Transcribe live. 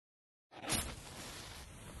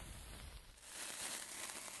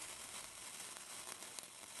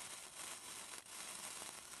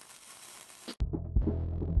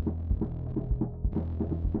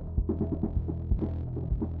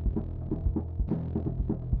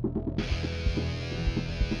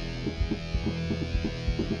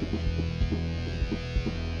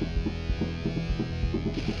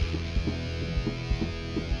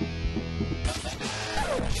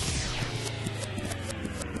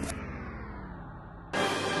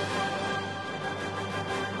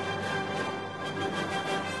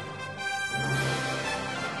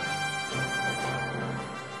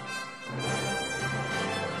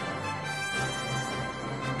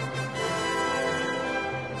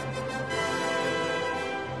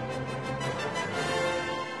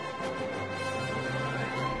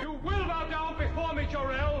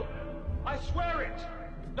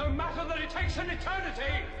space and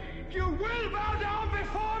eternity, you will bow down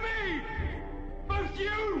before me! Both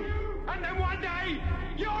you, and then one day,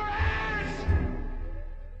 your heirs!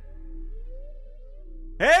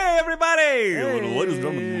 Hey, everybody! Ladies and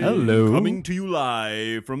gentlemen, Hello. coming to you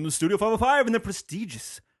live from the Studio 505 in the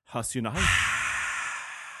prestigious Hacienda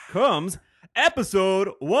Heights comes episode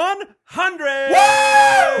 100! Woo!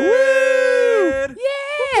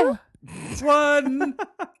 Yeah! 100!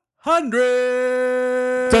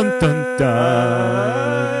 Dun, dun, dun.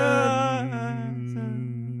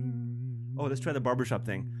 Oh, let's try the barbershop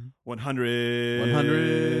thing. 100.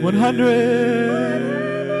 100.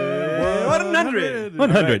 100. 100. All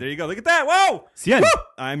right, there you go. Look at that. Whoa! 100. Woo!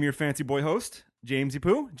 I'm your fancy boy host, Jamesy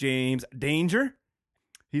Poo, James Danger.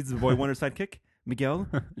 He's the boy wonder sidekick, Miguel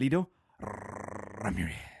Lido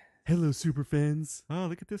Ramirez. Hello, super fans. Oh,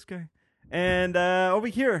 look at this guy. And over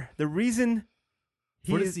here, the reason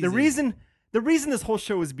this whole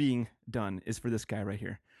show is being done is for this guy right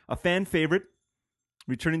here. A fan favorite,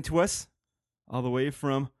 returning to us all the way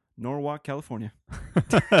from Norwalk, California.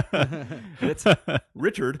 It's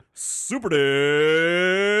Richard SuperDick.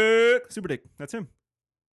 SuperDick, that's him.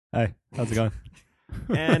 Hi, how's it going?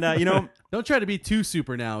 And, Don't try to be too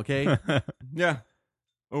super now, okay? yeah,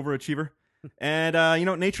 overachiever. And,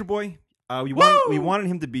 Nature Boy, we wanted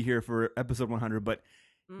him to be here for episode 100, but,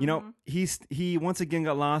 he once again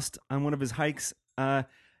got lost on one of his hikes.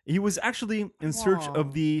 He was actually in search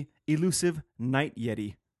of the elusive Night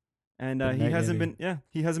Yeti. And he hasn't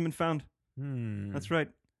been found. That's right.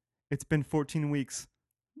 It's been 14 weeks.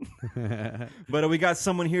 But we got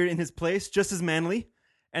someone here in his place, just as manly.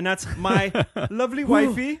 And that's my lovely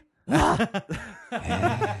wifey,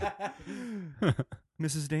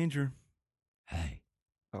 Mrs. Danger. Hey.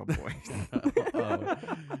 Oh, boy.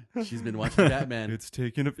 She's been watching Batman. It's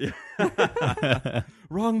taken up. Yeah.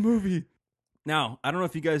 Wrong movie. Now, I don't know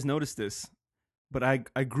if you guys noticed this, but I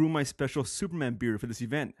grew my special Superman beard for this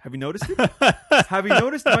event. Have you noticed it? Have you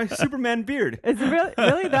noticed my Superman beard? Is it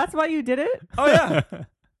really? That's why you did it? Oh,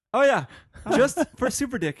 yeah. Just for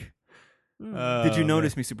SuperDick. Did you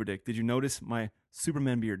notice me, SuperDick? Did you notice my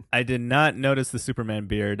Superman beard? I did not notice the Superman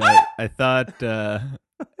beard. I thought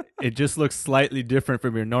it just looks slightly different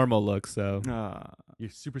from your normal look, so. You're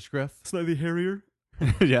super scruff. Slightly hairier.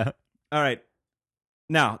 Yeah. All right.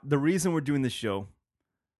 Now, the reason we're doing this show,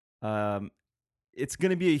 it's going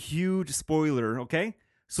to be a huge spoiler, okay?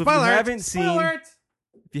 So if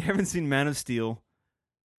you haven't seen Man of Steel,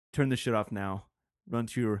 turn the shit off now. Run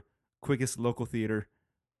to your quickest local theater,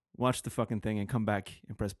 watch the fucking thing, and come back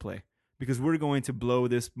and press play. Because we're going to blow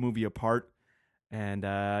this movie apart, and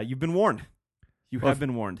you've been warned. You have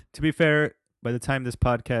been warned. To be fair, by the time this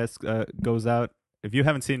podcast goes out, if you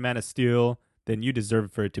haven't seen Man of Steel, then you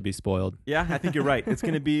deserve for it to be spoiled. Yeah, I think you're right. It's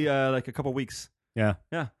going to be like a couple weeks. Yeah.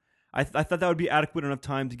 Yeah. I thought that would be adequate enough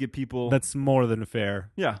time to give people... That's more than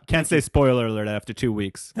fair. Yeah. Can't say spoiler alert after 2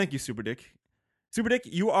 weeks. Thank you, SuperDick. SuperDick,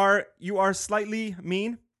 you are slightly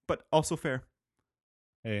mean, but also fair.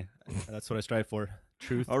 Hey, that's what I strive for.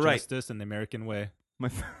 Truth, All right. justice, and the American way.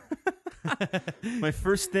 My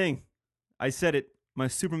first thing, I said it, my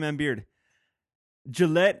Superman beard.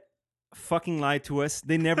 Gillette fucking lied to us.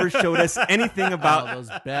 They never showed us anything about those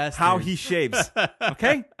bastards. how he shaves.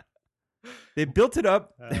 Okay? They built it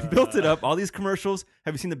up. All these commercials.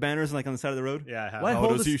 Have you seen the banners like on the side of the road? Yeah, I have. Why How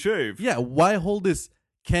hold does this- he shave? Yeah, why hold this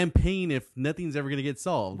campaign if nothing's ever going to get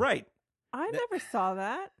solved? Right. I never saw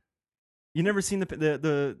that. You never seen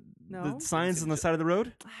the No. signs on the side of the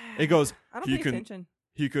road? It goes, I don't he pay can- attention.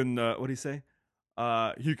 He can, what do you say?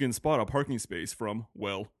 He can spot a parking space from,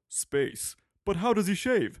 space. But how does he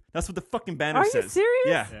shave? That's what the fucking banner Are says. you serious?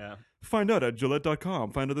 Yeah. Yeah. Find out at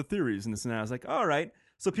Gillette.com. Find out the theories and this and that. I was like, all right.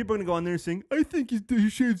 So people are going to go on there saying, I think he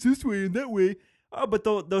shaves this way and that way. Oh, but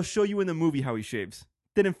they'll show you in the movie how he shaves.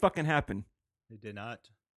 Didn't fucking happen. It did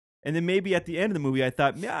not. And then maybe at the end of the movie, I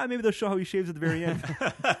thought, yeah, maybe they'll show how he shaves at the very end.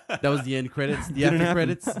 That was the end credits, the Didn't after happen.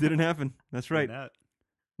 credits. Didn't happen. That's right. Did not.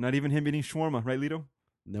 Not even him eating shawarma, right, Lido?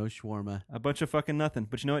 No shawarma. A bunch of fucking nothing.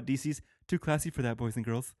 But you know what? DC's too classy for that, boys and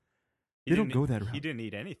girls. He They don't didn't- go that route. He didn't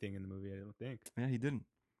eat anything in the movie, I don't think. Yeah, he didn't.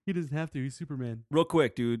 He doesn't have to. He's Superman. Real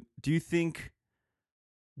quick, dude. Do you think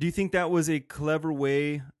that was a clever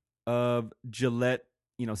way of Gillette,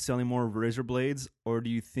 selling more razor blades, or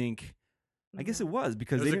do you think? I guess it was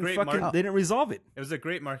because It was they a didn't great they didn't resolve it. It was a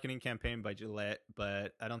great marketing campaign by Gillette,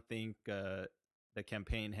 but I don't think the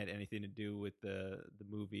campaign had anything to do with the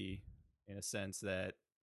movie in a sense that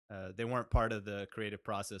they weren't part of the creative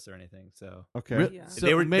process or anything. So Okay. Yeah. So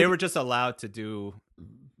they maybe- were just allowed to do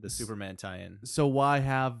the Superman tie-in. So why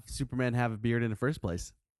have Superman have a beard in the first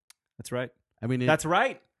place? That's right. I mean, That's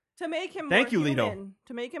right. To make him Thank more you, Lido. human.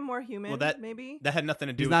 To make him more human, Well, that maybe. that had nothing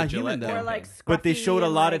to do He's with not the human, Gillette though. Or like campaign. But they scruffy showed a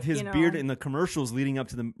and, lot like, of his you know. beard in the commercials leading up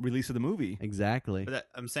to the release of the movie. Exactly. But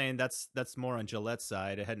I'm saying that's more on Gillette's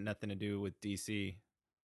side. It had nothing to do with DC.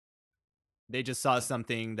 They just saw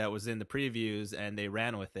something that was in the previews and they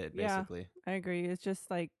ran with it, Yeah. basically. I agree. It's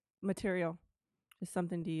just like material. It's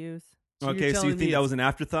something to use. So you're Okay, so you telling me think that it's- was an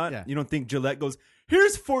afterthought? Yeah. You don't think Gillette goes,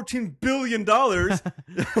 here's $14 billion,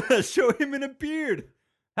 show him in a beard.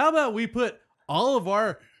 How about we put all of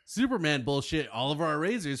our Superman bullshit, all of our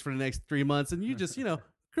razors for the next 3 months, and you just,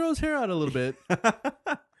 grow his hair out a little bit.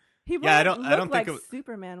 He Yeah, I wouldn't don't look think like it-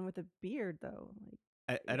 Superman with a beard, though.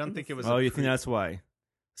 Like, I don't think it was. Oh, a you think pre- that's why?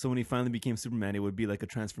 So when he finally became Superman, it would be like a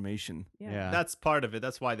transformation. yeah. That's part of it.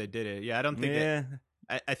 That's why they did it. Yeah, I don't think. Yeah.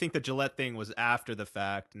 I think the Gillette thing was after the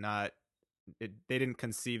fact. Not. They didn't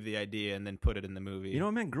conceive the idea and then put it in the movie. You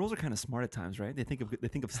know, man, girls are kind of smart at times, right? They think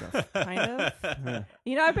of stuff. Kind of. Yeah.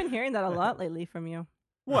 You know, I've been hearing that a lot lately from you.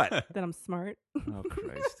 What? That I'm smart. Oh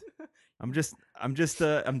Christ!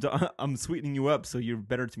 I'm sweetening you up so you're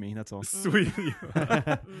better to me. That's all. Sweet.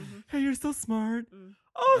 Mhm. Hey, you're so smart. Mm.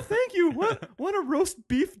 Oh, thank you. What? Want a roast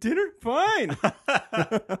beef dinner? Fine.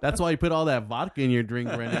 That's why you put all that vodka in your drink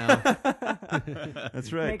right now.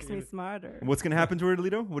 That's right. Makes me smarter. What's gonna happen to her,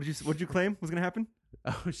 Lido? What did you claim was gonna happen?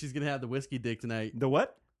 Oh, she's going to have the whiskey dick tonight. The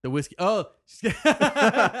what? The whiskey. Oh, she's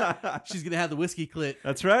going to have the whiskey clit.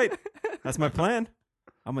 That's right. That's my plan.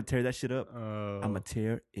 I'm gonna tear that shit up. Oh. I'm gonna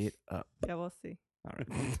tear it up. Yeah, we'll see. All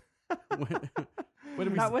right. What do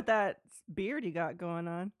we Not with that beard you got going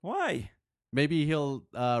on. Why? Maybe he'll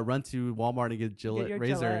run to Walmart and get Gillette Get your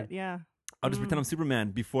razor. Gillette, yeah. I'll just pretend I'm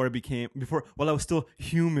Superman while I was still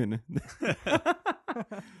human.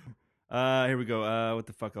 Here we go. What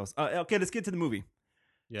the fuck else? Okay, let's get to the movie.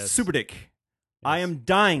 Yes. SuperDick. I am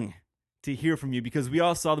dying to hear from you because we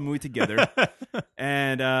all saw the movie together.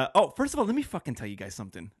 And first of all, let me fucking tell you guys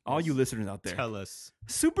something. All you listeners out there. Tell us.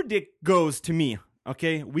 SuperDick goes to me,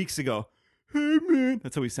 okay, weeks ago. Hey man,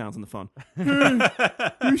 that's how he sounds on the phone.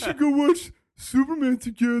 Hey, we should go watch Superman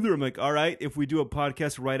together. I'm like, all right, if we do a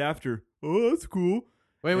podcast right after. Oh, that's cool.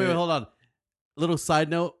 Wait, hold on. Little side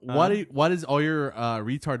note. Uh-huh. Why does all your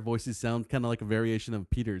retard voices sound kind of like a variation of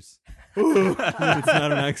Peter's? It's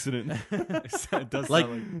not an accident. It does Like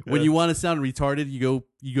sound when you want to sound retarded,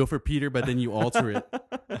 you go for Peter, but then you alter it.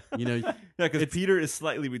 Yeah, because Peter is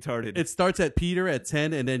slightly retarded. It starts at Peter at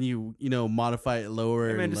 10, and then you modify it lower.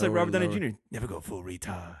 Hey, man, and just like lower Robert and Downey lower. Jr. Never go full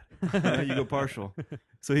retard. You go partial.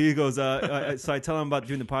 So he goes. So I tell him about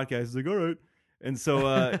doing the podcast. He's like, all right. And so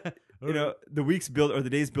the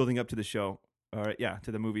days building up to the show. All right, yeah,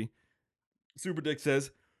 to the movie. SuperDick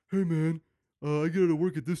says, "Hey man, I get out of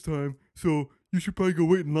work at this time, so you should probably go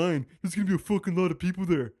wait in line. There's gonna be a fucking lot of people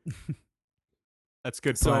there." That's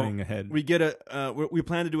good So, planning ahead. We get we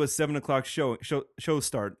plan to do a 7:00 show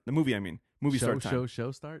start. The movie, I mean, movie start time.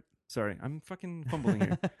 Show start. Sorry, I'm fucking fumbling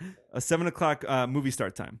here. A 7:00 movie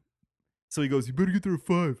start time. So he goes, "You better get there at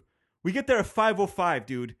 5." We get there at 5:05,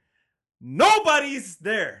 dude. Nobody's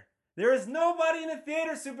there. There is nobody in the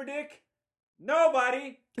theater, SuperDick.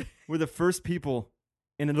 Nobody. We're the first people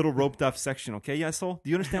in a little roped off section. Okay, yeah, asshole?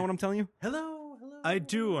 Do you understand what I'm telling you? Hello. I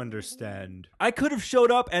do understand. I could have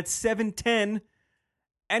showed up at 7:10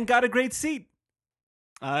 and got a great seat.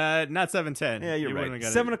 Not 7:10. Yeah, you're You right. wouldn't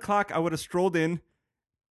have got 7:00, I would have strolled in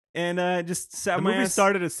and just sat The my movie ass.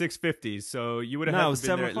 started at 6:50, so you would have No, it had was to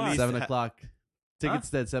been there 7 at least 7 o'clock. Tickets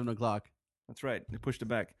said 7 o'clock. That's right. They pushed it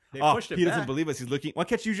back. They oh, pushed it he doesn't back. believe us. He's looking. Why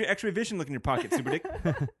can't you use your X-ray vision? Look in your pocket,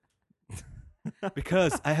 SuperDick.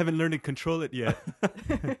 because I haven't learned to control it yet.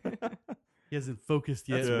 He hasn't focused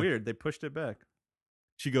yet. That's weird. They pushed it back.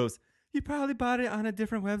 She goes, "You probably bought it on a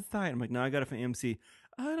different website." I'm like, "No, I got it from AMC."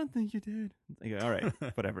 "I don't think you did." I go, "All right,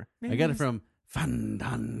 whatever." I got it from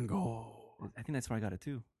Fandango. I think that's where I got it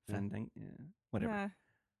too. Fandang, yeah, whatever.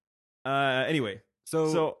 Yeah. Anyway,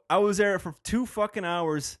 so I was there for 2 fucking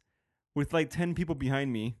hours with like 10 people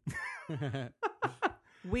behind me.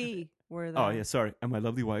 We were there. Oh yeah, sorry, and my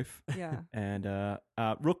lovely wife. Yeah. And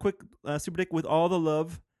real quick, SuperDick, with all the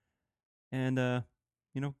love and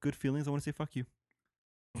good feelings, I want to say fuck you.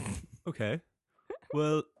 Okay.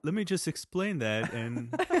 Well, let me just explain that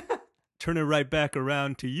and turn it right back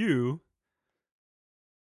around to you.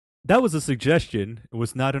 That was a suggestion. It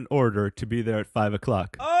was not an order to be there at 5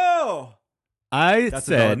 o'clock. Oh, That's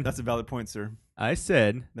that's a valid point, sir. I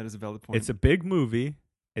said That is a valid point. it's a big movie.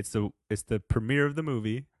 It's the premiere of the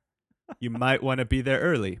movie. You might want to be there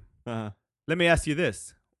early. Let me ask you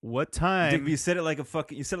this: what time? Dick, you said it like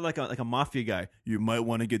a mafia guy. You might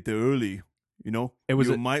want to get there early. It was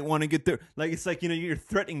you a- might want to get there. Like it's like you're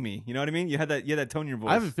threatening me. You know what I mean? You had that tone in your voice.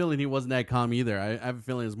 I have a feeling he wasn't that calm either. I have a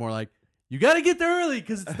feeling it's more like, you got to get there early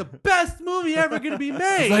because it's the best movie ever going to be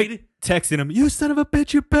made. like texting him, "You son of a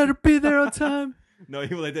bitch, you better be there on time." No,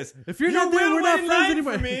 he was like this. If you're You not there, will we're not wait in friends line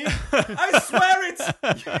anymore. for me. I swear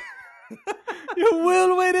it. You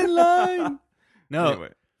will wait in line. No, Anyway,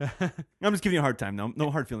 I'm just giving you a hard time.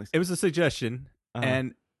 No hard feelings. it was a suggestion, Uh-huh.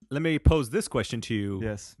 and let me pose this question to you,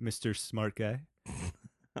 Yes. Mr. Smart Guy.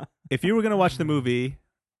 If you were going to watch the movie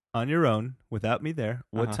on your own without me there,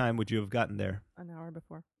 what Uh-huh. time would you have gotten there? An hour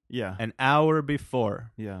before. Yeah. An hour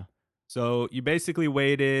before. Yeah. So you basically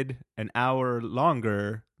waited an hour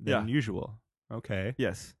longer than Yeah. usual. Okay.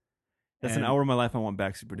 Yes. That's And an hour of my life I want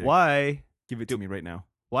back, SuperDick. Why? Give it to me right now.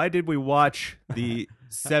 Why did we watch the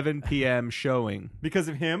 7 p.m. showing? Because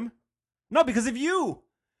of him? No, because of you.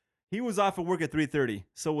 He was off at work at 3:30.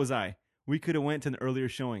 So was I. We could have went to an earlier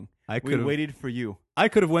showing. I We could have waited for you. I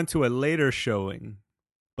could have went to a later showing,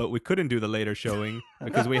 but we couldn't do the later showing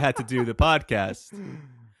because we had to do the podcast.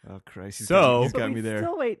 Oh Christ! So- he's But got we me there.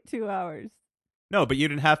 still wait 2 hours. No, but you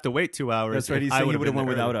didn't have to wait 2 hours. That's right. if He's I saying he would've would have been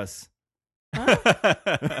went there without early. us.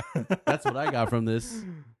 That's what I got from this.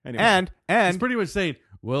 Anyway. and He's pretty much saying,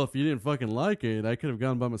 well, if you didn't fucking like it, I could have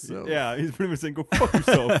gone by myself. yeah, he's pretty much saying, "Go fuck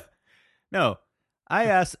yourself." no,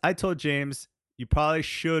 I told James you probably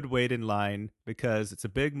should wait in line because it's a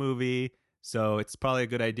big movie, so it's probably a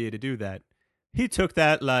good idea to do that. He took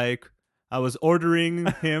that like I was ordering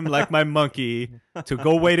him like my monkey to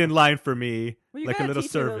go wait in line for me Well, you like a gotta little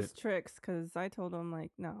teach me those servant. tricks because I told him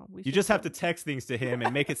like, no, we. You should just have to go. text things to him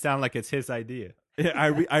and make it sound like it's his idea. Yeah,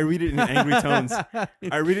 I read it in angry tones.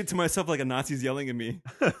 I read it to myself like a Nazi's yelling at me.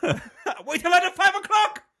 Wait till at 5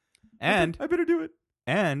 o'clock. And I better do it.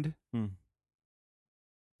 And Hmm.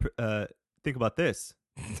 think about this.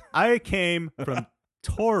 I came from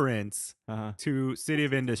Torrance Uh-huh. to City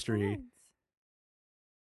of Industry.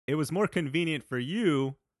 It was more convenient for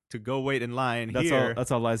you to go wait in line That's here. all.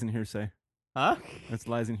 That's all lies and hearsay. Huh? That's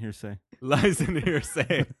lies and hearsay. Lies in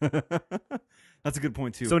hearsay. That's a good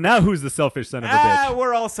point too. So now who's the selfish son of a bitch?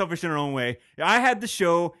 We're all selfish in our own way. I had the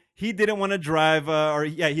show. He didn't want to drive,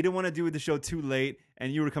 he didn't want to do the show too late,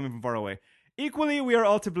 and you were coming from far away. Equally, we are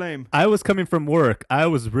all to blame. I was coming from work. I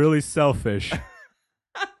was really selfish.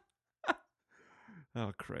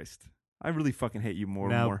 Oh Christ! I really fucking hate you more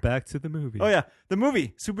and Now more. back to the movie. Oh yeah, the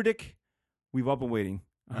movie SuperDick. We've all been waiting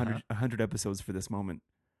 100, Uh-huh. 100 episodes for this moment.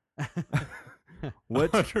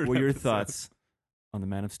 What 100 were your episodes. thoughts on the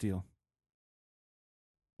Man of Steel?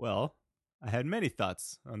 Well, I had many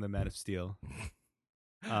thoughts on the Man of Steel.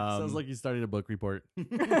 Sounds like he's starting a book report.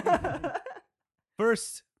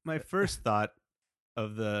 My first thought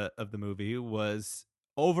of the movie was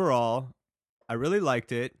overall, I really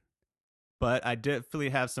liked it, but I definitely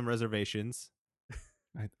have some reservations.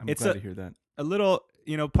 I'm It's glad a- to hear that. A little,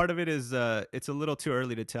 part of it is it's a little too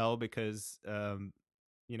early to tell because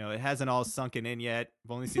it hasn't all sunken in yet.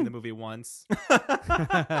 I've only seen the movie once.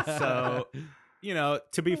 So,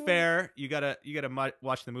 to be fair, you gotta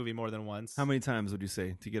watch the movie more than once. How many times would you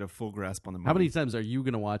say to get a full grasp on the movie? How many times are you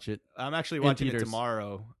going to watch it? I'm actually in watching it theaters?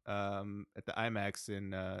 tomorrow at the IMAX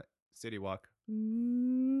in City Walk.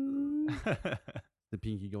 Mm, The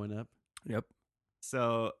pinky going up? Yep.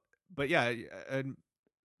 So, but yeah,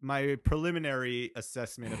 my preliminary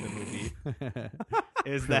assessment of the movie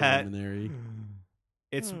is that Preliminary.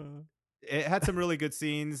 it had some really good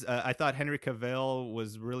scenes. I thought Henry Cavill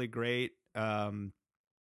was really great.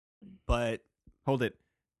 But Hold it.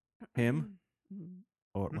 Him mm.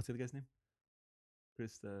 or what's the other guy's name?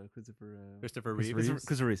 Christopher Christopher Reeve.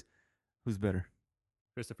 Christopher Reeve. Who's better?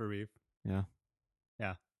 Christopher Reeve. Yeah.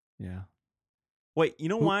 Yeah. Yeah. Wait, you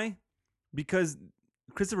know why? Because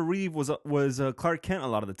Christopher Reeve was Clark Kent a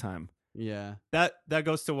lot of the time. Yeah. That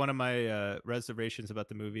goes to one of my reservations about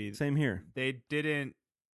the movie. Same here. They didn't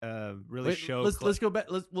really Wait, show. let's go back.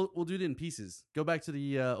 We'll do it in pieces. Go back to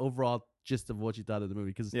the overall gist of what you thought of the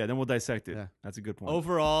movie. Because Yeah, then we'll dissect it. Yeah. That's a good point.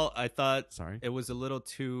 Overall, I thought sorry, it was a little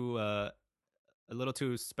too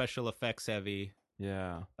special effects heavy.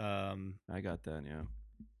 Yeah, Um, I got that. Yeah.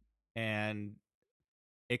 and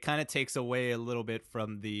it kind of takes away a little bit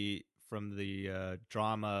from the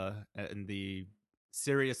drama and the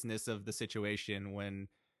seriousness of the situation when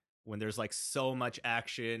there's like so much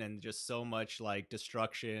action and just so much like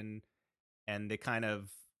destruction, and they kind of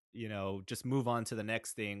just move on to the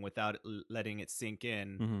next thing without letting it sink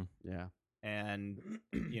in. Mm-hmm. yeah, And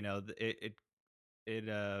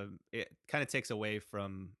it kind of takes away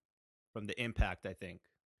from the impact, I think.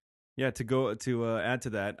 Yeah. To add to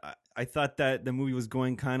that, I thought that the movie was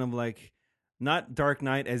going kind of like not Dark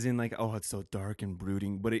Knight as in like, oh, it's so dark and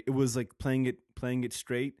brooding, but it was like playing it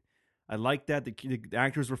straight. I liked that. The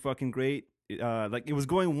actors were fucking great. Like it was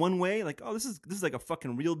going one way, like, oh, this is like a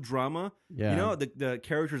fucking real drama. Yeah. You know, the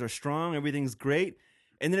characters are strong, everything's great,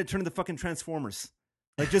 and then it turned into fucking Transformers,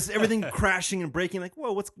 like just everything crashing and breaking. Like,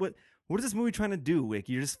 whoa, what is this movie trying to do, Wick?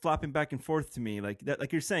 You're just flopping back and forth to me, like that.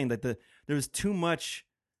 Like you're saying that there was too much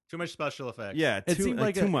special effects. Yeah, It seemed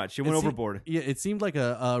like too much. It went overboard. Yeah, it seemed like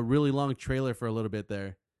a really long trailer for a little bit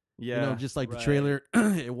there. Yeah, You know, just like the Right. trailer,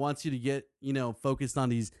 it wants you to get, focused on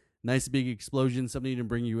these nice big explosions, something to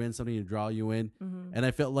bring you in, something to draw you in. Mm-hmm. And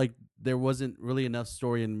I felt like there wasn't really enough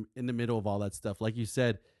story in the middle of all that stuff. Like you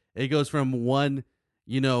said, it goes from one,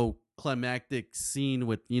 climactic scene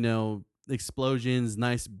with, explosions,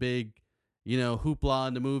 nice big, hoopla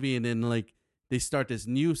in the movie. And then like they start this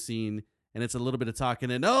new scene and it's a little bit of talking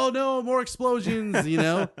and, oh no, more explosions,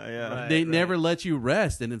 yeah. Right. They never let you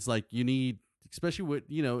rest. And it's like, you need, especially with,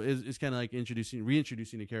 it's kind of like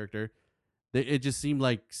reintroducing the character. It just seemed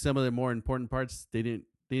like some of the more important parts they didn't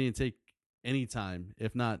take any time,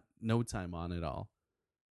 if not no time on it all.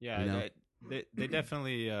 Yeah, they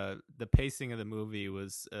definitely the pacing of the movie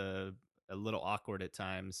was a little awkward at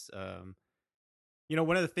times.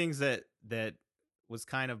 One of the things that was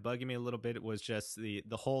kind of bugging me a little bit was just the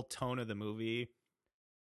whole tone of the movie.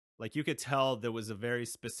 Like you could tell there was a very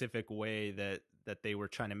specific way that they were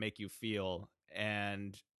trying to make you feel,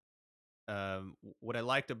 and what I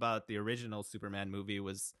liked about the original Superman movie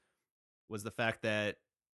was the fact that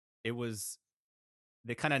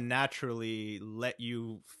they kind of naturally let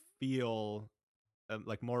you feel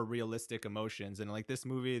like more realistic emotions, and like this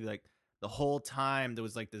movie, like the whole time there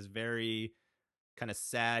was like this very kind of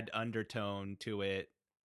sad undertone to it,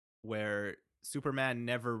 where Superman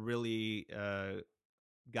never really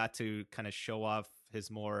got to kind of show off his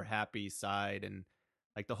more happy side, and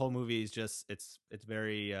like the whole movie is just it's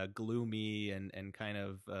very gloomy and kind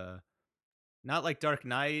of not like Dark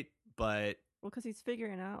Knight, but Well, because he's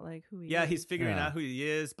figuring out like who he is. yeah, he's figuring Yeah. out who he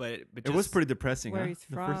is, but It was just- pretty depressing. where huh? he's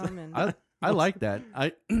The first- from, and I like that.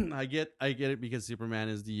 I get it because Superman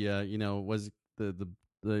is the was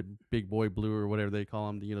the big boy blue or whatever they call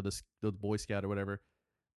him, the Boy Scout or whatever.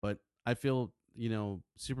 But I feel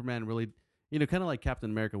Superman really kind of like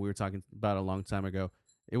Captain America we were talking about a long time ago.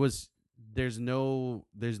 It was there's no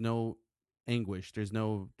anguish. There's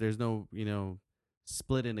no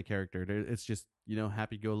split in the character. It's just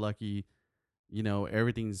happy go lucky.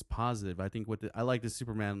 Everything's positive. I think I like the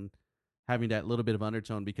Superman having that little bit of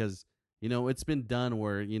undertone because it's been done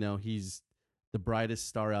where he's the brightest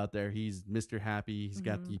star out there. He's Mr. Happy. He's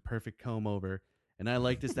got the perfect comb over. And I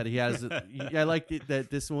like this that he has. I like it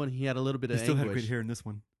that this one he had a little bit He of still had anguish. great hair in this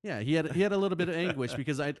one. Yeah, he had a little bit of anguish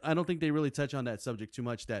because I don't think they really touch on that subject too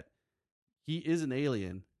much. That he is an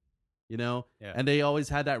alien, Yeah. and they always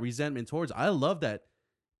had that resentment towards. I love that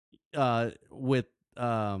with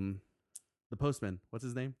the postman. What's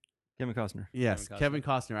his name? Kevin Costner. Yes, Kevin Kevin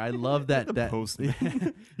Costner. I love that. The that Postman.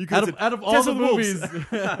 You out could've of out of all Tess the of the Wolves. movies,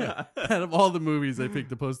 out of all the movies, I picked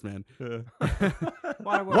the postman.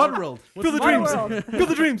 Waterworld. Waterworld. Feel the Water dreams. World. Feel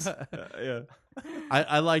the dreams. Yeah.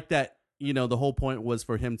 I like that. The whole point was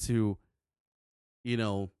for him to,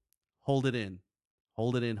 hold it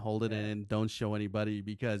in, don't show anybody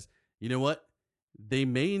because you know what? They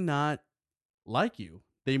may not like you.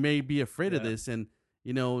 They may be afraid of Yeah. this, and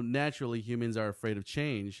naturally humans are afraid of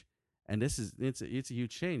change, and it's a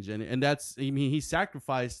huge change, and that's he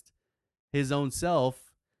sacrificed his own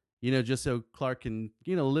self, just so Clark can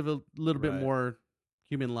live a little bit Right. more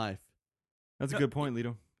human life. That's a good point,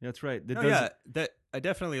 Lido. Yeah, that's right. That No, does- yeah, that I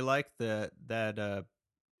definitely liked that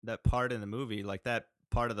part in the movie. Like that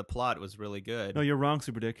part of the plot was really good. No, you're wrong,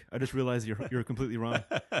 SuperDick. I just realized you're completely wrong.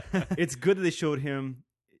 It's good that they showed him.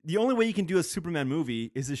 The only way you can do a Superman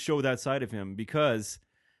movie is to show that side of him because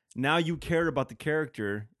now you cared about the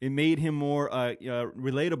character. It made him more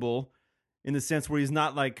relatable in the sense where he's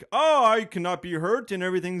not like, oh, I cannot be hurt and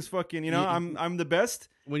everything's fucking, Yeah. I'm the best.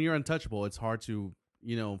 When you're untouchable, it's hard to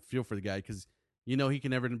feel for the guy because he can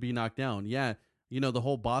never be knocked down. Yeah, the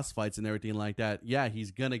whole boss fights and everything like that. Yeah, he's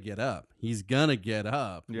gonna get up.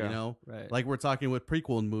 Yeah. Right. Like we're talking with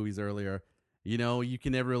prequel movies earlier. You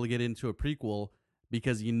can never really get into a prequel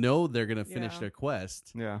because they're gonna finish Yeah. their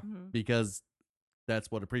quest Yeah. Mhm. because that's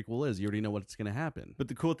what a prequel is. You already know what's gonna happen. But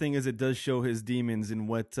the cool thing is it does show his demons and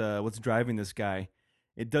what's driving this guy.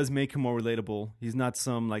 It does make him more relatable. He's not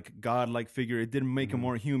some like godlike figure. It didn't make him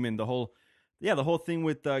more human. The whole thing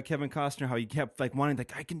with Kevin Costner, how he kept like wanting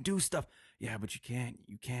like I can do stuff. Yeah, but you can't.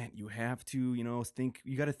 You have to, think.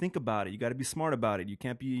 You got to think about it. You got to be smart about it. You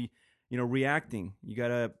can't be, reacting. You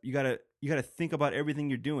gotta think about everything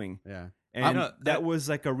you're doing. Yeah. And know, that was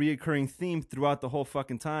like a reoccurring theme throughout the whole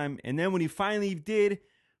fucking time. And then when he finally did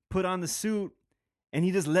put on the suit and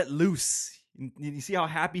he just let loose, you see how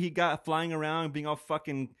happy he got flying around, being all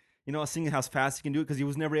fucking, singing how fast he can do it because he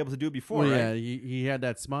was never able to do it before, Well, right? yeah, he had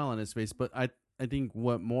that smile on his face. But I think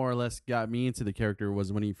what more or less got me into the character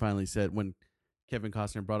was when he finally said, when Kevin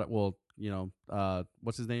Costner brought up,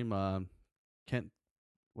 what's his name? Kent.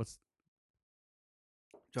 What's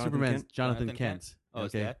Jonathan Superman's Kent? Jonathan Jonathan Kent. Kent? Oh,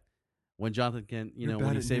 it's okay. that? When Jonathan Kent, You're when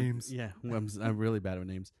bad he at saved, names. yeah, I'm really bad with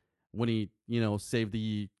names. When he, saved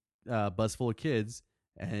the bus full of kids,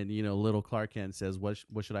 and little Clark Kent says, "What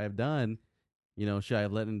should I have done? Should I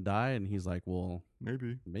have let him die?" And he's like, "Well,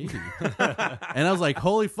 Maybe. maybe." And I was like,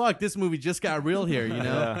 "Holy fuck, this movie just got real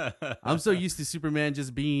here." I'm so used to Superman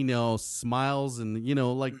just being, smiles and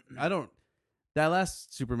like I don't. That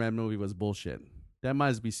last Superman movie was bullshit. That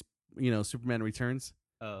might be, Superman Returns.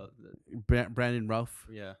 Oh, Brandon Routh.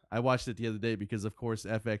 yeah. I watched it the other day because, of course,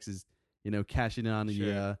 FX is, cashing in on the.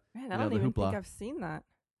 Sure. Man, I the don't even hoopla. think I've seen that.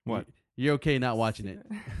 What? You're okay not watching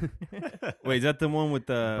it. Wait, is that the one with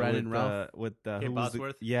Brandon with, Routh? with Kate who was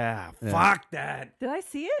Bosworth? Yeah, Yeah. fuck that. Did I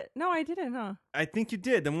see it? No, I didn't. Huh? I think you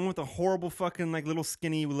did. The one with the horrible fucking like little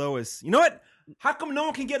skinny Lois. You know what? How come no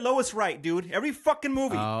one can get Lois right, dude? Every fucking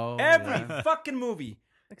movie. Oh, Every yeah. fucking movie.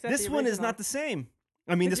 Except This the one is original. not the same.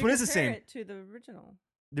 I mean, 'Cause this you one is the compare same. it to the original.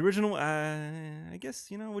 The original, I guess,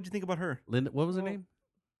 what'd you think about her? Linda, what was her Well, name?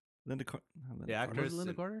 Linda Carter. The actress. Was it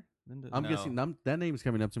Linda Carter? Linda. I'm No. guessing that name's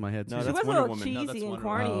coming up to my head. No, too. She that's was a Wonder little Woman. No, that's cheesy and Wonder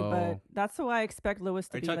corny, Woman. but that's why I expect Lois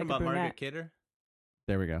to Are you be talking like about a brunette. Margaret Kidder?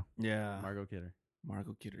 There we go. Yeah. Margot Kidder.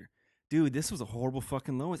 Margot Kidder. Dude, this was a horrible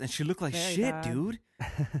fucking Lois. And she looked like Very shit, bad. dude.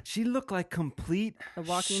 She looked like complete The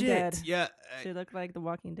Walking shit. Dead. Yeah. She looked like The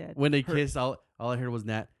Walking Dead. When they kissed, all I heard was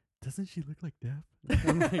Nat. Doesn't she look like Death?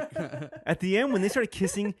 I'm like, At the end, when they started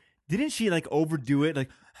kissing, didn't she like overdo it?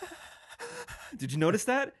 Like, did you notice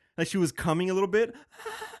that? Like she was coming a little bit.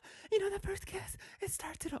 The first kiss, it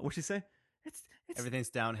starts it all. What'd she say? It's Everything's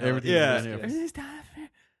downhill. Everything's yeah. downhill. Everything's down.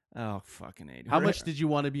 Oh fucking A. How much did you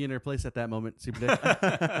want to be in her place at that moment, Super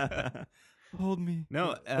Dick? Hold me?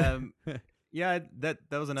 No, yeah, that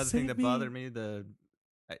was another thing Save that bothered me. me.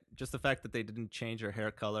 Just the fact that they didn't change her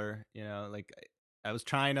hair color. Like I was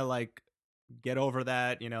trying to like get over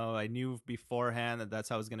that. I knew beforehand that that's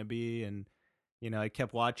how it was gonna be, and I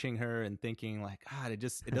kept watching her and thinking like, God, it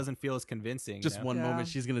doesn't feel as convincing. Just one Yeah. moment,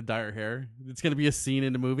 she's gonna dye her hair. It's gonna be a scene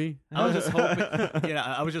in the movie. I was just hoping,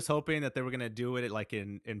 I was just hoping that they were gonna do it like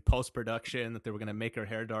in post production, that they were gonna make her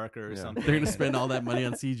hair darker or Yeah. something. They're gonna spend all that money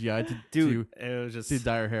on CGI Dude. It was just to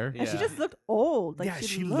dye her hair. And she Yeah. just looked old. Like yeah,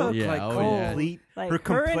 she looked looked Yeah, like oh, yeah. complete. like her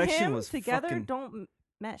her and complexion him was together fucking- don't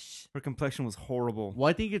mesh. Her complexion was horrible. Well,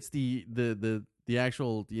 I think it's the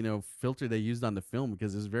actual filter they used on the film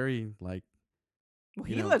because it's very like Well,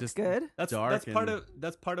 You he know, looked just- good. that's dark part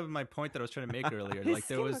and- of my point that I was trying to make earlier. His Like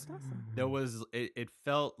skin looked awesome. it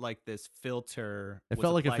felt like this filter. it was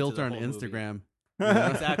felt like a applied to the filter on whole movie. Instagram.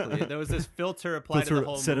 Exactly. There was this filter applied to the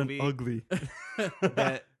whole said movie an ugly.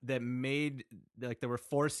 that made like they were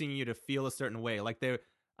forcing you to feel a certain way. Like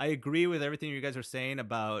I agree with everything you guys are saying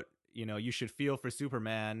about you should feel for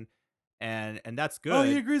Superman, and that's good. Oh,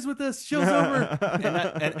 he agrees with us. Show's over.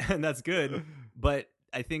 and that's good. But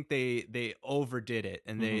I think they overdid it,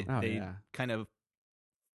 and they Mhm. Oh, they yeah. kind of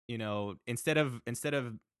instead of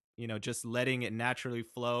just letting it naturally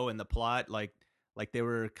flow in the plot, like they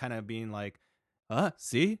were kind of being like,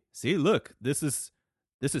 see, look, this is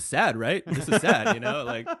sad, right? This is sad,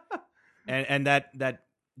 like, and that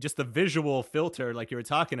just the visual filter, like you were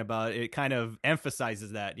talking about, it kind of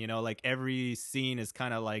emphasizes that, like every scene is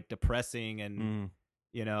kind of like depressing and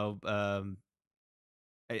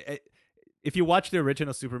if you watch the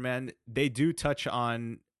original Superman, they do touch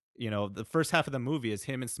on, the first half of the movie is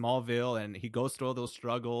him in Smallville and he goes through all those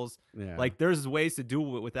struggles. Yeah. Like there's ways to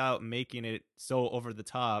do it without making it so over the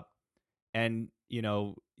top. And,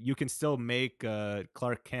 you can still make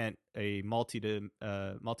Clark Kent a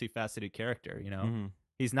multifaceted character, Mhm.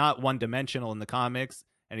 He's not one dimensional in the comics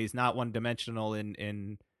and he's not one dimensional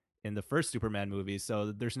in the first Superman movie.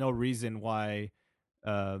 So there's no reason why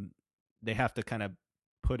they have to kind of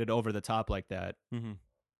put it over the top like that. Mhm.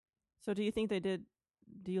 So do you think they did?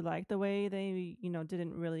 Do you like the way they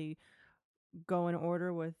didn't really go in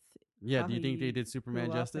order with? Yeah. how Do you think he they did Superman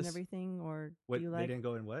grew up justice? and everything, or What do you they like didn't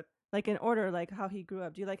go in what? like in order, like how he grew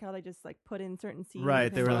up? Do you like how they just like put in certain scenes? Right,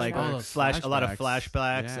 of they him were growing like up? Oh, a lot of flashbacks.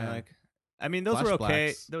 flashbacks and Yeah. like. I mean, those were okay.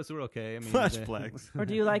 Flashbacks. Those were okay. I mean, Flashbacks. Or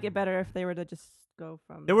do you like it better if they were to just go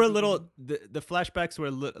from? They were a the little. beginning? The flashbacks were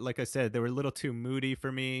like I said, they were a little too moody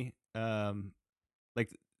for me.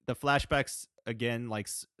 Like the flashbacks again like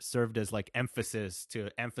served as like emphasis to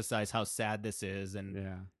emphasize how sad this is, and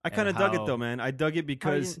Yeah. I kind of dug it how- though, man. I dug it How it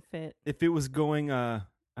because didn't fit. if it was going,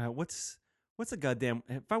 what's a goddamn?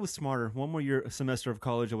 If I was smarter, one more year semester of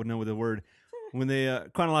college, I would know the word. When they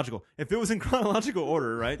chronological, if it was in chronological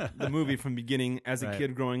order, right, the movie from beginning as a Right.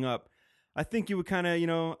 kid growing up, I think you would kind of, you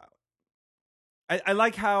know, I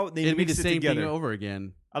like how they It'd be the mix it same together. thing over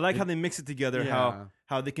again. I like how they mix it together. Yeah.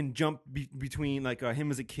 How they can jump between like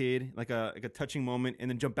him as a kid, like a touching moment, and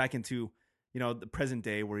then jump back into, you know, the present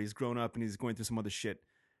day where he's grown up and he's going through some other shit.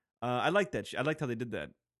 I like that. I liked how they did that.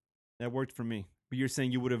 That worked for me. But you're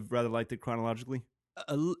saying you would have rather liked it chronologically?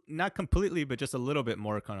 not completely, but just a little bit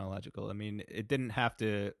more chronological. I mean, it didn't have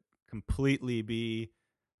to completely be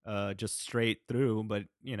just straight through, but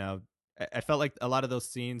you know, I felt like a lot of those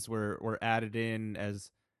scenes were added in as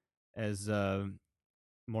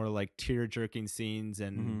more like tear jerking scenes,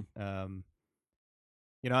 and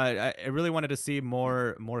you know, I really wanted to see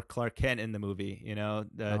more Clark Kent in the movie. You know,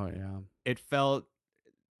 Oh yeah.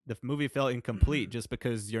 the movie felt incomplete just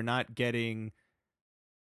because you're not getting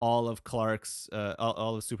all of Clark's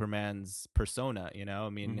all of Superman's persona. You know, I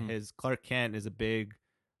mean, his Clark Kent is a big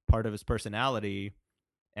part of his personality,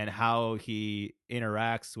 and how he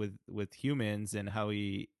interacts with humans and how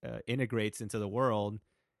he integrates into the world.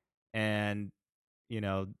 And you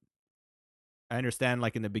know, I understand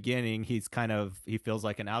like in the beginning he feels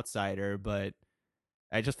like an outsider, but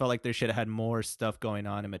I just felt like there should have had more stuff going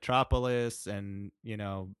on in Metropolis. And you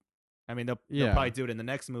know, I mean, they'll probably do it in the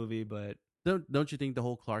next movie, but Don't you think the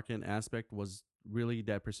whole Clark Kent aspect was really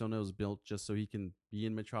that persona was built just so he can be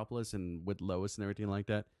in Metropolis and with Lois and everything like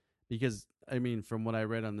that? Because I mean, from what I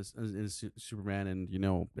read on this in Superman and you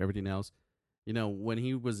know everything else, you know, when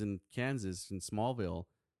he was in Kansas in Smallville,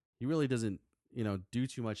 he really doesn't, you know, do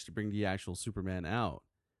too much to bring the actual Superman out.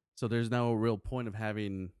 So there's no real point of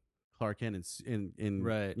having Clark Kent in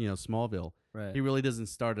Right. you know Smallville. right. He really doesn't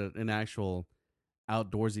start an actual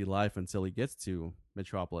outdoorsy life until he gets to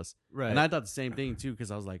Metropolis. Right. And I thought the same thing too, because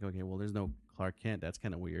I was like, okay, well, there's no Clark Kent. That's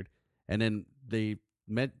kind of weird. And then they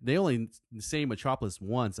only say Metropolis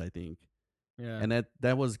once, I think. Yeah. And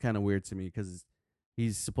that was kind of weird to me because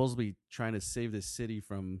he's supposedly trying to save this city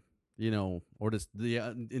from, you know, or the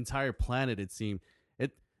entire planet. It seemed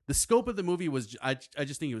the scope of the movie was I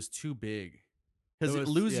just think it was too big because it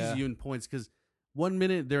loses you in points. Because 1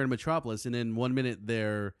 minute they're in Metropolis and then 1 minute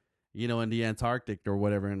they're, you know, in the Antarctic or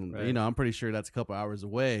whatever, and Right. you know, I'm pretty sure that's a couple hours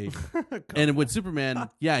away. And with Superman,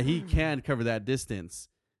 yeah, he can cover that distance.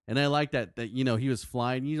 And I like that you know, he was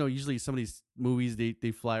flying. You know, usually some of these movies they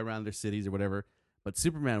fly around their cities or whatever, but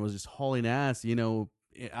Superman was just hauling ass, you know,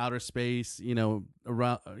 in outer space, you know,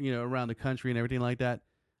 around the country and everything like that.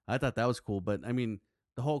 I thought that was cool, but I mean,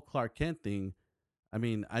 the whole Clark Kent thing, I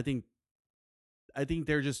mean, I think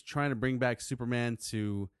they're just trying to bring back Superman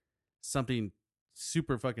to something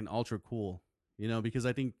super fucking ultra cool, you know, because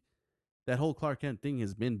I think that whole Clark Kent thing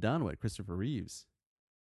has been done with Christopher Reeves.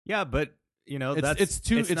 Yeah, but you know, It's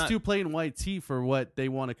too not- plain white tea for what they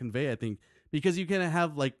want to convey, I think, because you can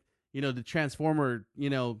have like, you know, the Transformer, you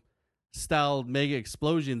know, style mega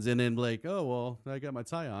explosions and then like, oh well, I got my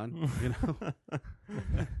tie on, you know.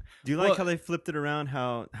 Do you like Well- how they flipped it around?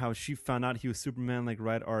 How she found out he was Superman, like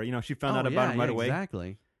right, or you know, she found out about him right away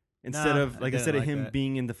Exactly. instead Nah, of I didn't instead of like him that.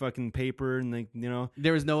 being in the fucking paper and like you know.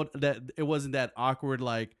 There was no that it wasn't that awkward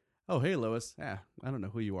like, oh hey Lois, I don't know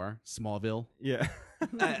who you are, Smallville. Yeah.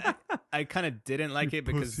 I kind of didn't like You it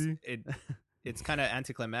because pussy. it's kind of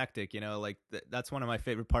anticlimactic, you know, like that's one of my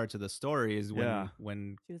favorite parts of the story is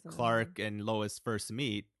when She was in Clark and Lois first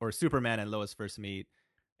meet, or Superman and Lois first meet.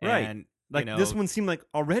 Right. And, Like you know, this one seemed like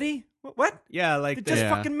already? What? yeah, They like just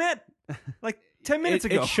Yeah. fucking met like 10 minutes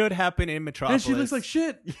ago. It should happen in And Metropolis. she looks like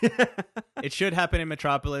shit. It should happen in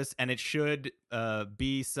Metropolis, and it should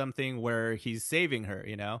be something where he's saving her,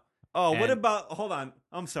 you know? Oh, what And- about? Hold on.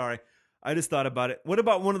 I'm sorry. I just thought about it. What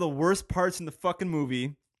about one of the worst parts in the fucking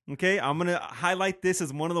movie? Okay, I'm gonna highlight this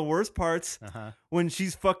as one of the worst parts Uh-huh. when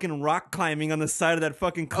she's fucking rock climbing on the side of that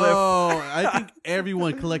fucking cliff. Oh, I think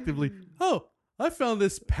everyone collectively. Oh, I found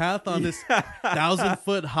this path on this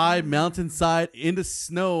 1,000-foot high mountainside in the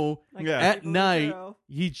snow Like Yeah. a at little night. girl.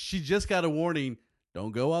 She just got a warning.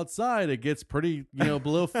 Don't go outside. It gets pretty, you know,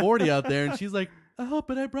 below 40 out there. And she's like, oh,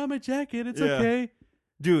 but I brought my jacket. It's Yeah. okay.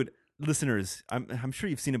 Dude, listeners, I'm sure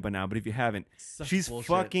you've seen it by now, but if you haven't, Such she's bullshit.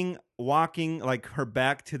 fucking walking like her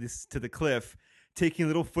back to the cliff, taking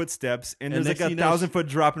little footsteps, and there's next like thing a you know, 1,000-foot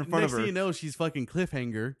drop in front Next of her. thing you know, she's fucking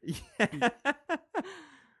cliffhanger.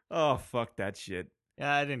 Oh, fuck that shit.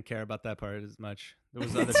 Yeah, I didn't care about that part as much. There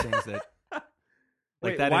was other things that...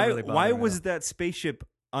 Wait, that didn't why really bother why me at was all. that spaceship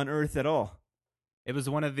on Earth at all? It was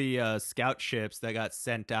one of the scout ships that got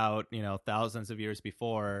sent out, thousands of years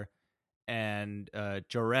before, and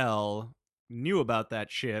Jor-El knew about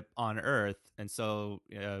that ship on Earth, and so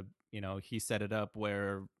he set it up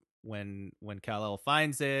where when Kal-El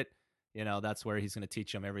finds it, that's where he's going to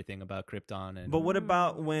teach him everything about Krypton. And But what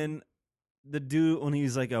about when the dude, when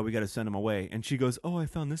he's like, oh, we got to send him away, and she goes, oh, I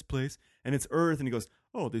found this place, and it's Earth, and he goes,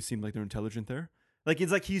 oh, they seem like they're intelligent there. Like,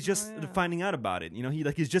 it's like he's just finding out about it.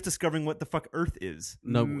 He's just discovering what the fuck Earth is.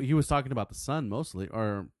 No, he was talking about the sun mostly,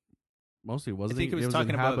 or mostly wasn't I think he? he was It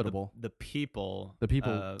talking about inhabitable. the people,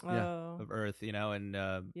 yeah. of Earth,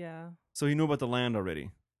 and Yeah. So he knew about the land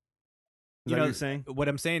already. Is that what you're saying? What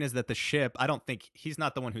I'm saying is that the ship, I don't think he's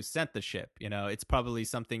not the one who sent the ship. It's probably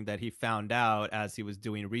something that he found out as he was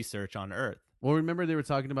doing research on Earth. Well, remember they were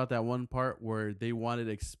talking about that one part where they wanted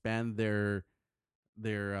to expand their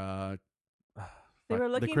They were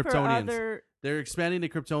looking the for Kryptonians. other They're expanding the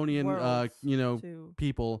Kryptonian, worlds to-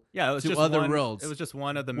 people Yeah, it was to just other one, worlds. It was just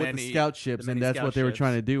one of the with many the scout ships, the and many that's scout what they were ships.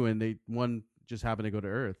 trying to do. And one just happened to go to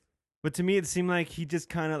Earth. But to me, it seemed like he just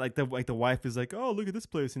kind of like the wife is like, oh, look at this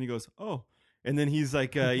place, and he goes, oh, and then he's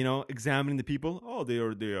like, examining the people. Oh, they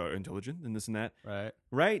are intelligent and this and that.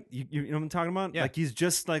 Right? You know what I'm talking about? Yeah. Like he's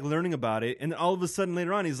just like learning about it, and then all of a sudden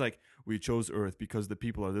later on, he's like, we chose Earth because the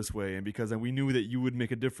people are this way, and because we knew that you would make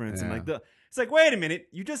a difference, and Yeah. it's like, wait a minute,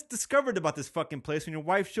 you just discovered about this fucking place when your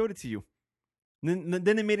wife showed it to you. And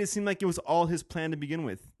then it made it seem like it was all his plan to begin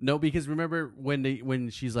with. No, because remember when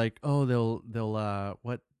she's like, oh,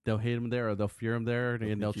 they'll hate him there, or they'll fear him there,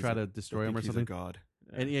 and they'll try to destroy him or something. God.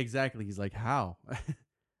 And exactly, he's like, how?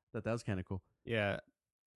 that was kind of cool. Yeah.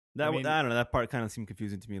 I I mean- don't know. That part kind of seemed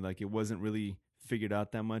confusing to me. Like it wasn't really figured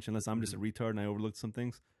out that much, unless I'm just a retard and I overlooked some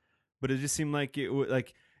things. But it just seemed like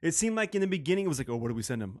it seemed like in the beginning it was like, oh, where do we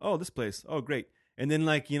send him? Oh, this place. Oh, great. And then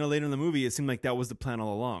later in the movie, it seemed like that was the plan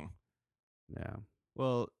all along. Yeah.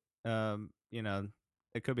 Well,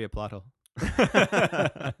 it could be a plot hole.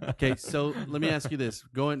 Okay, so let me ask you this: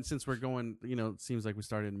 since we're going, it seems like we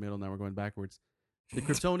started in the middle, now we're going backwards. The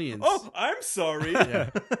Kryptonians. Oh, I'm sorry. Yeah.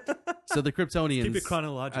 So the Kryptonians. Keep it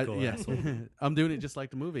chronological. Yeah. asshole. I'm doing it just like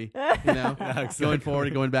the movie. Yeah, exactly. Going forward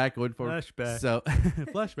and going back, going forward. Flashback. So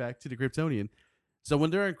flashback to the Kryptonian. So when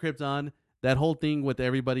they're on Krypton, that whole thing with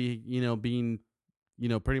everybody, being,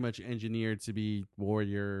 pretty much engineered to be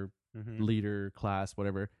warrior, Mhm. leader, class,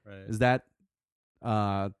 whatever. Right. Is that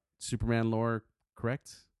Superman lore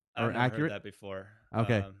correct I've or never accurate? heard that before.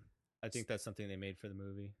 Okay. I think that's something they made for the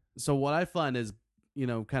movie. So what I find is,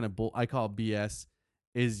 kind of I call it BS,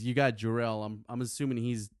 is you got Jor-El. I'm assuming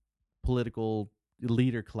he's political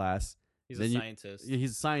leader class. He's Then a you- scientist.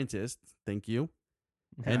 He's a scientist. Thank you.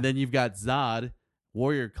 And then you've got Zod,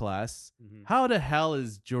 warrior class. Mhm. How the hell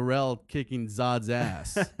is Jor-El kicking Zod's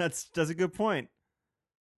ass? that's a good point.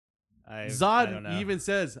 I don't Zod know. even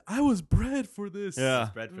says, "I was bred for this." Yeah.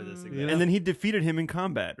 He's bred for this. Mm. Exactly. know? And then he defeated him in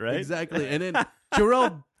combat, right? Exactly. And then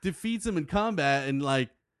Jor-El defeats him in combat, and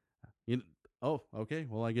oh, okay.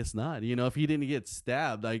 Well, I guess not. If he didn't get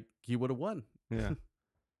stabbed, he would have won. Yeah.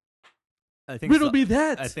 I think Riddle be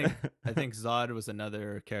that. I think Zod was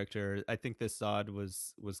another character. I think this Zod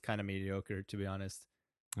was kind of mediocre, to be honest.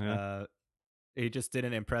 Yeah. He just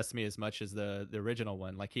didn't impress me as much as the original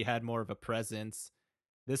one. Like he had more of a presence.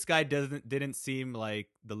 This guy didn't seem like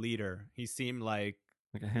the leader. He seemed like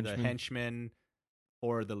Like a henchman. the henchman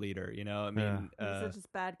or the leader. I mean, is it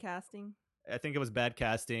just bad casting? I think it was bad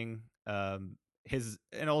casting. And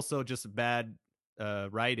also just bad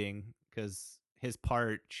writing, because his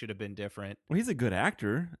part should have been different. Well, he's a good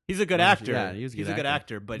actor. He's a good Yeah, actor. he was a He's good a good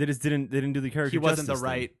actor. actor, but They just didn't do the character. he wasn't the justice then.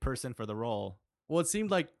 right person for the role. Well, it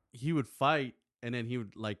seemed like he would fight, and then he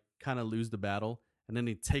would kind of lose the battle, and then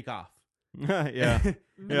he'd take off. Yeah. And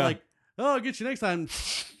Yeah. like, oh, I'll get you next time.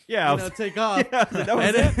 Yeah. Take off. Yeah, that was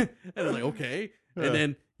and it. then, and it's like, okay. Yeah. And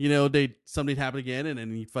then something happened again, and then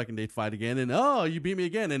they'd fight again, and oh, you beat me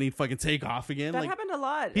again, and he'd fucking take off again. That happened a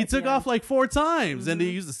lot. He at the took off end. like 4 times, and they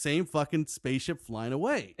Mhm. used the same fucking spaceship flying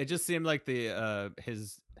away. It just seemed like the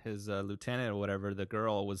his lieutenant or whatever, the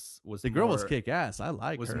girl was The girl was more- kick ass. I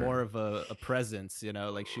like was her. more of a presence,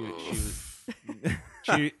 like she was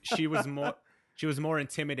she was more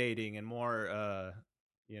intimidating and more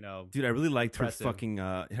Dude, I really liked her Impressive. fucking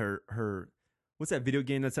her what's that video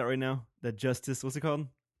game that's out right now? That Justice, what's it called?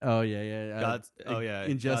 Oh yeah. God's yeah,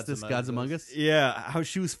 Injustice, Gods Among Us. Yeah, how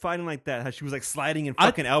she was fighting like that, how she was like sliding and I-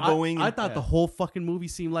 fucking elbowing. I and- thought the whole fucking movie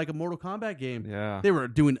seemed like a Mortal Kombat game. yeah, They were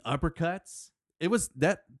doing uppercuts. It was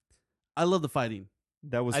that. I love the fighting.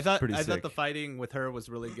 that was I thought pretty sick. the fighting with her was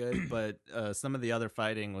really good, but some of the other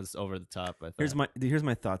fighting was over the top. I thought. Here's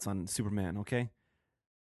my thoughts on Superman. Okay,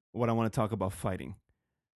 what I want to talk about fighting.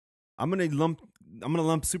 I'm gonna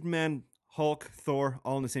lump Superman, Hulk, Thor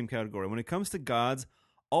all in the same category. When it comes to gods,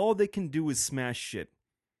 all they can do is smash shit.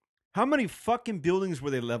 How many fucking buildings were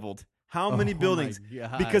they leveled? How many buildings? My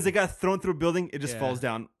God. Because they got thrown through a building, it just Yeah. falls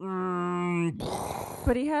down.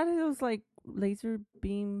 But he had those like laser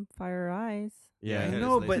beam fire eyes. Yeah, I his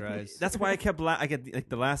know, laser but eyes. that's why I kept I get like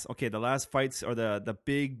the last fights or the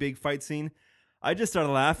big fight scene. I just started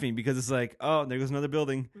laughing because it's like, oh, there goes another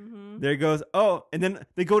building. Mm-hmm. There goes, oh, and then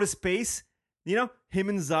they go to space. You know, him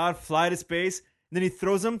and Zod fly to space, and then he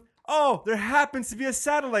throws them. Oh, there happens to be a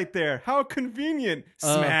satellite there. How convenient.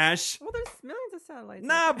 Smash. Well, there's millions of satellites.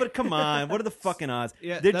 Nah, out there. but come on. What are the fucking odds?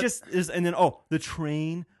 Yeah, They're that- just and then the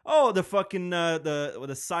train. Oh, the fucking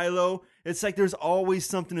the silo. It's like there's always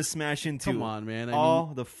something to smash into. Come on, man. I all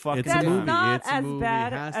mean, the fucking it's a That's time. movie. not It's a as movie.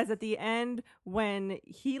 bad It has as at the end when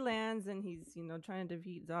he lands and he's trying to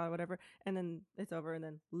defeat Zod or whatever, and then it's over, and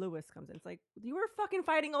then Lewis comes in. It's like you were fucking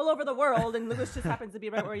fighting all over the world, and Lewis just happens to be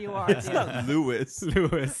right where you are. It's not Lewis.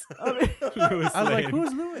 Lewis. I mean, Lewis I was like, Lane.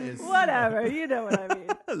 who's Lewis? whatever, you know what I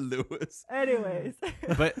mean. Lewis. Anyways,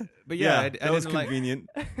 But yeah, I that was didn't like. convenient.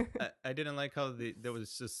 I didn't like how there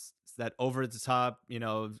was just that over the top,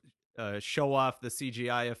 show off the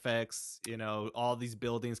CGI effects, all these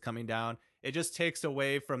buildings coming down. It just takes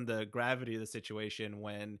away from the gravity of the situation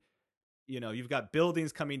when, you've got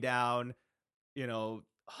buildings coming down,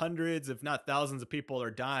 hundreds, if not thousands of people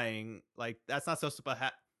are dying. Like that's not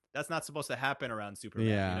supposed to happen around Superman.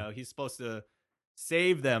 Yeah. He's supposed to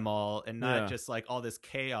save them all and not Yeah. just like all this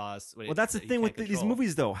chaos. Well, that's the that he thing with can't these control.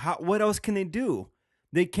 movies, though. What else can they do?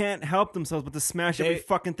 They can't help themselves but to smash every They-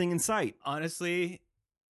 fucking thing in sight. Honestly,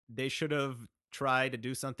 they should have tried to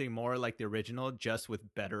do something more like the original, just with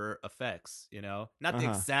better effects. Not the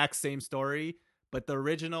exact same story, but the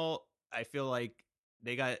original, I feel like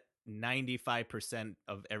they got 95%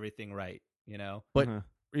 of everything right. But Uh-huh.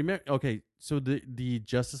 remember, okay, so the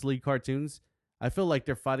Justice League cartoons, I feel like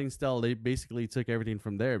their fighting style, they basically took everything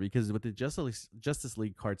from there, because with the Justice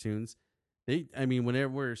League cartoons,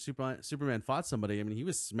 whenever Superman fought somebody, he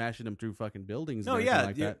was smashing them through fucking buildings. No, and yeah,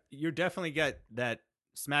 everything like that. you're definitely get that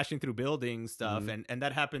smashing through buildings stuff, and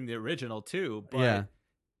that happened in the original too. But Yeah.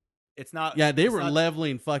 it's not. Yeah, they it's were not-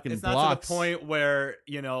 leveling fucking It's blocks. not to the point where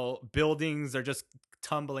buildings are just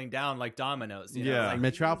tumbling down like dominoes. Yeah. like,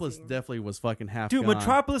 Metropolis Easy. definitely was fucking half Dude, gone.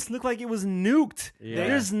 Metropolis looked like it was nuked. Yeah.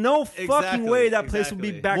 There's no fucking Exactly, way that place would be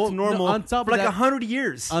exactly. back Well, to no, normal on top for of like that- 100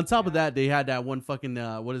 years. On top of that, they had that one fucking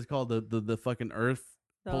what is it called, the fucking Earth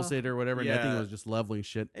The- pulsator or whatever. And that thing Yeah. was just leveling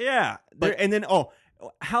shit. Yeah. But- And then,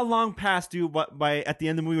 how long past do by at the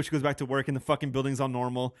end of the movie when she goes back to work and the fucking building's all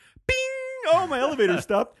normal? Bing! Oh, my elevator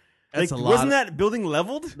stopped. That's Like, a lot wasn't of- that building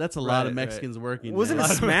leveled? That's a lot of Right, Mexicans working. Wasn't man.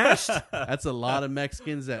 it smashed? That's a lot of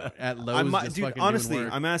Mexicans at Lowe's. just Dude, fucking honestly, doing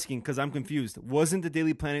work. I'm asking because I'm confused. Wasn't the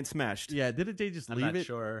Daily Planet smashed? Yeah, didn't they just I'm leave not it?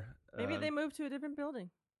 sure. maybe they moved to a different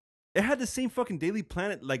building. It had the same fucking Daily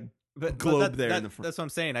Planet But globe there in the front. That's what I'm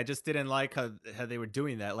saying. I just didn't like how they were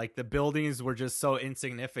doing that. Like the buildings were just so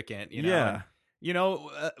insignificant. Yeah.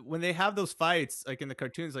 When they have those fights, like in the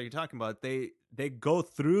cartoons, like you're talking about, they go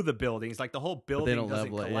through the buildings. Like the whole building don't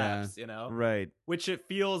doesn't level it, collapse. Right. Which it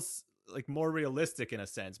feels like more realistic in a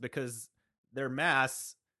sense because their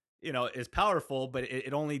mass, is powerful, but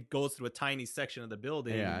it only goes through a tiny section of the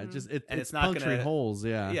building. Yeah, Mhm. And it's it's not puncturing gonna- holes.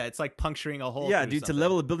 Yeah, Yeah, it's like puncturing a hole. Yeah, through dude, to something.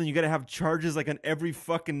 level a building, you got to have charges like on every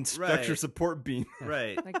fucking structure Right. support beam.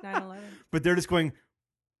 Right. Like 9/11. But they're just going.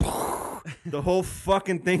 The whole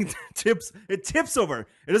fucking thing tips. It tips over.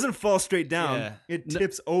 It doesn't fall straight down. Yeah. It No-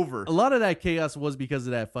 tips over. a lot of that chaos was because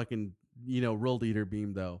of that fucking world eater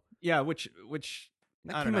beam, though. Yeah, which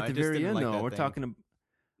That I came don't know. at I the just very didn't end, like though. that We're thing. talking about.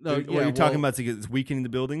 No, What are you talking about? It's weakening the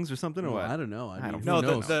buildings or something, or what? I don't know. I I mean, don't who No,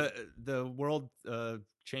 knows? the world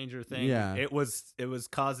changer thing. Yeah. it was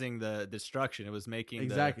causing the destruction. It was making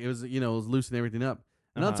Exactly. It was it was loosening everything up.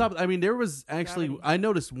 And on Uh-huh. top, there was actually Gravity. I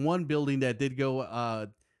noticed one building that did go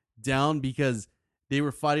down because they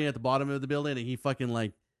were fighting at the bottom of the building, and he fucking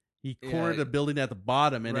he Yeah. cornered the building at the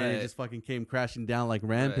bottom, and then it Right. just fucking came crashing down like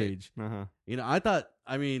Rampage. Uh-huh. I thought,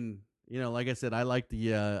 like I said, I like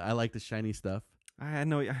the shiny stuff. I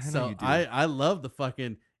know So you do. I love the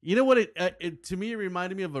fucking. You know what it to me it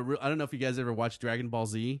reminded me of I don't know if you guys ever watched Dragon Ball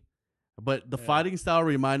Z, but the Yeah. fighting style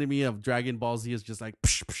reminded me of Dragon Ball Z. Is just like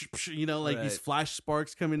psh, psh, psh, like these Right. flash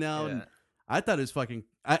sparks coming out. Yeah. And I thought it was fucking.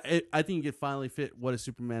 I think it finally fit what a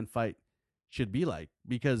Superman fight should be like,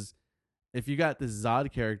 because if you got this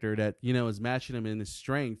Zod character that is matching him in his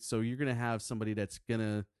strength, so you're gonna have somebody that's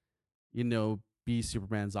gonna be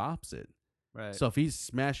Superman's opposite. right. So if he's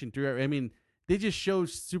smashing through, they just showed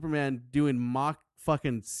Superman doing Mach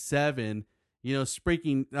fucking 7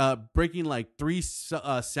 breaking like 3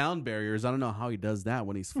 sound barriers. I don't know how he does that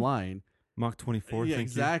when he's flying. Mach 24. Yeah, thank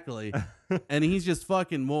exactly. you. And he's just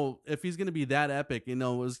fucking. Well, if he's gonna be that epic, it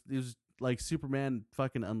was like Superman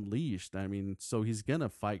fucking unleashed. I mean, so he's gonna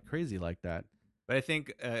fight crazy like that. But I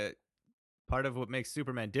think part of what makes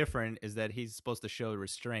Superman different is that he's supposed to show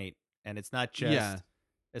restraint, and it's not just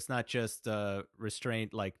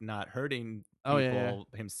restraint like not hurting people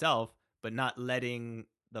himself, but not letting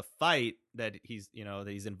the fight that he's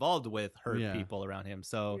involved with hurt people around him.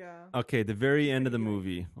 So Okay, the very end of the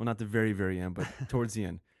movie. Well, not the very, very end, but towards the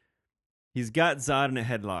end. He's got Zod in a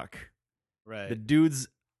headlock. right, The dude's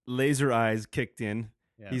laser eyes kicked in.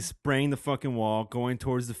 yeah. He's spraying the fucking wall, going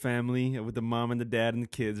towards the family with the mom and the dad and the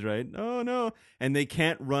kids, right? Oh, no. And they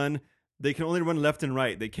can't run. They can only run left and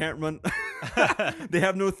right. They can't run. They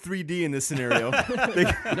have no 3D in this scenario.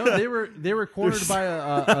 No, they were cornered by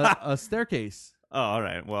a staircase. Oh, all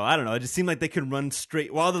right. Well, I don't know. It just seemed like they could run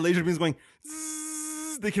straight while the laser beam's going.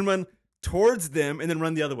 Zzz, they can run towards them and then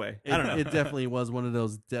run the other way. I don't know. It definitely was one of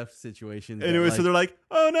those death situations. Anyway, so they're like,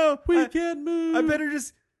 "Oh no, we can't move. I better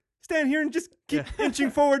just stand here and just keep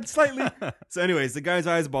inching forward slightly." So, anyways, the guy's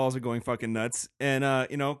eyeballs are going fucking nuts, and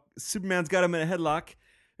Superman's got him in a headlock,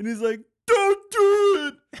 and he's like, "Don't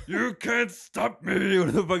do it! You can't stop me!"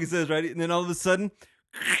 What the fuck he says, right? And then all of a sudden,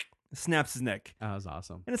 snaps his neck. That was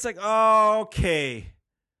awesome. And it's like, okay,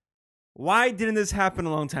 why didn't this happen a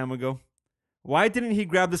long time ago? Why didn't he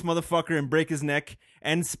grab this motherfucker and break his neck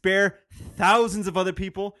and spare thousands of other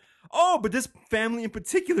people? Oh, but this family in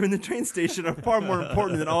particular in the train station are far more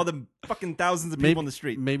important than all the fucking thousands of people on the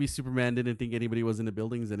street. Maybe Superman didn't think anybody was in the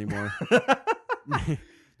buildings anymore.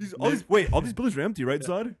 All these buildings are empty, right,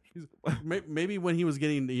 Zod? Maybe when he was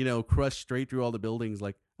getting, crushed straight through all the buildings,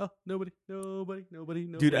 like, oh, nobody.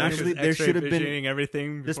 Dude, actually, there should have been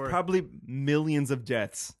everything. There's before. probably millions of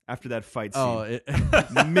deaths after that fight scene. Oh,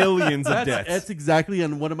 Millions of deaths. That's exactly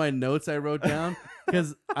on one of my notes I wrote down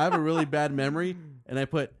because I have a really bad memory, and I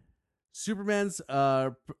put Superman's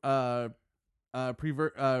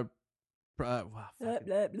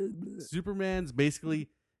Superman's basically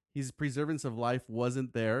his preservance of life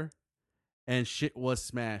wasn't there, and shit was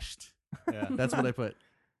smashed. Yeah. That's what I put.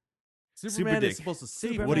 Superman is SuperDick. supposed to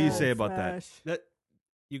save. What do you say people. about that? That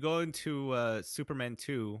you go into Superman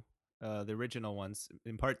 2, the original ones,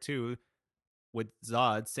 in part 2 with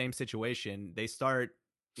Zod, same situation. They start,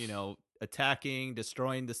 attacking,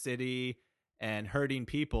 destroying the city and hurting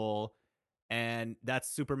people, and that's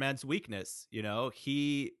Superman's weakness.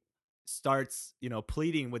 He starts,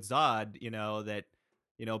 pleading with Zod, that,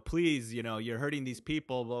 please, you're hurting these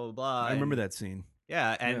people, blah blah blah. I remember that scene.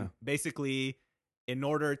 Yeah, and basically, in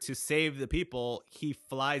order to save the people, he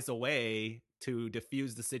flies away to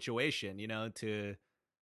defuse the situation,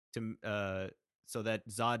 so that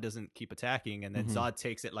Zod doesn't keep attacking, and then Zod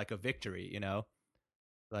takes it like a victory,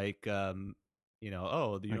 like the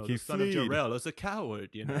son of Jor-El is a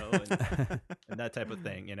coward, and that type of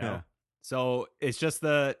thing, Yeah. So it's just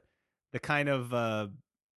the kind of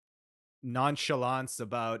nonchalance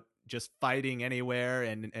about just fighting anywhere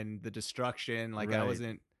and the destruction. Like, I Right.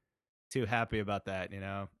 wasn't too happy about that,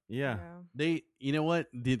 Yeah. They, what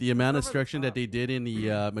the amount of Over the destruction that top. they did in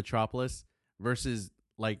the Metropolis versus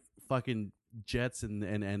like fucking jets and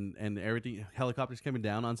everything, helicopters coming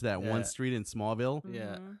down onto that one Yeah. street in Smallville.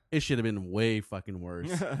 Yeah. It should have been way fucking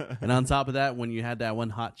worse. And on top of that, when you had that one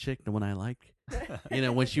hot chick, the one I like,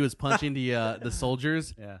 when she was punching the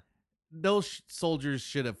soldiers, Yeah. those soldiers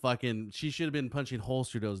should have she should have been punching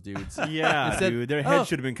holes through those dudes. Yeah, Instead, dude. Their head "Oh,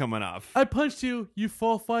 should have been coming off. I punched you. You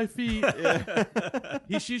fall 5 feet.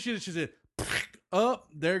 She should have said, "Oh,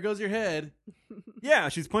 there goes your head." Yeah,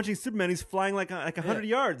 she's punching Superman. He's flying like 100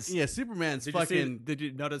 yards. Yeah, Superman's fucking. Did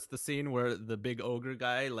you notice the scene where the big ogre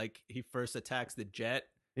guy, like, he first attacks the jet,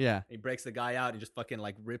 Yeah, he breaks the guy out and just fucking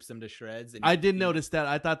like rips him to shreds? And I did notice that.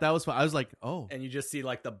 I thought that was fun. I was like, oh. and you just see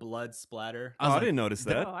like the blood splatter. Oh, I didn't notice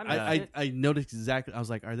that. Oh, I missed it. I noticed exactly. I was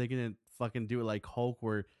like, are they gonna fucking do it like Hulk,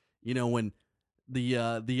 where when the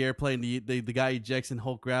airplane the guy ejects and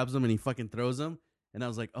Hulk grabs him and he fucking throws him, and I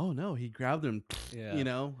was like, oh no, he grabbed him. Yeah.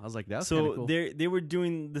 I was like, that's So cool. they were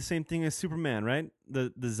doing the same thing as Superman, right?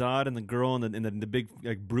 The Zod and the girl and the big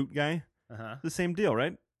like brute guy. Uh-huh. The same deal,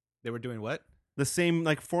 right? They were doing what? The same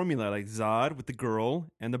like formula, like Zod with the girl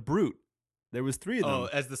and the brute. There was 3 of them. Oh,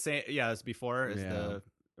 as the same, as before, as Yeah. the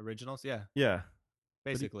originals. Yeah, Yeah.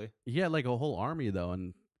 basically. He had like a whole army though,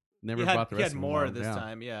 and never He brought the had rest of them more along. this Yeah.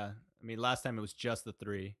 time. Yeah, I mean, last time it was just the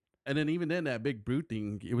 3. And then even then, that big brute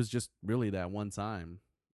thing, it was just really that one time.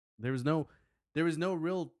 There was no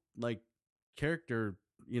real like character,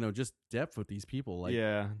 just depth with these people. Like,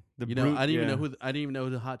 yeah, the you know, brute, I didn't yeah. even know who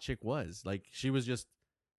the hot chick was. Like, she was just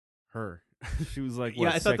her. She was like, Yeah, what,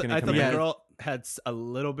 I thought second the, in I thought the command? girl had a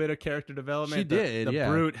little bit of character development. She The- did, The yeah.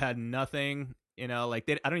 brute had nothing. You know, like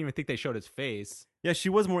I don't even think they showed his face. Yeah, she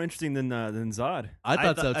was more interesting than Zod. I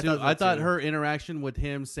thought so too. I thought too. her interaction with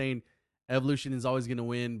him saying evolution is always going to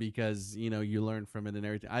win because you learn from it and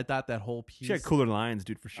everything. I thought that whole piece. She had cooler lines,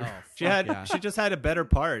 dude, for sure. Oh, She fuck had yeah. she just had a better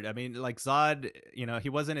part. I mean, like Zod, he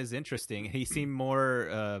wasn't as interesting. He seemed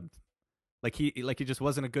more like he just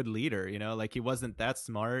wasn't a good leader. Like he wasn't that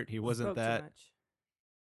smart. He wasn't Spoke too that. much.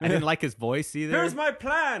 I didn't like his voice either. Here's my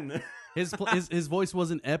plan. His voice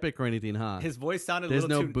wasn't epic or anything, huh? His voice sounded There's a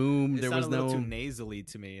little no too boom. It There sounded was a little no. too nasally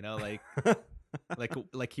to me.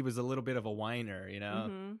 Like he was a little bit of a whiner.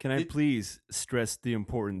 Mhm. Can I please stress the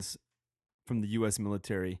importance from the U.S.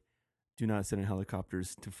 military? Do not send in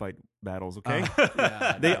helicopters to fight battles, okay?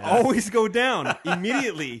 Yeah, They yes. always go down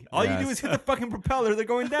immediately. All you do Yes. is hit the fucking propeller, they're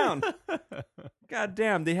going down. God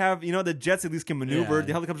damn, they have, the jets at least can maneuver. Yeah.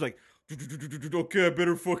 The helicopter's like, okay, I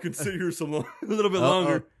better fucking sit here some a little bit Uh-oh.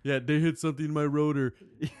 longer. Yeah, they hit something in my rotor.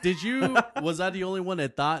 Was I the only one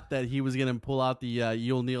that thought that he was gonna pull out the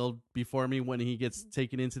you'll kneel before me when he gets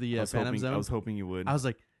taken into the Phantom Zone? I was hoping you would. I was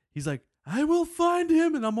like, he's like, I will find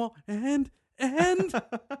him, and I'm all and.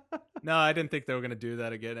 No, I didn't think they were gonna do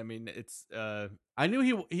that again. I mean, it's I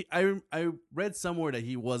knew I read somewhere that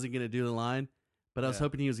he wasn't gonna do the line, but I was Yeah.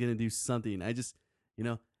 hoping he was gonna do something. I just,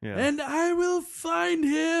 yeah. and I will find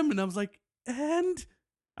him, and I was like, and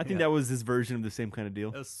I think Yeah. that was his version of the same kind of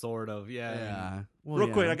deal. sort of yeah. Well, Real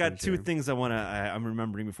yeah, quick, I I'm got pretty two sure. things I'm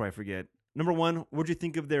remembering before I forget. Number one, what'd you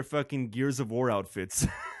think of their fucking Gears of War outfits?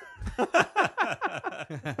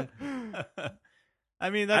 I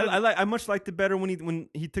mean, I much liked it better when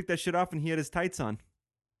he took that shit off and he had his tights on.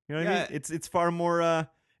 You know what I Yeah. mean? It's far more.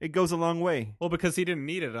 It goes a long way. well, because he didn't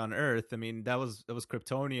need it on Earth. I mean, that was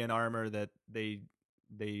Kryptonian armor that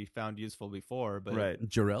they found useful before, but Right.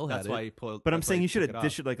 Jarrell had that's it. why he pulled. But I'm that's why saying he you should took have it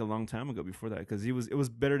dished it like a long time ago before that because it was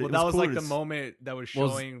better. Well, it that was cooler like the to moment that was Well,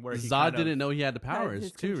 showing where he Zod kind of, didn't know he had the Had powers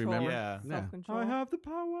his too. control. Remember? Yeah. Self-control. I have the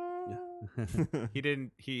power. He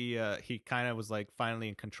didn't. He kind of was like finally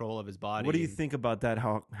in control of his body. What do you and- think about that?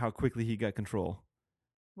 How quickly he got control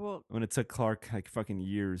Well, when it took Clark like fucking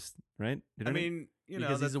years, right? I Didn't it? mean, Because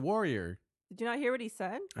he's that's, a warrior. did you not hear what he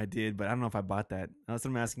said? I did, but I don't know if I bought that. That's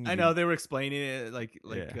what I'm asking you. I know they were explaining it like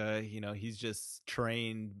Yeah. he's just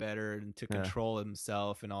trained better and to Yeah. control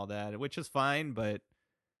himself and all that, which is fine. But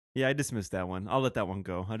Yeah, I dismissed that one. I'll let that one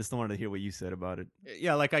go. I just don't want to hear what you said about it.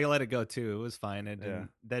 yeah, like I let it go too. It was fine. It Yeah.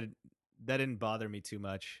 didn't, that didn't bother me too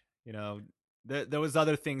much. There was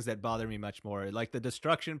other things that bothered me much more, like the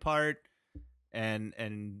destruction part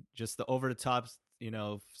and just the over the top,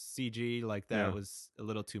 CG like that Yeah. was a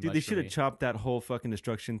little too Dude, much. they for should have me. chopped that whole fucking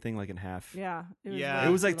destruction thing like in half. Yeah. Yeah.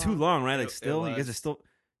 It was like too long, right? Like It still, you guys are was.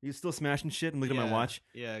 you're still smashing shit and looking at my Yeah. watch.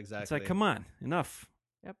 Yeah, exactly. It's like, come on, enough.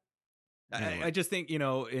 Anyway. I just think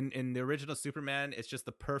in the original Superman, it's just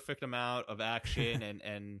the perfect amount of action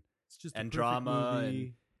and It's just And a perfect drama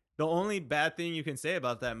movie. the only bad thing you can say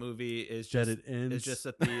about that movie is That just it ends. it's just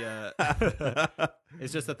that the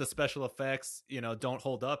it's just that the special effects don't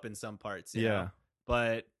hold up in some parts. you Yeah. know?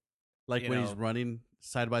 But like you when he's know. running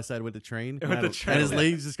side by side with the train, With the and train. his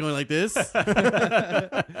legs just going like this, and he's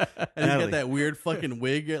Natalie. got that weird fucking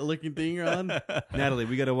wig looking thing on. Natalie,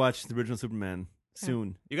 we got to watch the original Superman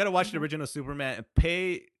soon. You got to watch the original Superman and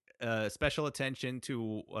pay special attention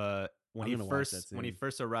to when I'm he gonna watch first that when he soon.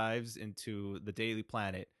 first arrives into the Daily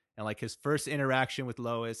Planet and like his first interaction with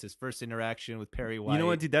Lois, his first interaction with Perry White. You know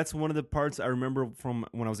what, dude? That's one of the parts I remember from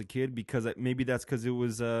when I was a kid because maybe that's because it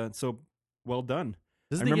was so well done.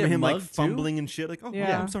 Doesn't I he remember get him like mugged, too? fumbling and shit. Like, oh yeah,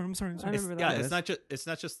 Yeah. I'm sorry. I It's, remember yeah, that. it's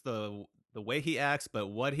not just the way he acts, but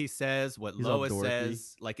what he says, what He's all Lois dorky.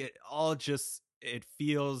 says. Like it all just it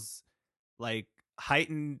feels like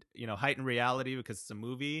heightened reality because it's a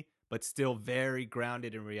movie, but still very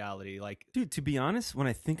grounded in reality. Like Dude, to be honest, when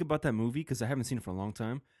I think about that movie, because I haven't seen it for a long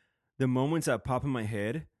time, the moments that pop in my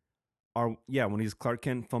head are when he's Clark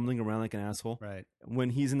Kent fumbling around like an asshole. right, When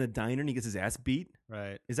he's in the diner and he gets his ass beat.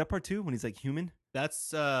 right. Is that part 2 when he's like human?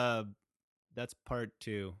 That's part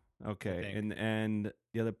 2. Okay, think. and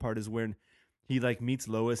the other part is when he like meets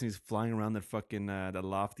Lois and he's flying around that fucking that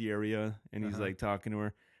lofty area and he's Uh-huh. like talking to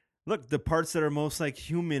her. Look, the parts that are most like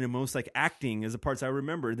human and most like acting is the parts I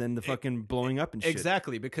remember than the fucking blowing up and shit.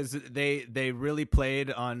 Exactly, because they really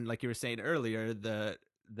played on, like you were saying earlier, the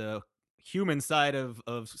human side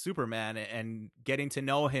of Superman and getting to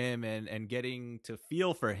know him and getting to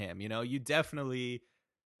feel for him. You definitely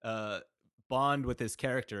bond with his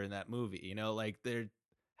character in that movie. Like they're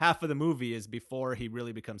half of the movie is before he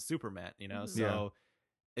really becomes Superman, you know? So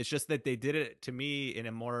it's just that they did it to me in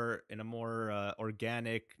a more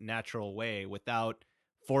organic, natural way without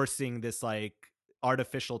forcing this like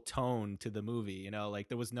artificial tone to the movie, you know? Like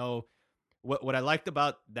there was no what I liked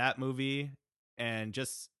about that movie and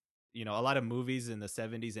just a lot of movies in the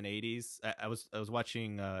 70s and 80s. I was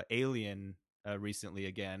watching Alien recently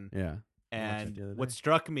again. Yeah. And what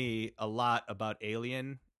struck me a lot about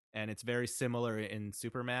Alien, and it's very similar in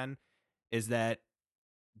Superman, is that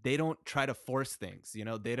they don't try to force things.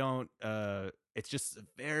 They don't. It's just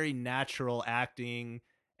very natural acting,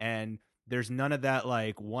 and there's none of that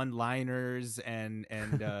like one-liners and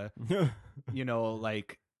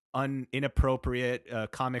like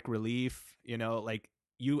inappropriate comic relief. Like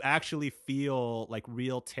you actually feel like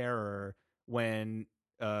real terror when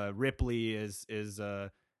Ripley is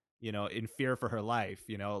in fear for her life,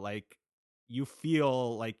 like you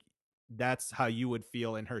feel like that's how you would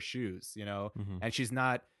feel in her shoes, and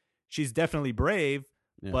she's definitely brave,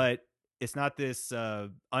 but it's not this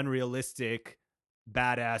unrealistic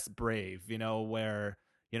badass brave, where,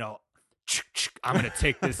 I'm going to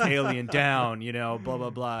take this alien down, blah, blah,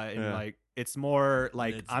 blah. And like, it's more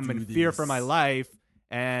like I'm in fear for my life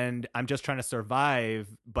and I'm just trying to survive,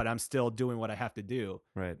 but I'm still doing what I have to do.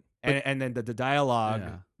 Right. And then the dialogue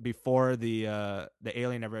before the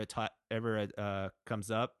alien ever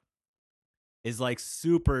comes up is like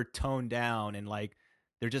super toned down, and like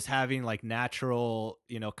they're just having like natural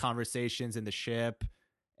conversations in the ship,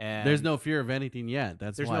 and there's no fear of anything yet.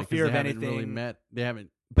 There's no fear of anything. Really met. They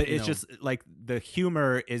haven't. But it's just like the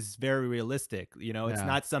humor is very realistic. It's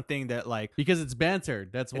not something that like because it's banter.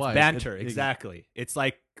 That's why it's banter. Exactly. It's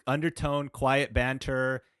like undertone, quiet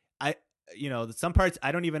banter. Some parts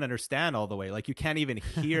I don't even understand all the way. Like you can't even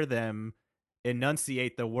hear them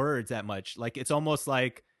enunciate the words that much. Like it's almost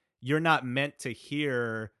like you're not meant to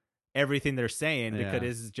hear everything they're saying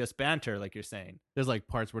because it's just banter, like you're saying. There's like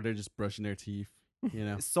parts where they're just brushing their teeth.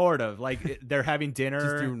 Sort of like they're having dinner.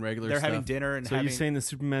 Just doing regular stuff. Having dinner and so you're saying the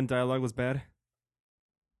Superman dialogue was bad?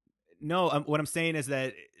 No, what I'm saying is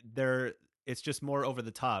that it's just more over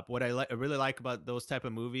the top. What I really like about those type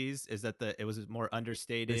of movies is that it was more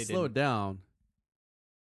understated. They slowed down.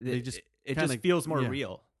 It just feels more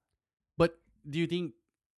real. But do you think,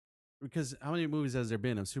 because how many movies has there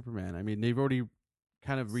been of Superman? I mean, they've already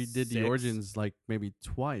kind of redid the origins like maybe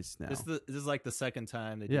twice now. This is like the second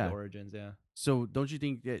time they did the origins, yeah. So don't you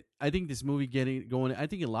think I think this movie getting going, I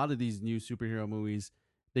think a lot of these new superhero movies,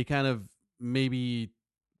 they kind of maybe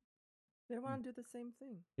they want to do the same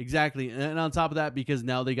thing. Exactly. And on top of that, because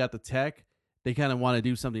now they got the tech, they kind of want to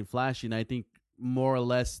do something flashy, and I think more or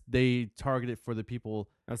less they target it for the people.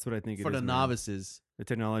 That's what I think. For the novices. The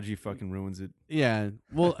technology fucking ruins it. Yeah.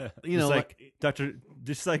 Well, like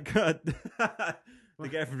the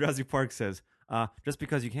guy from Jurassic Park says, just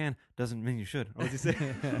because you can doesn't mean you should. What does he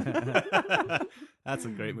say? That's a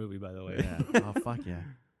great movie, by the way. Yeah. Oh, fuck yeah.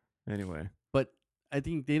 Anyway. But I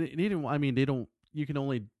think they didn't, I mean, they don't, you can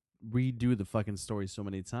only redo the fucking story so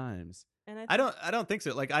many times. And I don't think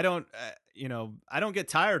so. Like, I don't get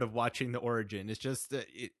tired of watching the origin. It's just,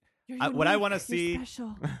 what I want to see. You're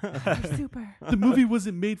special. You're super. The movie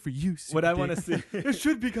wasn't made for you. What I want to see. It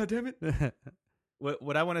should be, goddammit.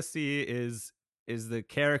 What I want to see is the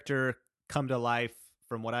character come to life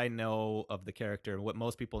from what I know of the character, what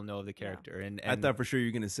most people know of the character. And I thought for sure you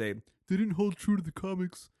were gonna say they didn't hold true to the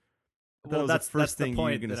comics. Well, that's the first thing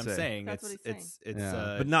point that I'm saying. That's what he's saying.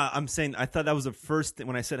 But no, I'm saying I thought that was the first thing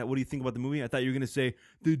when I said, "What do you think about the movie?" I thought you were gonna say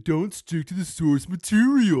they don't stick to the source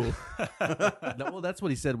material. Well, that's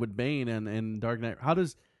what he said with Bane and Dark Knight. How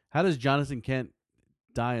does Jonathan Kent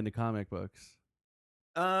die in the comic books?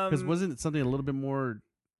 Because wasn't it something a little bit more?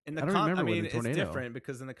 In the I mean, it's different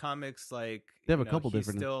because in the comics, like they have a couple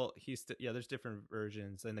different. There's different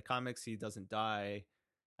versions. In the comics, he doesn't die.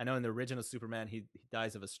 I know in the original Superman, he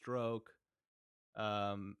dies of a stroke.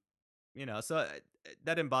 So that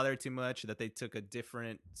didn't bother too much that they took a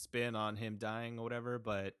different spin on him dying or whatever.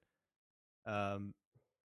 But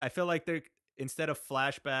I feel like instead of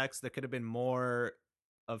flashbacks, there could have been more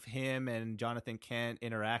of him and Jonathan Kent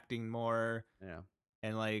interacting more. Yeah,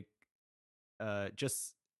 and like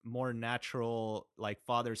just more natural, like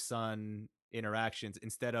father-son interactions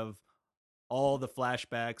instead of all the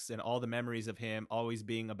flashbacks and all the memories of him always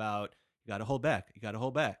being about you got to hold back, you got to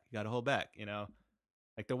hold back, you got to hold back.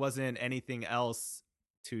 Like there wasn't anything else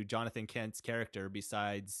to Jonathan Kent's character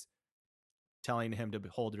besides telling him to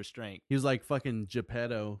hold restraint. He was like fucking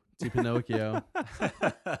Geppetto to Pinocchio.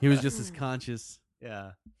 He was just as conscious.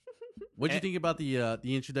 Yeah. What'd you think about the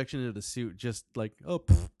introduction of the suit? Just like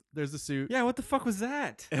There's the suit. Yeah, what the fuck was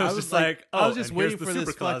that? It was just like, I was just and here's waiting the for this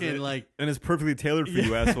super closet. fucking like. And it's perfectly tailored for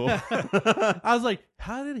you, asshole. I was like,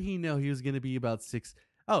 how did he know he was going to be about 6?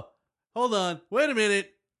 Oh, hold on. Wait a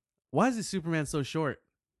minute. Why is this Superman so short?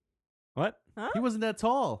 What? Huh? He wasn't that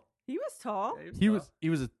tall. He was tall. Yeah, He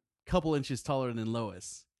was a couple inches taller than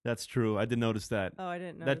Lois. That's true. I did notice that. Oh, I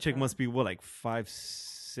didn't know. That chick must be what, like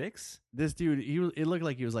 5'6"? This dude, it looked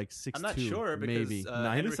like he was like 6'2". I'm not sure because maybe.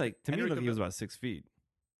 No, he looks like to me. He looked like he was about 6 feet.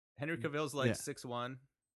 Henry Cavill's like Yeah. 6'1",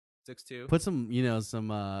 6'2". Put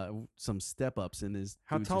some step ups in his.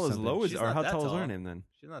 How dudes tall or is something. Lois, She's or not how that tall is tall. her name then?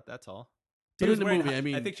 She's not that tall. But She was in the wearing movie, hi- I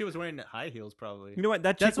mean, I think she was wearing high heels probably. You know what?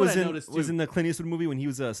 That That's chick what was I in noticed, was too. in the Clint Eastwood movie when he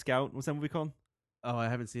was a scout. What's that movie called? Oh, I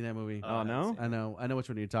haven't seen that movie. Oh, I haven't no? seen it. I know which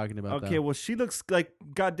one you're talking about. Okay, though. well, she looks like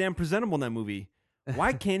goddamn presentable in that movie.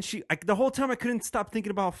 Why can't she? The whole time I couldn't stop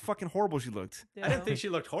thinking about how fucking horrible she looked. I didn't think she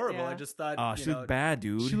looked horrible. Yeah. I just thought, Oh, she looked bad,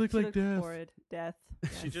 dude. she looked She like looked death. horrid. Death.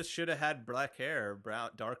 She just should have had black hair,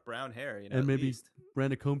 dark brown hair, you know. And at maybe least.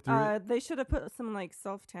 ran a comb through it. They should have put some like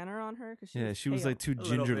self tanner on her because Yeah, she was like too A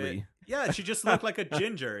little bit. gingerly. Yeah, she just looked like a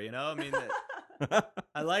ginger, you know. I mean,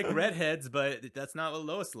 I like redheads, but that's not what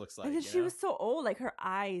Lois looks like. and then you she know? was so old, like her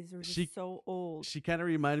eyes were just She- so old. She kind of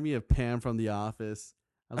reminded me of Pam from The Office.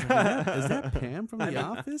 I was like, is that Pam from The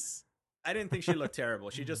Office? I didn't think she looked terrible.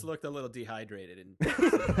 She just looked a little dehydrated. And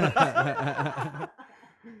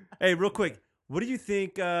Hey, real quick, what do you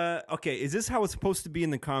think? Okay, is this how it's supposed to be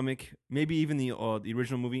in the comic? Maybe even the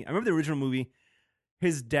original movie. I remember the original movie.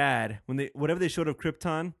 His dad, whatever they showed of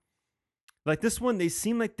Krypton, like this one, they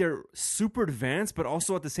seem like they're super advanced, but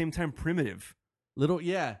also at the same time primitive.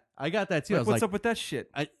 Yeah, I got that too. I Like, was what's like, up with that shit?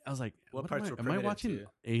 I was like, What what parts am were I primitive watching to you?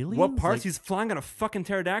 aliens? What parts? Like, He's flying on a fucking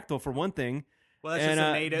pterodactyl for one thing. well, that's And, just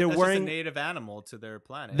a native. they're That's wearing- just a native animal to their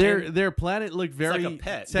planet. their planet looked very like a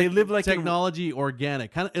pet. They live like in- technology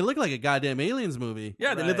organic. Kind of, it looked like a goddamn aliens movie.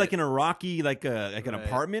 Yeah, they live Right. like in a rocky, like an Right.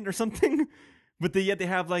 apartment or something. But yet they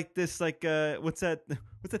have like this, like what's that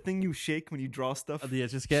thing you shake when you draw stuff? The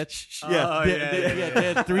Etch a Sketch. Yeah. Oh, They- yeah, they- yeah, yeah, yeah.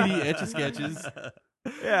 they had 3D Etch a Sketches.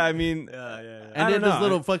 Yeah, I mean, Yeah. And I then don't there's know.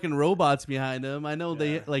 little fucking robots behind him. I know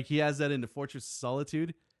Yeah. he has that in the Fortress of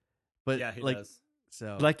Solitude. But Yeah, he like, does.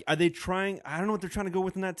 so like, are they trying? I don't know what they're trying to go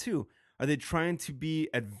with in that too. Are they trying to be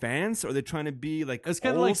advanced, or are they trying to be like? it's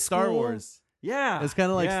kind of old like Star school? Wars. Yeah, It's kind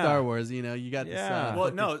of like yeah. Star Wars. You know, you got this. Yeah. Well,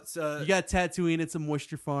 fucking- no, it's you got Tatooine. It's a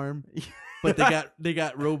moisture farm, but they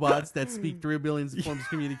got robots that speak 3 billion forms of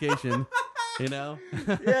communication. You know.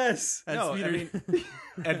 Yes. That's no, I Peter. mean,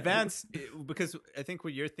 advanced because I think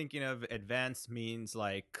what you're thinking of advanced means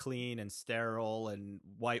like clean and sterile and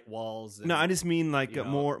white walls. And No, I just mean like you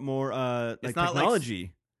know, more like it's not like-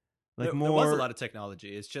 technology. Like there more. was a lot of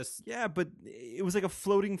technology. It's just Yeah, but it was like a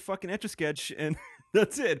floating fucking Etch a Sketch, and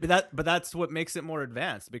that's it. but that's what makes it more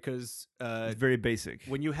advanced because It's very basic.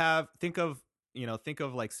 when you think of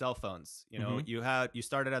like cell phones. You know, you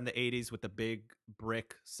started in the 80s with the big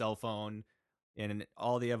brick cell phone and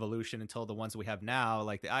all the evolution until the ones we have now,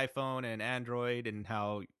 like the iPhone and Android, and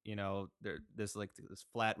how, you know, there's like this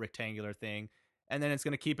flat rectangular thing. And then it's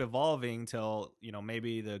going to keep evolving till, you know,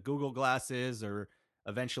 maybe the Google glasses, or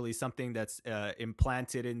eventually something that's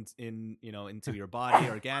implanted in you know, into your body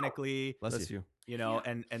organically, Bless you. you know,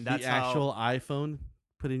 and that's the actual iPhone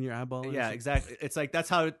put in your eyeball. and yeah, shit. exactly. It's like that's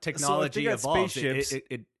how technology got evolves. spaceships-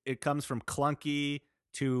 It comes from clunky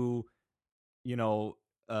to, you know,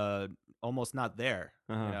 almost not there.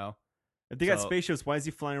 Uh-huh. You know, If they got So- spaceships, why is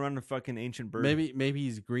he flying around a fucking ancient bird? Maybe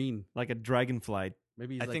he's green. like a dragonfly.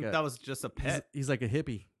 Maybe he's I like think that was just a pet. he's like a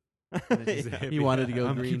hippie. Yeah. He wanted to go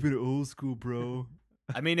I'm green. keeping it old school, bro.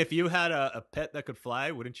 I mean, if you had a pet that could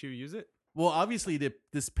fly, wouldn't you use it? Well, obviously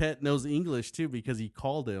this pet knows English too because he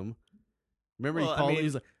called him. Remember Well, he I called mean-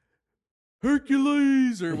 he's like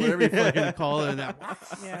Hercules or whatever he fucking called it. And that,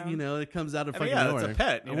 Yeah. you know, it comes out of I fucking mean, yeah, nowhere. it's a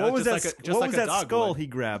pet. You And know, what was just that? Like a, just what like was a that dog skull would. he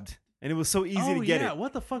grabbed? And it was so easy oh, to get yeah. it.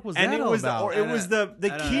 What the fuck was And that it all was about? it was the I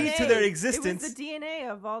don't key know. to their It existence. was the DNA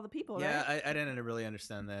of all the people, Yeah, right? I didn't really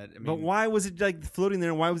understand that. I mean, But why was it like floating there?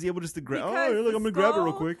 And why was he able just to grab? Oh, Because look, the I'm gonna grab it real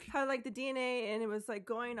skull quick. Had like the DNA, and it was like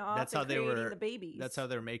going off. That's and how they creating were- the babies. that's how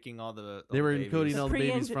they're making all the. They were babies. encoding all the babies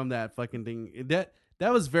Pre-engine- from that fucking thing.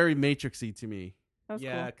 That was very Matrixy to me. That was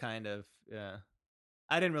Yeah, cool. kind of. Yeah,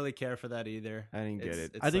 I didn't really care for that either. I didn't get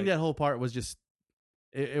it. It's I think like- that whole part was just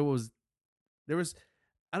it was there was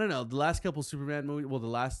I don't know, the last couple Superman movies, well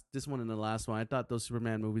this one and the last one, I thought those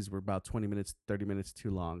Superman movies were about 20 minutes, 30 minutes too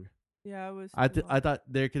long. Yeah, it was. I too I long. thought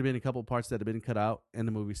there could have been a couple parts that had been cut out and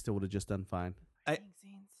the movie still would have just done fine. Fighting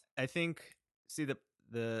scenes. I think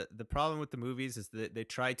the problem with the movies is that they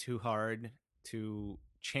try too hard to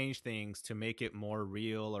change things to make it more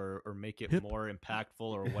real or make it Hip. more impactful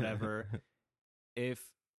or whatever. If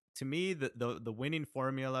to me, the winning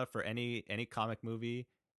formula for any comic movie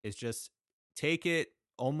is just take it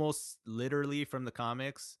almost literally from the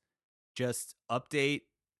comics, just update,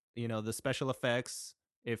 the special effects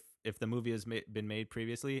if the movie has been made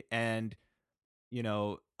previously, and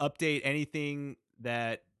update anything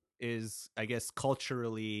that is, I guess,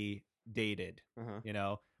 culturally dated.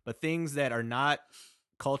 But things that are not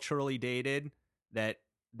culturally dated, that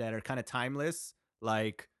are kind of timeless,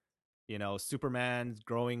 like Superman's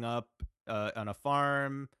growing up on a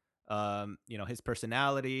farm, his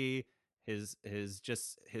personality,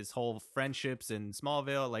 his whole friendships in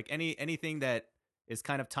Smallville, like anything that is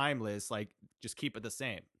kind of timeless, like just keep it the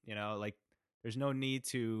same. Like there's no need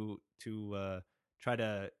to try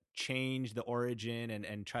to change the origin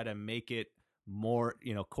and try to make it more,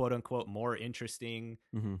 quote unquote, more interesting,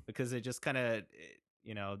 because it just kind of,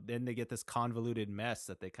 then they get this convoluted mess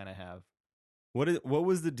that they kind of have. What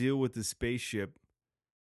was the deal with the spaceship?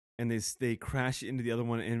 And they crash into the other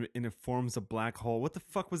one and it forms a black hole. What the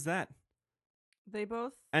fuck was that? They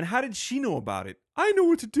both. And how did she know about it? I know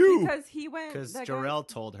what to do. Because he went. Because Jor-El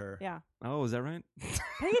told her. Yeah. Oh, is that right?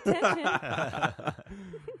 Pay attention.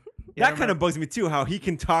 That kind of bugs me too. How he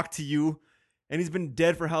can talk to you, and he's been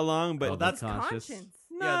dead for how long? But that's conscience.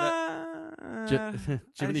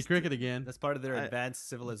 Jiminy Cricket again. That's part of their advanced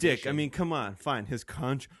civilization. Dick, I mean, come on, fine. His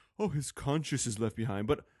conscience is left behind,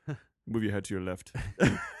 but move your head to your left.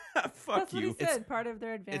 Fuck That's you. what he said. Part of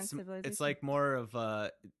their advanced civilization. It's like more of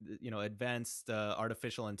advanced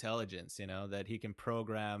artificial intelligence. That he can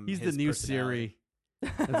program. He's his the new personality.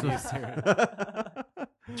 Siri. That's what Siri.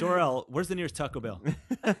 Jor-El, where's the nearest Taco Bell?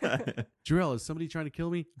 Jor-El, is somebody trying to kill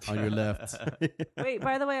me? On your left. Wait,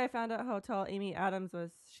 by the way, I found out how tall Amy Adams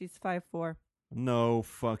was. She's 5'4". No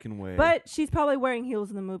fucking way. But she's probably wearing heels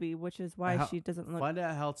in the movie, which is why she doesn't look. Find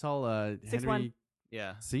out how tall 6'1". Henry.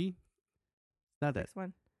 Yeah. See? Not that.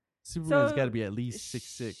 6'1". Superman's got to be at least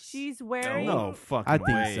 6'6". She's wearing. No fucking I think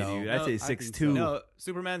way, so. dude. No, I'd say I think 6'2". so. No,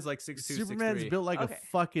 Superman's like 6'2", Superman's 6'3". built like Okay. a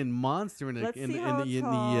fucking monster in Let's see the how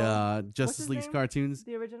tall- Justice his League's name? cartoons.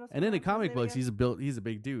 The original. And in the Superman? comic What's books, his he's a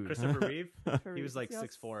big dude. Christopher Reeve. name He was like again?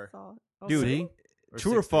 6'4". Oh, Dude, really? Or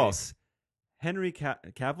True or 6'3". false? Henry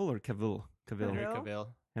Cavill or Cavill? Henry Cavill? Cavill.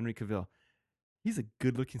 Henry Cavill. He's a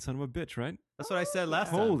good-looking son of a bitch, right? That's what I said last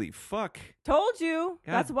time. Holy fuck! Told you.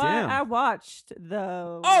 God That's why damn. I watched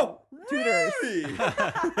the. Tutors.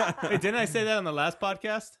 Hey, didn't I say that on the last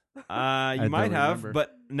podcast? You don't might have, remember.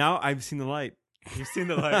 but now I've seen the light. You've seen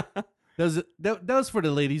the light. That was for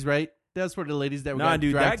the ladies, right? That was for the ladies that Nah, got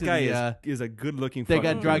dude, dragged that to guy the, is a good-looking. They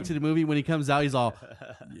fucking got dragged dude. to the movie. When he comes out, he's all,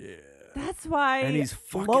 Yeah, That's why. and he's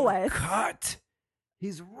fucking Lois. cut.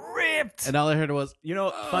 He's ripped. and all I heard was,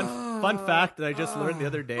 Fun fact that I just learned the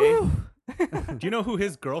other day. Do you know who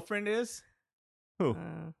his girlfriend is? Who?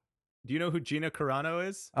 Do you know who Gina Carano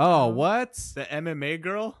is? oh, what? The MMA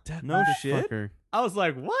girl? That No shit. motherfucker. I was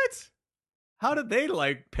like, what? How did they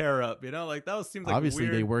like pair up? Like that seems like Obviously,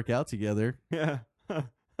 weird. they work out together. Yeah.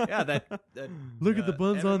 Yeah, that Look at the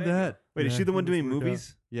buns on MMA that. Wait, is Yeah, she the one he must doing work out.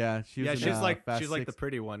 movies? Yeah, she was. Yeah, in, she's like Fast she's like the Six.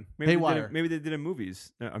 pretty one. Haywire. Maybe they did a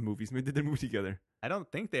movies. Movies. Maybe they did a movie together. I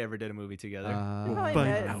don't think they ever did a movie together. They probably But-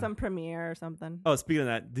 met at some premiere or something. Oh, speaking of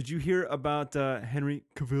that, did you hear about Henry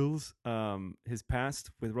Cavill's his past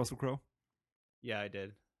with Russell Crowe? Yeah, I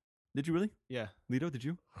did. Did you really? Yeah. Lido, did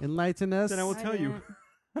you? Enlighten us. Then I will tell you.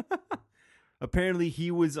 Apparently,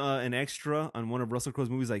 he was an extra on one of Russell Crowe's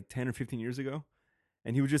movies like 10 or 15 years ago.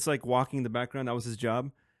 And he was just like walking in the background. That was his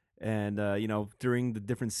job. And, during the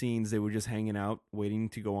different scenes, they were just hanging out, waiting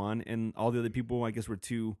to go on. And all the other people, I guess, were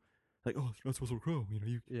too like, oh, that's Russell Crowe.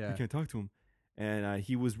 You can't talk to him. And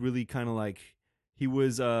he was really kind of like, he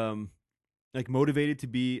was like motivated to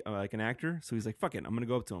be like an actor. So he's like, fuck it, I'm going to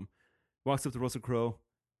go up to him. Walks up to Russell Crowe.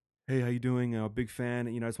 Hey, how you doing? I'm a big fan.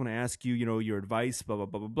 I just want to ask you, your advice, blah, blah,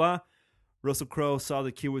 blah, blah, blah. Russell Crowe saw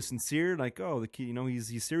the kid was sincere. Like, oh, the kid,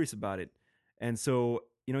 he's serious about it. And so,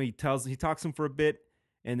 he talks to him for a bit.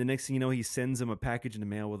 And the next thing you know, he sends him a package in the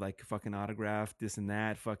mail with like fucking autograph, this and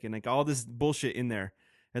that, fucking like all this bullshit in there.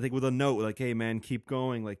 I think with a note like, hey man, keep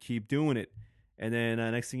going, like keep doing it. And then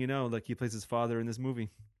next thing you know, like he plays his father in this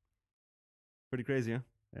movie. Pretty crazy, huh?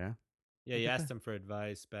 Yeah. Yeah, you asked him for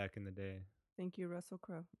advice back in the day. Thank you, Russell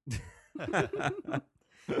Crowe.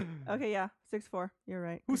 Okay, yeah, 6'4". You're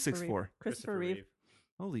right. Who's Christopher 6'4"? Reeve. Christopher Reeve.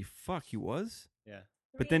 Holy fuck, he was? Yeah.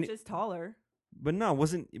 But then- just taller. But no,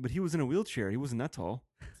 but he was in a wheelchair. He wasn't that tall.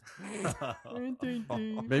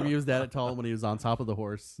 Maybe he was that tall when he was on top of the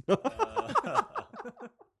horse.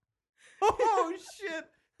 Oh shit!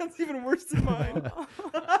 That's even worse than mine.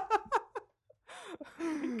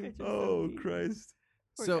 I just Oh mean. Christ!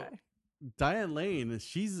 Poor So- guy. Diane Lane,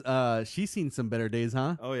 she's seen some better days,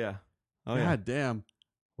 huh? Oh yeah. Oh yeah. God damn.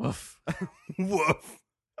 Woof. Woof.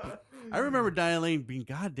 I remember Diane Lane being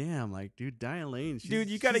goddamn, like, dude, Diane Lane. Dude,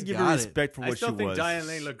 you gotta she's give her got it. respect for I what still she think was. Diane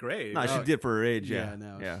Lane looked great. Nah, she did for her age. Yeah.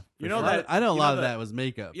 no, Yeah. You for know sure. that- I know a you lot know of that- that was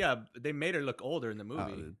makeup. Yeah, they made her look older in the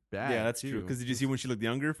movie. Bad Yeah, that's too. true. Because did you see when she looked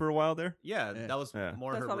younger for a while there? Yeah, Yeah. that was Yeah.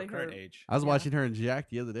 more That's her probably current her- age. I was Yeah. watching her in Jack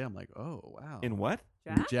the other day. I'm like, oh wow. In what?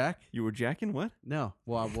 In Jack? Jack? You were jacking what? No.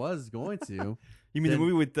 Well, I was going to. You mean Then- the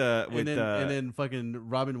movie with and then fucking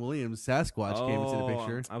Robin Williams, Sasquatch came into the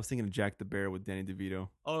picture. I was thinking of Jack the Bear with Danny DeVito.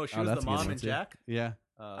 Oh, she Oh, was that's the a good mom one, in too. Jack? Yeah.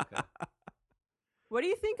 Oh, okay. What do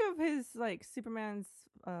you think of his like Superman's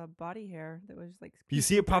body hair that was like? You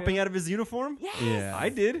see it popping out of his uniform? Yes. Yeah. I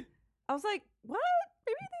did. I was like, what?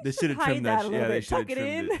 Maybe They they should should've hide trimmed that that a shit. little Yeah, they bit. should've Tuck it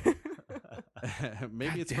in. trimmed Maybe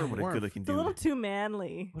God it's damn, for what a warmth. good-looking It's a dude. little too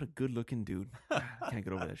manly. What a good-looking dude. I can't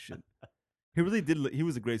get over that shit. He really did. He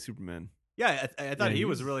was a great Superman. Yeah, I thought Yeah, he he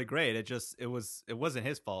was was- really great. It wasn't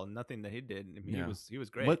his fault. Nothing that he did. I mean, Yeah. he was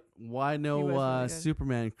great. What? Why He no was really good.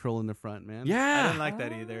 Superman curl in the front, man? I Yeah. didn't like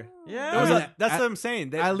that either. Yeah. There was I a- mean, that's at- what I'm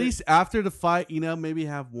saying. At least after the fight, maybe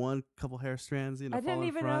have one couple hair strands. I fall didn't in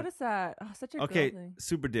even front. notice that. Oh, such a Okay, girl thing.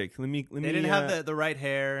 Super Dick. Let me. they didn't have the right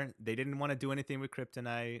hair. They didn't want to do anything with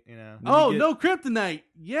kryptonite. Let me Oh get- no, kryptonite!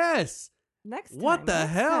 Yes. Next time. What the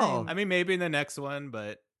next hell? time. I mean, maybe in the next one,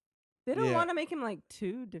 but They don't Yeah. want to make him like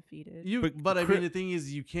too defeated. But I Kryp- mean, the thing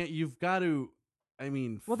is, you can't. You've got to. I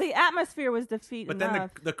mean. Well, the atmosphere was defeat but enough.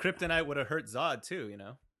 then the kryptonite would have hurt Zod too. You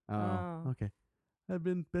know. Oh, Oh. okay. I've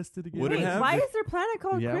been bested again. Would it Wait, have? why is their planet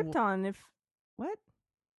called Yeah, well- Krypton? What?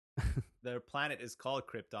 Their planet is called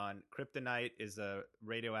Krypton. Kryptonite is a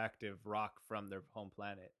radioactive rock from their home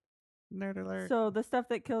planet. Nerd alert. So the stuff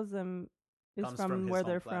that kills them is Comes from his where home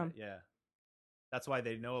they're planet. from. Yeah. That's why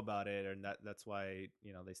they know about it, and that's why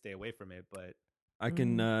they stay away from it. But I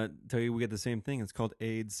can tell you, we get the same thing. It's called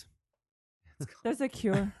AIDS. There's a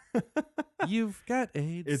cure. You've got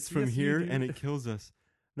AIDS. It's from Yes, you here, do. and it kills us.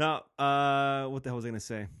 Now, what the hell was I gonna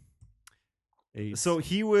say? AIDS. So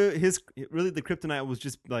the kryptonite was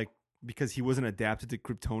just like because he wasn't adapted to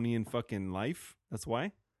Kryptonian fucking life. That's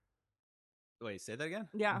why. wait, say that again.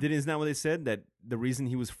 Yeah. Isn't that what they said? That the reason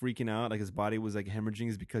he was freaking out, like his body was like hemorrhaging,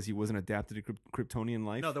 is because he wasn't adapted to Kryptonian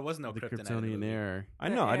life. No, there was no the kryptonite. in the Kryptonian movie. air. I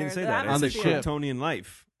The know. I air, didn't say the that. On the It's ship. Kryptonian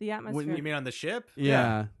life. The atmosphere. You mean on the ship?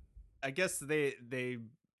 Yeah. I guess they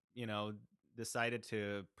decided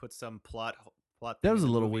to put some plot. That thing was a in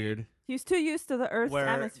the little movie weird. He's too used to the Earth's where,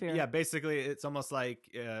 atmosphere. Yeah, basically, it's almost like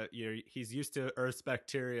he's used to Earth's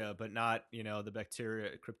bacteria, but not the bacteria,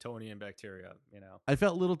 Kryptonian bacteria. I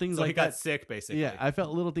felt little things So like he got that. sick, basically. Yeah, I felt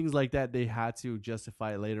little things like that. They had to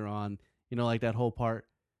justify it later on. Like that whole part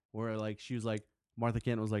where like she was like Martha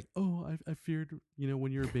Kent was like, "Oh, I feared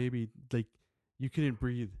when you're a baby, like you couldn't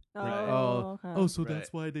breathe." Like, Oh, okay. so Right.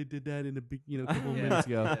 that's why they did that in a big couple Yeah. minutes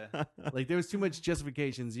ago. Yeah. Like there was too much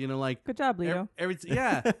justifications. Like Good job, Leo.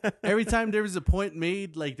 every time there was a point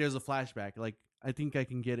made, like there's a flashback. Like I think I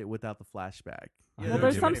can get it without the flashback. Yeah, Well, there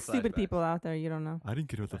there's were some too many stupid flashbacks. people out there you don't know. I didn't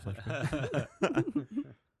get it with the flashback.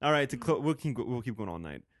 All right, we'll keep going all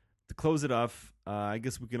night. To close it off, I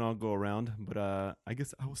guess we can all go around, but I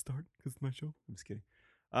guess I will start because it's my show. I'm just kidding.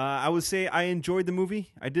 I would say I enjoyed the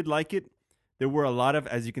movie. I did like it. There were a lot of,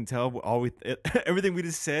 as you can tell, everything we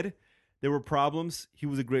just said. There were problems. He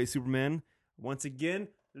was a great Superman. Once again,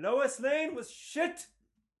 Lois Lane was shit.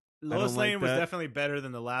 Lois don't like Lane was that. definitely better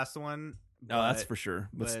than the last one. No, that's but- for sure.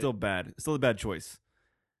 But but- still bad. Still a bad choice.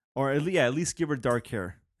 Or at least give her dark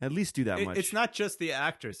hair. At least do that much. It's not just the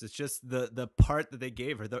actress; it's just the part that they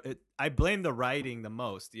gave her. I blame the writing the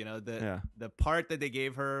most. The part that they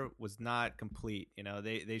gave her was not complete.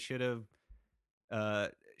 They should have.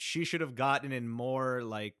 She should have gotten in more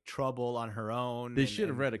like trouble on her own. They should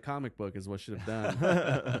have read a comic book, is what should have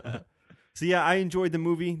done. So yeah, I enjoyed the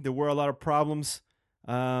movie. There were a lot of problems.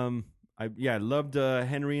 I loved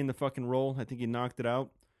Henry in the fucking role. I think he knocked it out.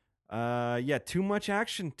 Too much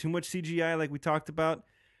action, too much CGI, like we talked about.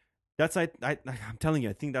 That's I'm telling you,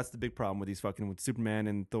 I think that's the big problem with with Superman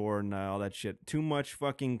and Thor and all that shit. Too much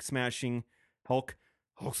fucking smashing, Hulk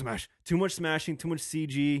smash. Too much smashing, too much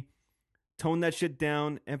CG. Tone that shit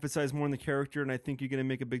down. Emphasize more on the character, and I think you're gonna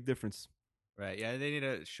make a big difference. Right? Yeah, they need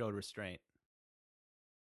to show restraint.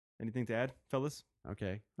 Anything to add, fellas?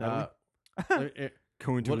 Okay. Natalie?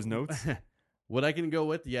 Going to his notes. What I can go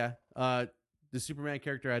with, the Superman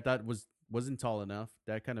character I thought wasn't tall enough.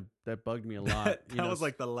 That bugged me a lot. that was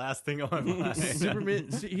like the last thing on my mind. Superman.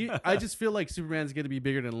 I just feel like Superman's gonna be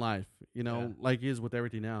bigger than life. Yeah. Like he is with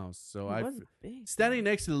everything else. So He I was big. standing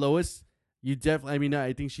next to Lois, you definitely. I mean,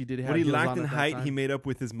 I think she did have. What he heels lacked on in at that height, time. he made up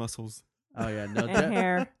with his muscles. Oh yeah, no, and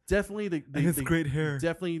hair. definitely And his great hair.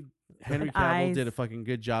 Definitely, Henry And Cavill eyes. did a fucking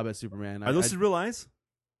good job as Superman. Are those his real eyes?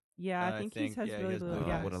 Yeah, I think he has yeah, he really has blue. blue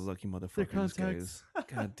Yeah. What a eyes. lucky They're motherfucker this guy contacts. is.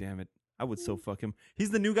 God damn it. I would so fuck him.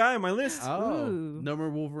 He's the new guy on my list. Oh, Ooh. no more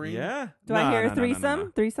Wolverine. Yeah. Do I hear Nah, a threesome? nah.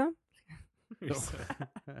 Threesome?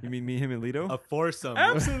 You mean me, him, and Lido? A foursome.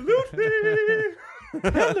 Absolutely.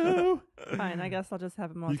 Hello. Fine, I guess I'll just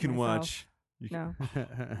have him all You to can myself. watch. You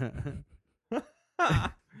can- No.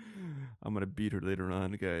 I'm gonna beat her later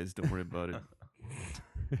on, guys. Don't worry about it.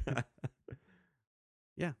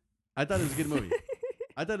 I thought it was a good movie.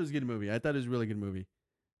 I thought it was a really good movie.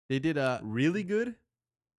 They did Really good?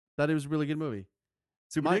 thought it was a really good movie.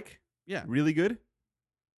 Super My- Dick? Yeah. Really good?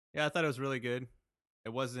 Yeah, I thought it was really good. It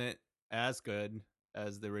wasn't as good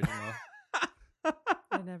as the original.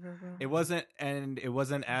 I never will. It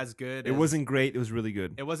wasn't as good. It as- wasn't great. It was really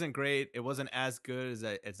good. It wasn't great. It wasn't as good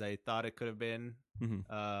as I thought it could have been.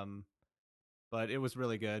 Mhm. But it was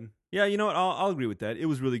really good. Yeah, you know what? I'll agree with that. It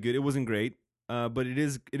was really good. It wasn't great, but it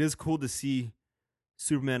is cool to see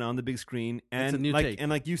Superman on the big screen, and a new like take. and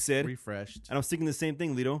like you said, Refreshed. and I was thinking the same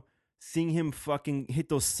thing, Lido. Seeing him fucking hit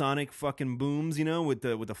those sonic fucking booms, you know, with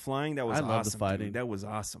the flying, that was I awesome. love the fighting. Dude. That was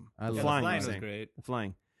awesome. I The love flying, the I'm flying was saying. great. The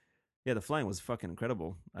flying. Yeah, the flying was fucking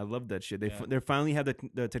incredible. I loved that shit. They Yeah. they finally had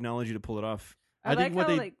the technology to pull it off. I like how,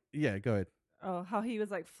 like, yeah, go ahead. how he was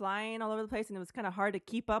like flying all over the place, and it was kind of hard to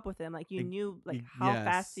keep up with him. Like you knew like how yes.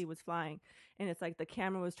 fast he was flying, and it's like the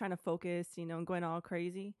camera was trying to focus, you know, and going all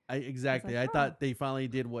crazy. Exactly. like, I thought they finally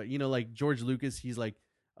did what, like George Lucas, he's like,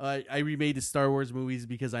 I remade the Star Wars movies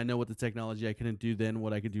because I know what the technology I couldn't do then,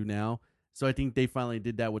 what I could do now. So I think they finally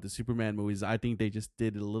did that with the Superman movies. I think they just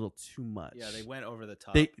did it a little too much. Yeah, they went over the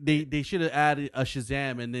top. They should have added a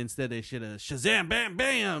Shazam, and then instead they should have Shazam, bam,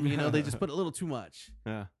 bam. They just put a little too much.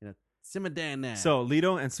 Yeah. Simmer down now. So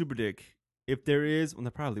Lido and Super Dick, if there is, well,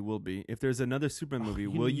 there probably will be. If there's another Superman movie,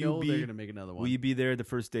 will you they're be? gonna make another one? Will you be there the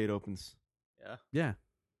first day it opens? Yeah. Yeah,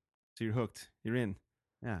 So you're hooked. You're in.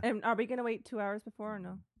 yeah. And are we gonna wait 2 hours before or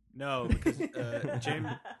no? No, because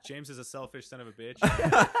James is a selfish son of a bitch.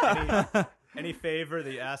 Any favor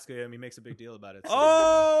that you ask him, he makes a big deal about it. So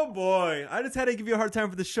Oh boy, I just had to give you a hard time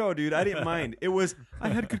for the show, dude. I didn't mind. It was I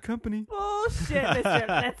had good company. Bullshit, Mister.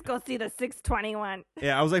 Let's go see the 621.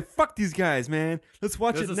 Yeah, I was like, fuck these guys, man. Let's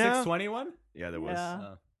watch There's it a now. 621? Yeah, there was.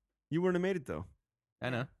 Yeah. You wouldn't have made it though. I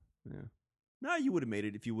know. Yeah. No, you would have made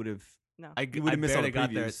it if you would have. No. I You would've missed all barely the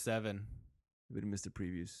got there previews. at 7. You would have missed the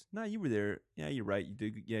previews. No, you were there. Yeah, you're right. You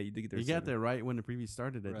did. Yeah, you did get there. You got there right when the preview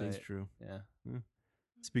started. I Right. think. That's true. Yeah.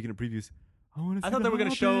 Speaking of previews, I thought they were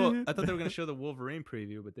gonna show. I thought they were gonna show the Wolverine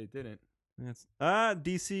preview, but they didn't. That's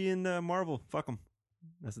DC and Marvel. Fuck them.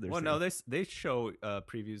 That's what they're Well, saying. no, they show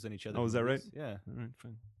previews on each other. Oh, is that right? Yeah. All right,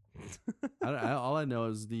 fine. All I know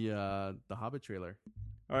is the Hobbit trailer.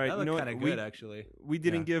 All right, That you know looked what? kind of good, actually. We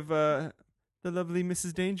didn't give the lovely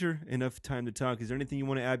Mrs. Danger enough time to talk. Is there anything you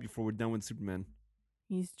want to add before we're done with Superman?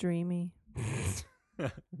 He's dreamy.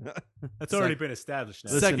 That's already been established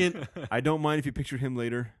now. Listen, Second, I don't mind if you picture him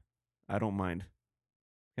later. I don't mind.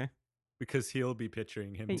 because he'll be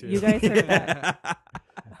picturing him Hey, too. you guys heard that?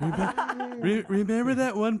 remember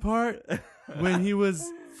that one part when he was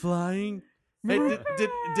flying? Hey,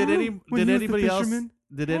 did anybody else?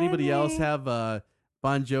 Did anybody else have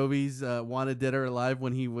Bon Jovi's "Wanted Dead or Alive"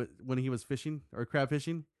 when he was fishing or crab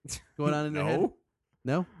fishing going on in their head?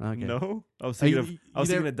 No, okay. No. I was Are you- thinking of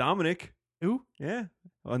you never- of Dominic. Who? Yeah.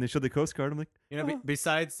 Oh, and they showed the Coast Guard. I'm like, You know,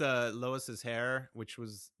 besides Lois's hair, which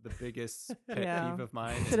was the biggest pet Yeah. peeve of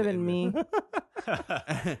mine. Should have been me.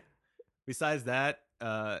 Besides that,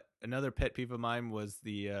 another pet peeve of mine was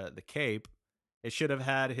the cape. It should have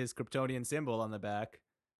had his Kryptonian symbol on the back.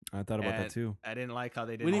 I thought about that And too. I didn't like how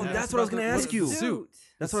they We did need- that. that's what I was gonna ask you. Suit.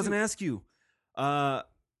 That's what I was going to ask you.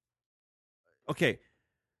 Okay.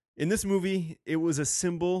 In this movie, it was a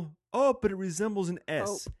symbol. Oh, but it resembles an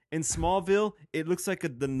S. Oh. In Smallville, it looks like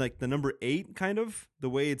the number 8, kind of the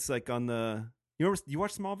way it's like on the. You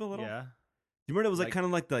watch Smallville at all? Yeah. You remember it was like Like- kind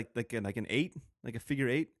of like an 8, like a figure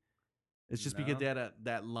 8. It's just No. because they had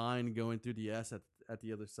that line going through the S at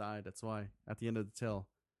the other side. That's why at the end of the tail.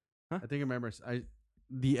 Huh? I think I remember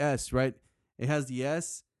the S, right? It has the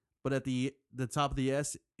S, but at the top of the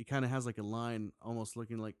S, it kind of has like a line, almost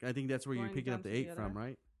looking like. I think that's where you're Going picking down up the to the 8 from, other.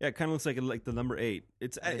 right? Yeah, it kind of looks like the number 8. I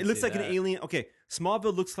It didn't looks see like an that. alien. Okay,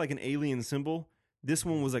 Smallville looks like an alien symbol. This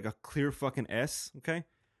one was like a clear fucking S. Okay.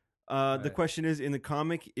 The Right. question is, in the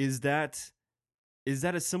comic, is that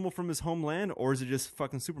a symbol from his homeland, or is it just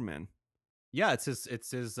fucking Superman? Yeah, it's it's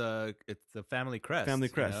the family crest. Family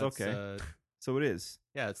you crest, know, it's, okay. So it is.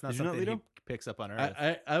 yeah, it's not Did you not, something he Lido? picks up on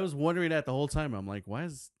Earth. I was wondering that the whole time. I'm like, why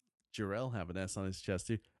is Jarrell have an S on his chest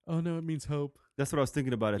too? Oh no, it means hope. That's what I was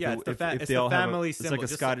thinking about. Yeah, If it's the they all family it's symbol, like a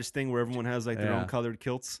just Scottish thing where everyone has like their Yeah. own colored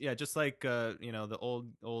kilts. Yeah, just like the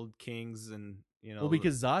old kings and Well,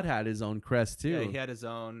 because Zod had his own crest too, yeah, he had his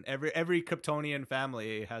own. Every Kryptonian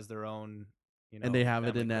family has their own. and they have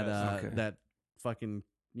it family in that crest. Okay. that fucking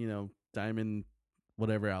diamond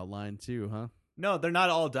whatever outline too, huh? No, they're not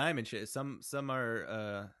all diamond shit. Some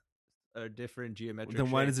are different geometric. Then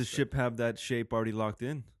why does the shapes, but ship have that shape already locked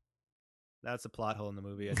in? That's a plot hole in the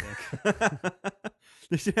movie, I think.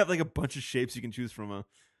 They should have like a bunch of shapes you can choose from.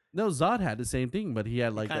 No, Zod had the same thing, but he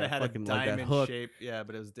had like Kind that of had a fucking like diamond that hook. shape, yeah,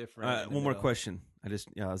 but it was different. in the One more middle. question. I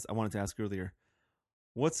wanted to ask earlier.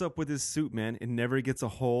 What's up with his suit, man? It never gets a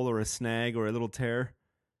hole or a snag or a little tear.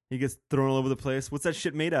 He gets thrown all over the place. What's that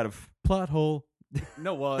shit made out of? Plot hole.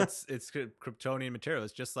 No, well, it's Kryptonian material.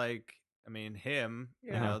 It's just like him.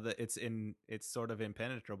 Yeah. It's sort of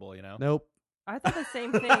impenetrable. Nope. I thought the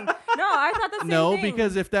same thing. No, I thought the same No, thing.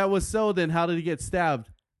 because if that was so, then how did he get stabbed?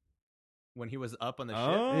 When he was up on the ship.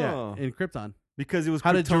 Oh, Yeah, in Krypton. because it was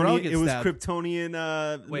How did Jarrell Kryptonian. get It was stabbed?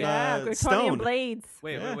 Kryptonian. Wait. yeah, Kryptonian stone. blades.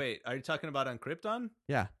 Wait. Are you talking about on Krypton?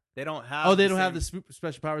 Yeah. They don't have. Oh, they don't have same- the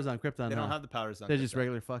special powers on Krypton. They don't huh? have the powers on. They're just Krypton.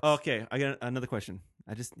 regular fucks. Okay, I got another question.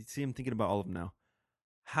 I just see him thinking about all of them now.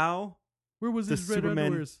 How Where was does his red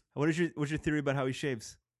Superman? underwears? What's your theory about how he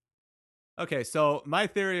shaves? Okay, so my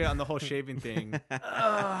theory on the whole shaving thing. That's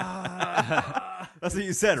what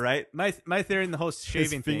you said, right? My theory in the whole His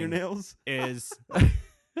shaving thing fingernails. is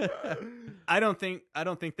I don't think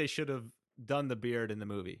they should have done the beard in the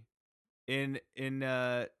movie.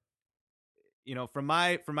 From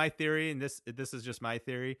my theory, and this is just my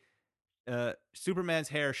theory, Superman's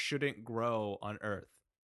hair shouldn't grow on Earth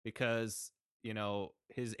because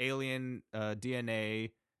his alien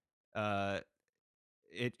DNA,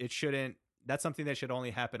 it shouldn't. That's something that should only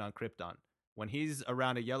happen on Krypton. When he's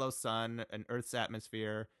around a yellow sun and Earth's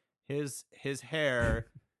atmosphere, his hair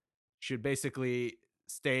should basically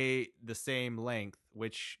stay the same length,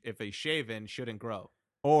 which if he's shaven shouldn't grow.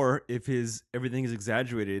 Or if everything is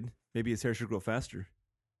exaggerated, maybe his hair should grow faster.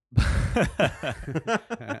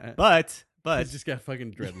 But He's just got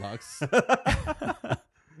fucking dreadlocks.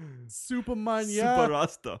 Superman, Super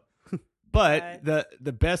Rasta. But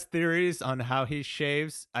the best theories on how he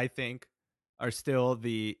shaves, I think, are still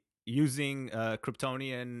the using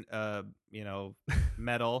Kryptonian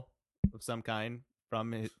metal of some kind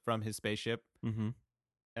from his spaceship, Mm-hmm.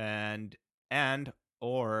 and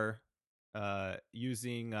or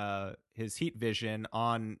using his heat vision to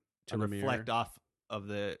On the reflect mirror. off of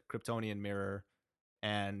the Kryptonian mirror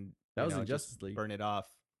and That was in just Justice League. burn it off.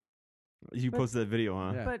 You But- posted that video,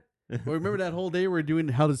 huh? Yeah. But Well, remember that whole day we were doing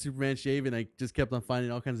how does Superman shave, and I just kept on finding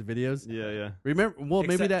all kinds of videos. Yeah. Remember? Well,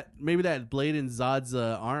 maybe Except- that blade in Zod's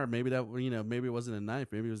arm. Maybe that maybe it wasn't a knife.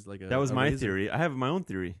 Maybe it was like a. That was a my razor. theory. I have my own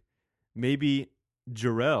theory. Maybe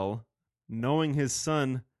Jor-El, knowing his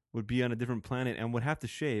son would be on a different planet and would have to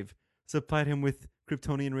shave, supplied him with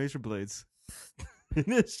Kryptonian razor blades in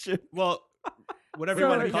his ship. Well, whatever So you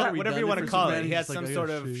want to is call that it, whatever you redundant want to for call Superman? it, he He's had just some like, I sort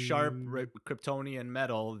gotta of sharp shave. Kryptonian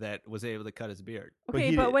metal that was able to cut his beard. But okay,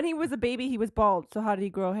 he but did- when he was a baby, he was bald. So how did he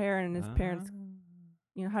grow hair? And his parents,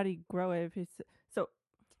 Ah. how did he grow it? If he's so,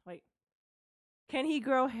 wait, can he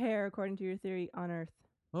grow hair according to your theory on Earth?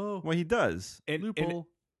 Oh, Well, he does. loophole.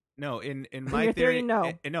 In In my your theory,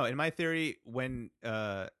 no. in my theory, when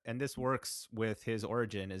and this works with his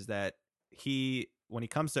origin, is that when he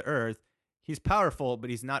comes to Earth, he's powerful,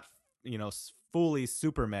 but he's not fully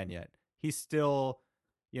Superman yet. He's still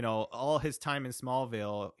all his time in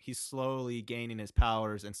Smallville, he's slowly gaining his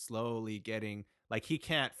powers and slowly getting, like, he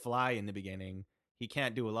can't fly in the beginning, he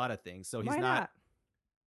can't do a lot of things, so he's Why not.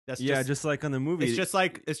 That's Yeah, just like on the movie. it's just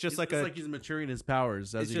like It's like he's maturing his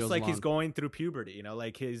powers as it's he just goes like along. he's going through puberty,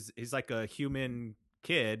 like he's like a human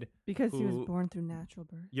kid. Because he was Who- born through natural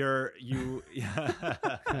birth. You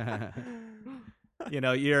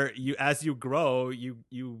as you grow,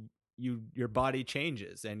 your body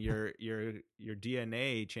changes and your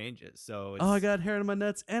DNA changes. So it's, Oh, I got hair in my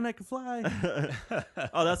nuts and I can fly.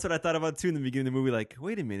 Oh, that's what I thought about too in the beginning of the movie. Like,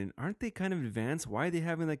 wait a minute, aren't they kind of advanced? Why are they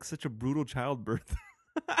having like such a brutal childbirth?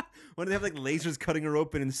 Why do they have like lasers cutting her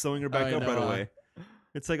open and sewing her back I up right know, away?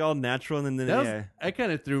 It's like all natural, and then That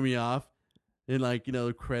kind of threw me off. In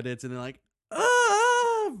the credits, and then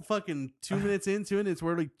fucking 2 minutes into it, it's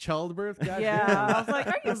where like childbirth. God Yeah, damn. I was like,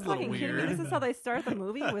 are you That's a little fucking kidding me? weird. This is how they start the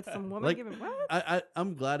movie with some woman Like, giving what?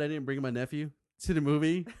 I'm glad I didn't bring my nephew to the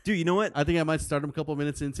movie. dude, you know what, I think I might start him a couple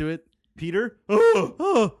minutes into it. Peter?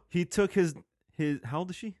 Oh, He took his how old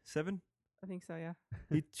is she? 7? I think so. Yeah.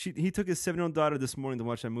 He took his 7-year-old daughter this morning to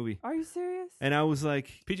watch that movie, Are you serious? and I was like,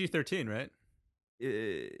 PG-13, right?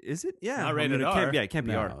 Is it? Yeah. Not rated it R. can't, yeah, it can't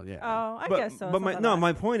be R. No, yeah. Oh, I But, guess so. but something like that.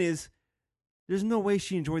 my point is, there's no way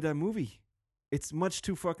she enjoyed that movie. It's much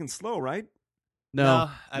too fucking slow, right? No,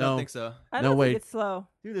 I don't think so. I no don't way. think it's slow.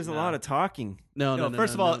 Dude, there's a No. lot of talking. No,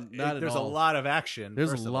 First of all, not at there's all. a lot of action.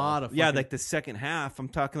 There's first a of lot all. of Yeah, fucking- like the second half. I'm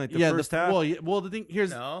talking like the yeah, first half. Well, the thing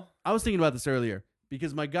here's No, I was thinking about this earlier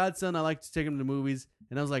because my godson, I like to take him to movies,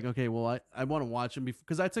 and I was like, okay, well, I want to watch him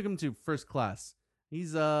because I took him to First Class.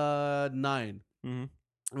 He's 9. Mhm.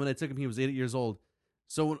 When I took him, he was 8 years old.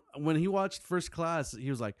 So when he watched First Class, he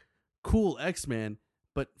was like, "Cool, X-Men,"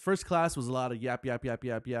 but First Class was a lot of yap,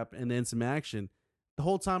 and then some action. The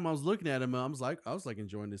whole time I was looking at him, I was like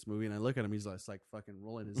enjoying this movie, and I look at him, he's like fucking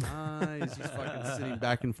rolling his eyes, he's fucking sitting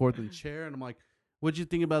back and forth in the chair, and I'm like, "What'd you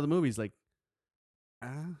think about the movie?" He's like, I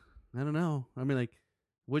don't know. I mean, like,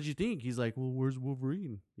 what'd you think? He's like, "Well, where's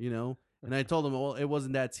Wolverine?" You know, and I told him, "Well, it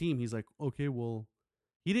wasn't that team." He's like, "Okay, well."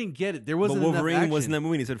 He didn't get it. There But wasn't Wolverine enough was in action. that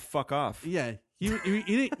movie and he said, fuck off. Yeah, he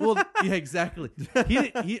didn't. Well, yeah, exactly. He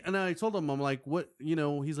didn't. And I told him, I'm like, what? You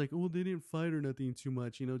know, he's like, oh, they didn't fight or nothing too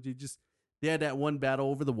much. You know, they had that one battle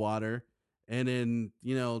over the water, and then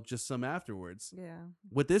just some afterwards. Yeah.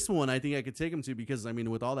 With this one, I think I could take him to because I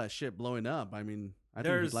mean, with all that shit blowing up, I mean, I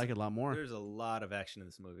think he'd like it a lot more. there's a lot of action in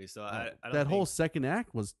this movie, so I don't That think, whole second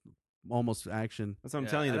act was almost action. That's what I'm Yeah,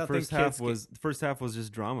 telling you. I The don't think first half was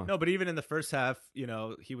just drama. No, but even in the first half,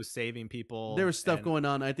 he was saving people. There was stuff and- going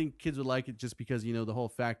on. I think kids would like it just because the whole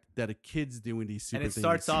fact that a kid's doing these super and it things.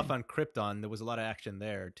 starts off on Krypton. There was a lot of action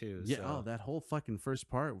there too. Yeah, so. that whole fucking first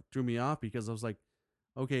part threw me off because I was like,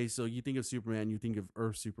 okay, so you think of Superman, you think of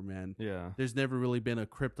Earth Superman. Yeah. There's never really been a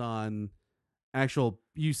Krypton actual.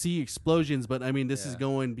 You see explosions, but I mean, this is Yeah.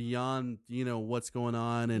 going beyond what's going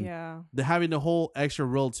on, and Yeah. having the whole extra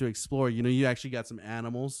world to explore. You actually got some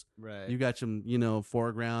animals. Right. You got some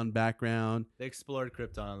foreground, background. They explored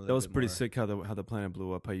Krypton a little That was bit pretty more. sick how the planet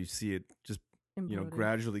blew up, how you see it just Imploded.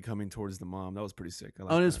 gradually coming towards the mom. That was pretty sick. I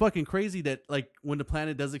like Oh, and it's that. fucking crazy that like when the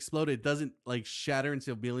planet does explode, it doesn't like shatter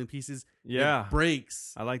into a billion pieces. Yeah. It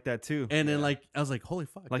breaks. I like that too. And then like I was like, holy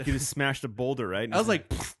fuck! Like you just smashed a boulder, right? I was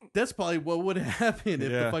like, that's probably what would happen if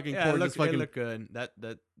Yeah. the fucking Yeah, cord it just looked, fucking. it looked good.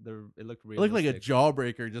 It looked It realistic. looked like a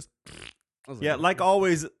jawbreaker. Just. I was yeah, like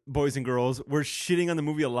always, boys and girls, we're shitting on the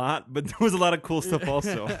movie a lot, but there was a lot of cool stuff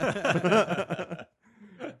also.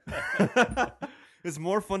 It's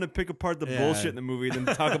more fun to pick apart the Yeah. bullshit in the movie than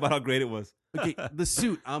to talk about how great it was. Okay, the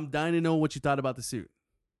suit. I'm dying to know what you thought about the suit.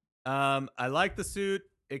 I like the suit,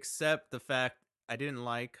 except the fact I didn't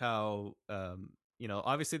like how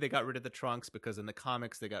obviously they got rid of the trunks because in the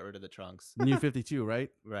comics they got rid of the trunks. New 52, right?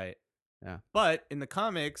 Right. Yeah. But in the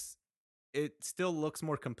comics, it still looks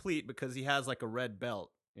more complete because he has like a red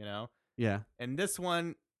belt, Yeah. And this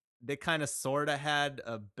one, they kind of sort of had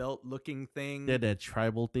a belt looking thing. They had that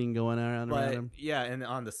tribal thing going around but him. yeah, and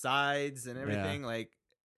on the sides and everything,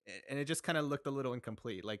 and it just kind of looked a little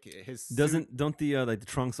incomplete. Like his suit, Don't the the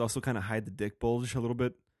trunks also kind of hide the dick bulge a little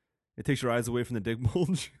bit? It takes your eyes away from the dick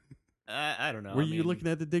bulge. I don't know. Were I you mean, looking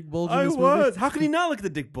at the dick bulge? In I this was. Movie? How can you not look at the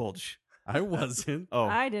dick bulge? I wasn't. Oh,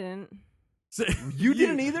 I didn't. So- you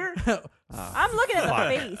didn't either. I'm looking at the Fuck.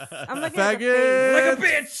 face. I'm looking at the face. Faggot! Like a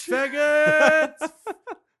bitch. Faggot!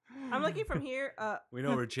 I'm looking from here. We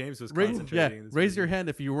know where James was Yeah, concentrating. in this raise your movie. hand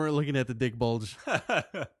if you weren't looking at the dick bulge.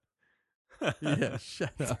 Yeah,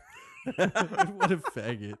 shut up. What a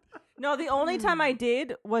faggot. No, the only time I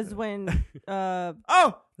did was when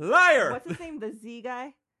Oh, liar. what's his name? The Z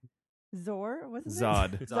guy? Zor? What's his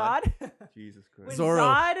Zod. name? Zod? Jesus When Christ. Zorro.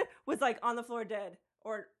 Zod was like on the floor dead.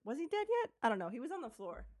 Or was he dead yet? I don't know. He was on the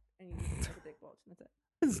floor. And he was like a dick bulge. That's it.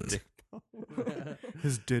 His dick bulge.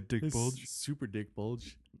 His dead dick His bulge. super dick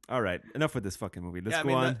bulge. All right, enough with this fucking movie. Let's yeah, I go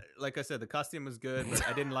mean, on. like I said, the costume was good, but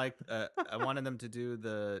I didn't like. I wanted them to do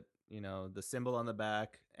the symbol on the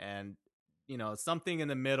back and something in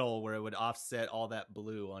the middle where it would offset all that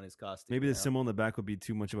blue on his costume. Maybe the symbol in the back would be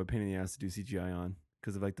too much of a pain in the ass to do CGI on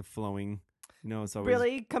because of like the flowing. It's always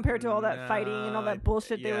Really? Compared to all that fighting and all No, that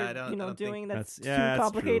bullshit they yeah, I were, don't think doing that's that's- yeah, too that's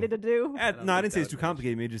complicated to do. Eh, don't no, I think didn't say that it's too was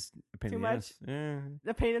complicated. Maybe just a pain Too in the much? ass. Yeah.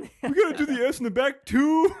 The pain in the We gotta do the S in the back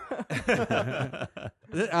too.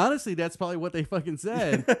 Honestly, that's probably what they fucking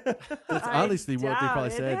said. That's I honestly what they doubt probably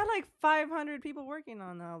it. said. They had like 500 people working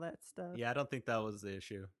on all that stuff. Yeah, I don't think that was the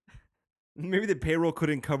issue. Maybe the payroll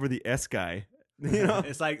couldn't cover the S guy.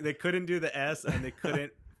 It's like they couldn't do the S and they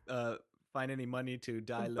couldn't find any money to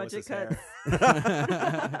dye Budget Lois's hair.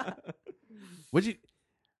 cuts. Would you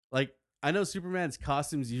like? I know Superman's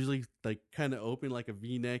costumes usually like kind of open like a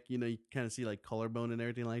V-neck. You kind of see like collarbone and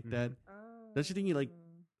everything like that. Don't you think he like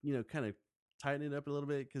kind of tighten it up a little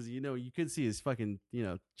bit because you could see his fucking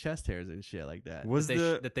chest hairs and shit like that. Was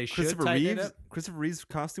that they should Christopher tighten it Reeves? up? Christopher Reeves'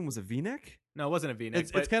 costume was a V-neck. No, it wasn't a V-neck.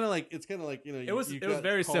 It's kind of like it was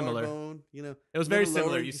very similar. It It was very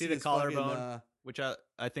similar. You see the collarbone, which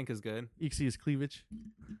I think is good. You can see his cleavage.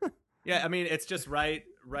 Yeah, I mean it's just right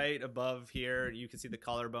above here. You can see the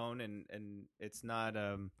collarbone, and it's not.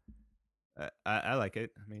 I like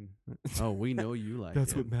it. I mean, Oh, we know you like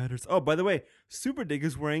That's it. what matters. Oh, by the way, SuperDick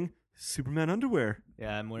is wearing Superman underwear.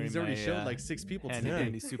 yeah, I'm wearing. He's already my, showed like 6 people handy today.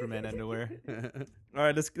 dandy Superman underwear. All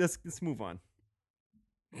right, let's move on.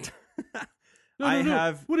 No, I no.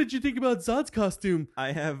 have What did you think about Zod's costume?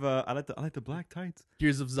 I like the black tights.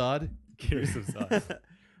 Gears of Zod. Gears of Zod.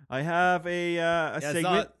 I have a Yeah,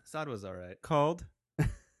 segment Zod was all right. called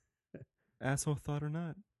Asshole Thought or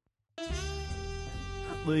Not.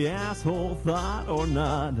 The asshole thought or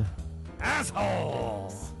not.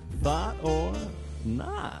 Asshole! Thought or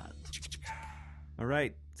not. All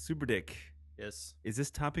right, SuperDick. Yes. Is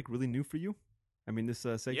this topic really new for you? I mean, this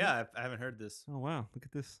segment? Yeah, I haven't heard this. Oh, wow. Look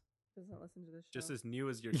at this. Doesn't listen to this show. Just as new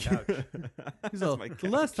as your couch. He's all, my the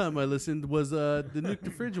last time I listened was the Nuke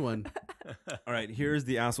the Fridge one. All right, here's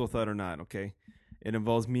the asshole thought or not, okay? It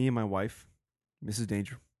involves me and my wife, Mrs.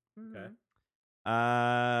 Danger. Okay.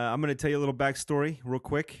 I'm going to tell you a little backstory real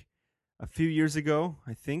quick. A few years ago,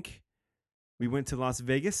 I think, we went to Las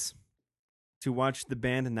Vegas to watch the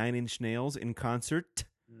band 9 Inch Nails in concert.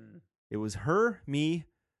 It was her, me,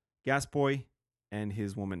 Gas Boy, and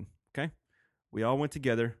his woman, okay? We all went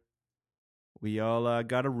together. We all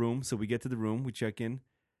got a room, so we get to the room, we check in,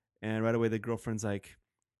 and right away the girlfriend's like,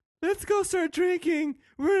 let's go start drinking.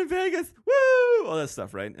 We're in Vegas. Woo! All that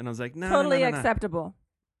stuff, right? And I was like, no, Totally no. acceptable.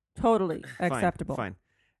 Totally acceptable. Fine.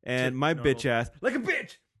 And my normal. bitch ass, like a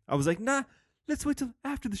bitch. I was like, nah, let's wait till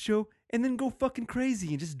after the show and then go fucking crazy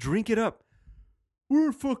and just drink it up. We're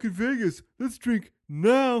in fucking Vegas. Let's drink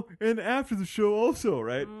now and after the show also,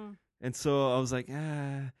 right? And so I was like,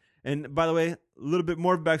 ah. And by the way, a little bit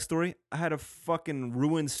more backstory. I had a fucking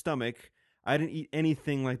ruined stomach. I didn't eat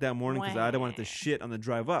anything like that morning because I didn't want to shit on the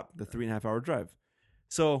drive up, the 3.5 hour drive.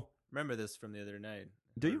 So Remember this from the other night.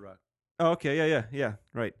 Do you? Hard Rock. oh, okay, yeah,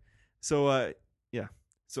 right. So yeah,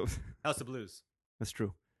 so House of Blues. that's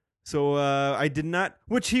true. So I did not,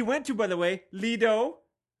 which he went to, by the way, Lido.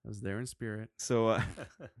 I was there in spirit. So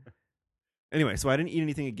anyway, so I didn't eat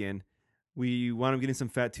anything again. We wound up getting some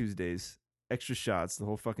Fat Tuesdays, extra shots, the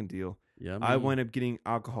whole fucking deal. Yeah, I wound up getting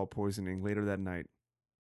alcohol poisoning later that night.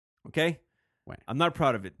 Okay? Wow. I'm not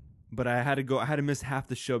proud of it, but I had to go. I had to miss half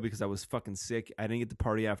the show because I was fucking sick. I didn't get to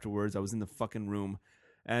party afterwards. I was in the fucking room.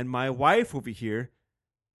 And my wife over here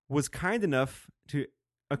was kind enough to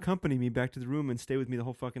accompany me back to the room and stay with me the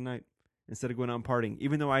whole fucking night instead of going out and partying.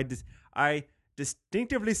 Even though I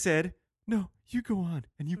distinctively said, no, you go on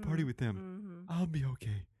and you party with them. I'll be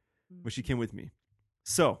okay. But she came with me.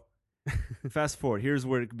 So, fast forward. Here's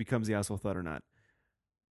where it becomes the asshole thought or not.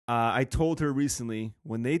 I told her recently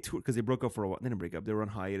when they toured, because they broke up for a while. They didn't break up. They were on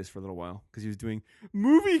hiatus for a little while because he was doing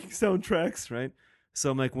movie soundtracks, right? So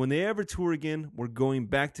I'm like, when they ever tour again, we're going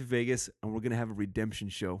back to Vegas and we're going to have a redemption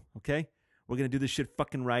show, okay? We're going to do this shit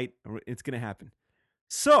fucking right. It's going to happen.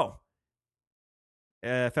 So,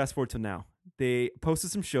 fast forward to now. They posted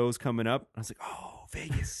some shows coming up. I was like, oh,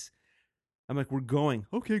 Vegas. I'm like, we're going.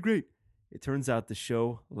 Okay, great. It turns out the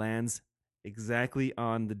show lands exactly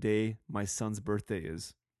on the day my son's birthday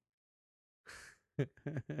is.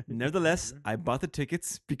 Nevertheless, I bought the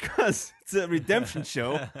tickets because it's a redemption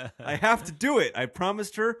show. I have to do it. I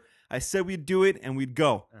promised her. I said we'd do it and we'd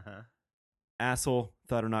go. Asshole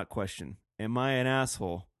thought or not question. Am I an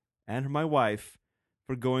asshole and my wife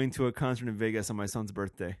for going to a concert in Vegas on my son's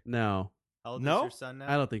birthday? No, How old No? is your son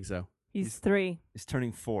now? I don't think so. He's 3. He's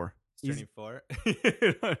turning 4. He's turning 4.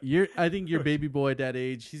 I think your baby boy at that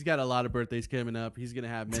age, he's got a lot of birthdays coming up. He's gonna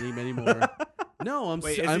have many, many more. No,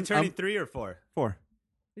 Wait, is he turning 3 or 4? 4.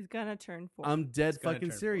 He's gonna turn 4. I'm dead gonna fucking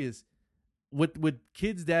turn 4. serious. With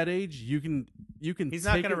kids that age, you can. He's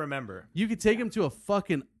not gonna remember. You can take him to a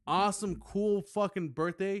fucking awesome, cool fucking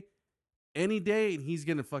birthday any day, and he's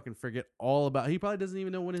gonna fucking forget all about. He probably doesn't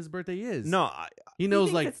even know when his birthday is. No, he knows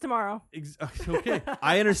thinks like it's tomorrow. Okay,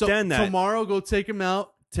 I understand so that. Tomorrow, go take him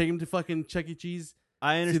out. Take him to fucking Chuck E. Cheese.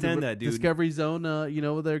 I See understand the that, dude. Discovery Zone.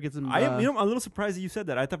 Over there, get some. I'm a little surprised that you said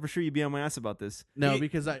that. I thought for sure you'd be on my ass about this. No,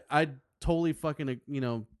 because I totally fucking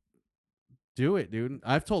do it, dude.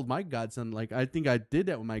 I've told my godson, like, I think I did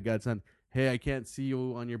that with my godson. Hey, I can't see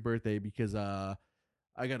you on your birthday because I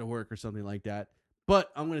got to work or something like that.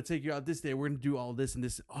 But I'm gonna take you out this day. We're gonna do all this and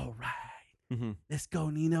this. All right, let's go,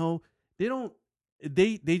 Nino. They don't.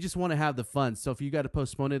 They just want to have the fun. So if you got to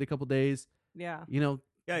postpone it a couple days, Yeah.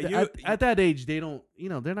 Yeah, at that age, they don't.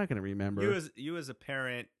 They're not gonna remember. You as a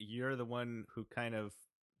parent, you're the one who kind of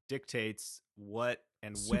dictates what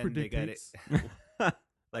and Super when they get it. dictates.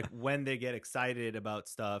 Like when they get excited about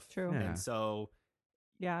stuff. True. Yeah. And so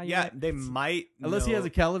Yeah, they might Unless he know- has a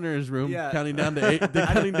calendar in his room, Yeah. counting down the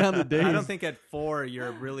counting down the days. I don't think at 4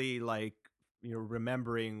 you're really like you're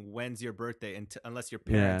remembering when's your birthday unless your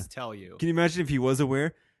parents tell you. Can you imagine if he was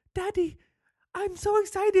aware? Daddy, I'm so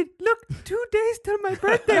excited. Look, 2 days till my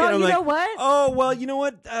birthday. No, And I'm you like, know what? Oh, well, you know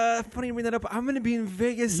what? Funny you bring that up. I'm going to be in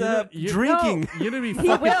Vegas drinking. You're gonna be He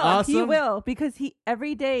fucking will. awesome. He will because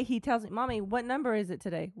every day he tells me, "Mommy, what number is it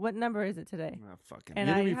today? What number is it today?" Oh, fucking. And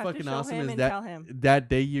You're I gonna be have fucking to show awesome. him Is and that tell him. that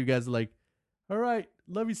day you guys are like, all right,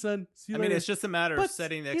 love you, son. See you I mean, later. it's just a matter of But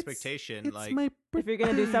setting the it's- expectation. It's Like, my If you're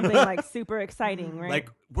gonna do something like super exciting, right? like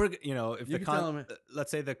we're if You the can tell him-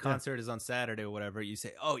 let's say the concert is on Saturday or whatever, you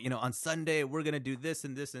say, oh, on Sunday we're gonna do this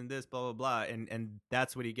and this and this, blah blah blah, and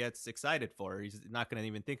that's what he gets excited for. He's not gonna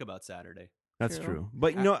even think about Saturday. That's True. true.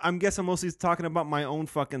 But, I'm mostly talking about my own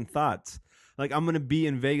fucking thoughts. Like, I'm going to be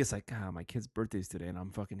in Vegas like, my kid's birthday's today, and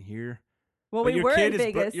I'm fucking here. well, But we were in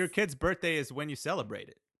Vegas. your kid's birthday is when you celebrate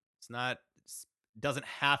it. It's not. Doesn't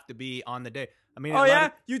have to be on the day. I mean, Oh, yeah?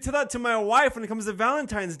 You tell that to my wife when it comes to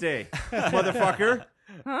Valentine's Day, motherfucker.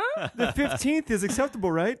 Huh? The 15th is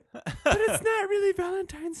acceptable, right? But it's not really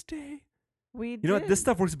Valentine's Day. We You know what? did. This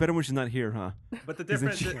stuff works better when she's not here, huh? But the Isn't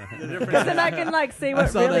difference, she- the difference. Because then I can like say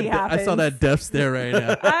what really happened. I saw that death stare right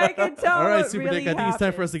now. I can tell. All right, what Super really Dick, I think it's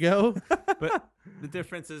time for us to go. But the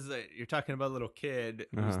difference is that you're talking about a little kid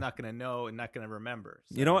who's Uh-huh. not going to know and not going to remember.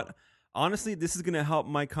 You know So- what? Honestly, this is going to help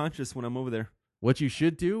my conscience when I'm over there. What you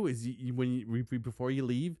should do is before you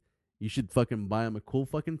leave, you should fucking buy him a cool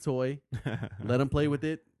fucking toy. Let him play with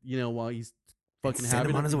it, while he's fucking Send him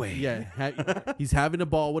having on his way. Yeah, he's having a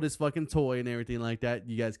ball with his fucking toy and everything like that.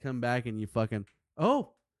 You guys come back and you fucking,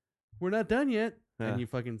 we're not done yet. Yeah. And you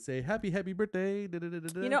fucking say happy birthday.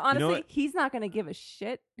 Da-da-da-da-da. You know, honestly, what? he's not going to give a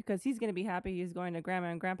shit because he's going to be happy he's going to grandma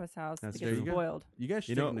and grandpa's house That's to get true. spoiled. You guys should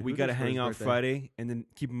You know, take him to we Hooters got to for hang his out birthday. Friday and then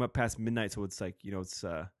keep him up past midnight, so it's like,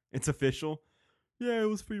 it's official. Yeah, it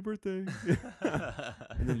was for your birthday.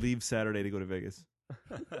 And then leave Saturday to go to Vegas.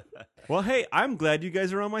 Well, hey, I'm glad you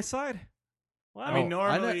guys are on my side. Wow. I mean,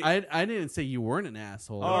 normally, I didn't say you weren't an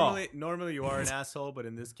asshole. normally you are an asshole, but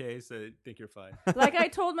in this case, I think you're fine. Like I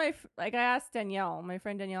told I asked Danielle, my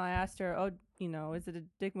friend Danielle, I asked her, is it a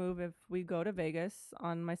dick move if we go to Vegas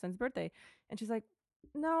on my son's birthday? And she's like,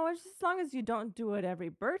 no, it's just as long as you don't do it every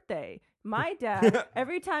birthday. My dad,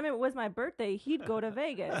 every time it was my birthday, he'd go to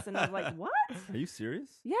Vegas. And I was like, what? Are you serious?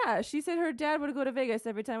 Yeah, she said her dad would go to Vegas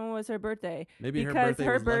every time it was her birthday. Maybe her because birthday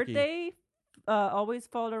her was lucky. birthday always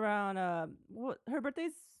fell around, her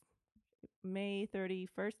birthday's May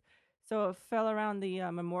 31st. So it fell around the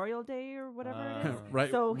Memorial Day or whatever it is.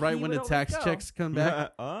 right, So right he when would the always tax go. checks come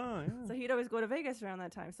back. Oh, yeah. So he'd always go to Vegas around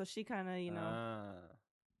that time. So she kind of,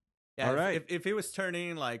 Yeah, All if- right. If he was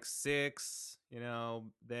turning like 6,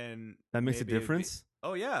 then That makes a maybe it'd be- difference?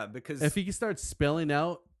 Oh yeah, because If he starts spelling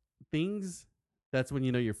out things, that's when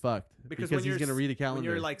you know you're fucked. Because when he's you're gonna read a calendar. When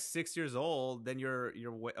you're like 6 years old, then you're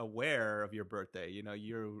aware of your birthday. yeah. I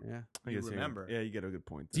you guess remember. Yeah, you get a good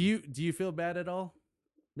point. Do you feel bad at all,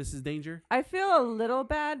 Mrs. Danger? I feel a little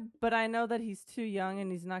bad, but I know that he's too young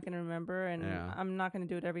and he's not going to remember. And Yeah. I'm not going to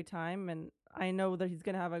do it every time. And I know that he's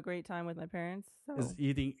going to have a great time with my parents. So.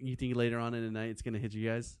 You think later on in the night it's gonna hit you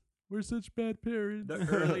guys? We're such bad parents.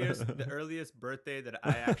 The earliest birthday that I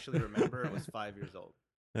actually remember was 5 years old.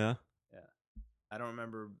 Yeah. I don't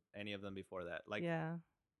remember any of them before that. Like, yeah.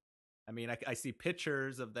 I mean, I see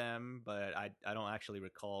pictures of them, but I don't actually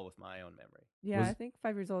recall with my own memory. Yeah, Was- I think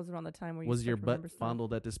 5 years old is around the time where you Was start your to butt remember stuff.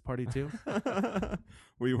 fondled at this party too?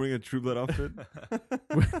 Were you wearing a True Blood outfit?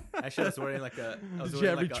 Actually, I was wearing like a. I was Did you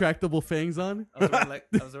have wearing like retractable fangs on? I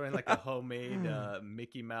was wearing like a homemade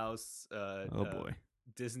Mickey Mouse Oh, boy.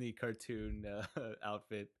 Disney cartoon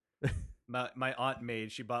outfit. My aunt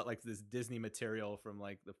made. She bought like this Disney material from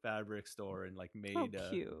like the fabric store and like made Oh,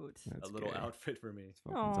 cute. a That's little gay. outfit for me. It's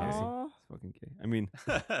fucking gay. Aw. It's fucking gay. I mean,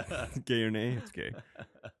 gay or nay, it's gay.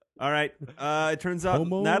 All right. It turns out,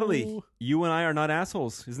 Homo. Natalie, you and I are not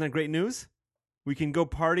assholes. Isn't that great news? We can go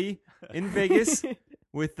party in Vegas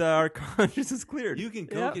with our consciences cleared. You can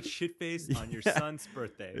go Yep. get shit faced on your Yeah. son's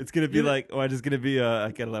birthday. It's gonna be like, it's gonna be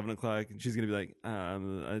like at 11 o'clock, and she's gonna be like,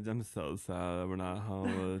 I'm so sad we're not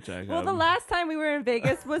home. Jacob. Well, the last time we were in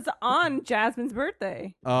Vegas was on Jasmine's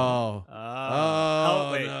birthday. Oh.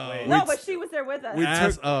 wait, no. wait. No, but she was there with us. we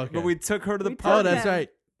Ass- took, oh, okay. but we took her to the We party. Oh, that's them. right.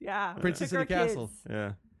 Yeah. Princess Took in the our Castle. kids.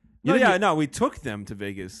 Yeah. You No, know, we took them to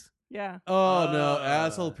Vegas. Yeah. Oh no,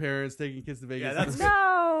 asshole parents taking kids to Vegas. Yeah, that's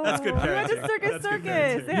No. That's good We went to parenting. Circus That's good Circus.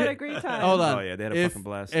 parenting. They had a great time. Hold on. Oh yeah, they had a fucking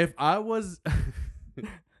blast. If I was,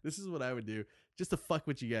 this is what I would do, just to fuck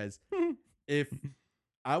with you guys. If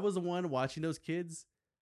I was the one watching those kids,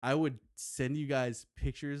 I would send you guys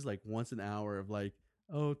pictures like once an hour of like,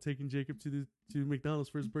 oh, taking Jacob to McDonald's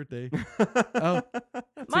for his birthday. Oh,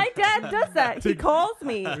 My dad does that. He calls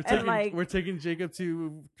me we're taking Jacob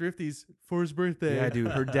to Thrifty's for his birthday. Yeah,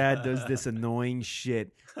 dude, her dad does this annoying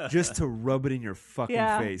shit just to rub it in your fucking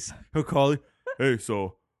face. He'll call you, hey,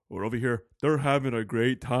 so we're over here. They're having a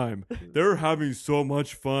great time. They're having so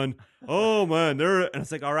much fun. Oh man, and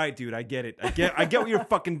it's like, all right, dude, I get it. I get what you're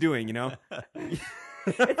fucking doing, you know?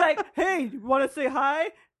 It's like, hey, you want to say hi? No, I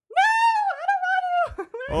don't want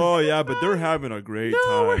to. Oh yeah, but they're having a great time.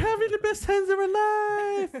 No, we're having the best times of our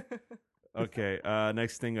life. Okay,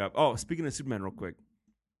 next thing up. Oh, speaking of Superman real quick.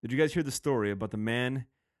 Did you guys hear the story about the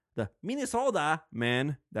Minnesota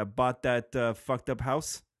man that bought that fucked up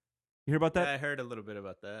house? You hear about that? Yeah, I heard a little bit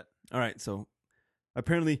about that. All right, so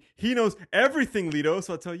apparently he knows everything, Lido,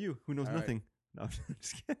 so I'll tell you who knows All right. nothing. No, I'm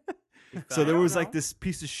just kidding. So there was know. like this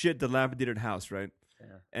piece of shit dilapidated house, right?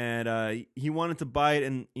 Yeah. And he wanted to buy it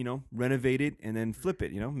and, renovate it and then flip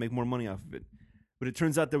it, make more money off of it. But it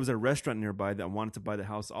turns out there was a restaurant nearby that wanted to buy the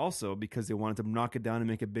house also because they wanted to knock it down and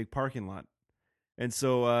make a big parking lot. And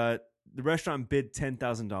so the restaurant bid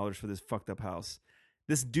 $10,000 for this fucked up house.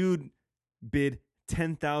 This dude bid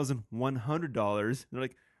 $10,100. They're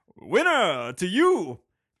like, winner to you.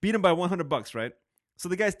 Beat him by $100, right? So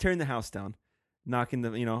the guy's tearing the house down, knocking the,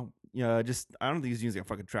 I don't think he's using a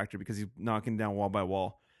fucking tractor because he's knocking down wall by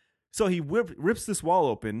wall. So he rips this wall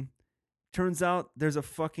open. Turns out there's a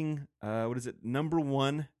fucking,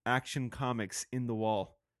 #1 Action Comics in the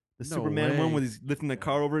wall. The No Superman way. one where he's lifting the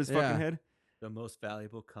car over his Yeah. fucking head. The most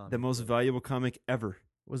valuable comic. The most book. valuable comic ever,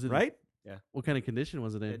 Was it right? What kind of condition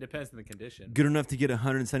was it in? It depends on the condition. Good enough to get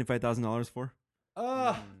 $175,000 for?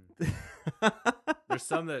 Mm. There's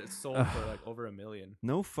some that sold for like over $1 million.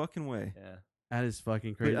 No fucking way. Yeah. That is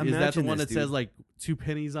fucking crazy. But Is that the imagine one this, that says dude. like 2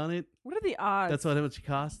 pennies on it? What are the odds? That's how much it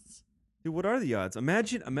costs. Dude, what are the odds?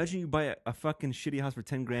 Imagine you buy a fucking shitty house for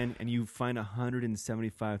 $10,000 and you find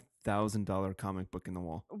 $175,000 comic book in the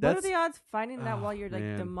wall. What are That's- the odds finding that Oh, while you're like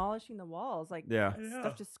man. demolishing the walls? Like Yeah.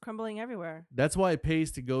 stuff just crumbling everywhere. That's why it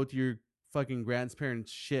pays to go to your fucking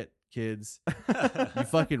grandparents' shit, kids. You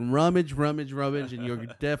fucking rummage, and you're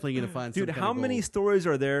definitely gonna find. Dude, some kind how of many gold. stories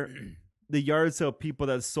are there? The yard sale people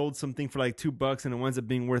that sold something for like $2 and it winds up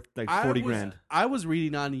being worth like 40 grand. I was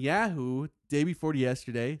reading on Yahoo day before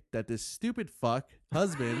yesterday that this stupid fuck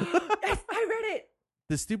husband, Yes, I read it.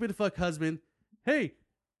 hey,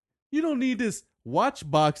 you don't need this watch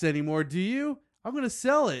box anymore, do you? I'm gonna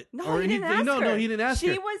sell it. No, Or he didn't ask no, her. no, he didn't ask She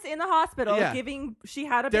her. was in the hospital Yeah. she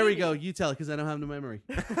had a There baby. we go. You tell it because I don't have no memory.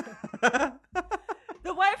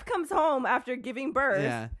 The wife comes home after giving birth.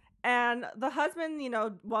 Yeah. And the husband,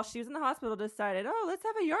 while she was in the hospital, decided, oh, let's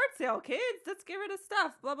have a yard sale, kids. Let's get rid of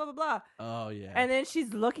stuff, blah, blah, blah, blah. Oh yeah. And then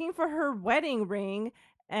she's looking for her wedding ring,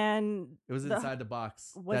 and it was inside the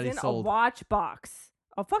box was that he in sold. a watch box.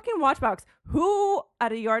 A fucking watch box. Who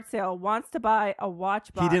at a yard sale wants to buy a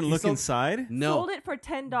watch box? He didn't look sold- inside? No, Sold it for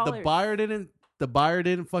 $10. the buyer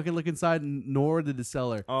didn't fucking look inside, nor did the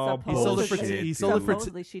seller. Oh, He sold it for- bullshit, he sold it for- dude.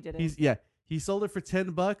 Supposedly she didn't. He sold it for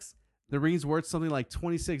 $10. The ring's worth something like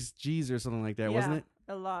 26 G's or something like that, wasn't it?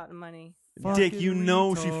 A lot of money. Dick, Fucking you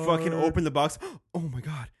know she fucking retard. opened the box. Oh my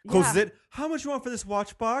god. Closes Yeah. it. How much you want for this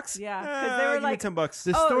watch box? Yeah, 'cause they were give me like- $10.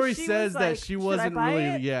 The Oh, story she says was that like, she "Should I wasn't buy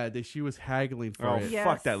really, it?" that she was haggling for Oh, it. Yeah.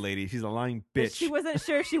 fuck Yes. that lady. She's a lying But bitch. she wasn't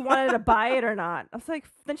sure if she wanted to buy it or not. I was like,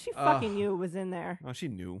 then she fucking knew it was in there. Oh, she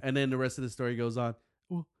knew. And then the rest of the story goes on.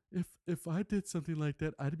 Well, if I did something like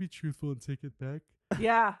that, I'd be truthful and take it back.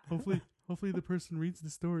 Yeah. Hopefully the person reads the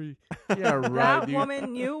story. Yeah, right. That dude.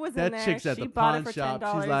 woman knew it was That in there. chick's at She the bought pawn it for shop.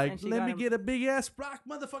 $10. She's like, and she let got me him- get a big ass rock,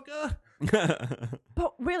 motherfucker.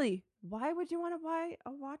 But really, why would you want to buy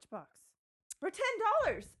a watch box for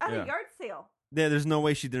 $10 at Yeah. a yard sale? Yeah, there's no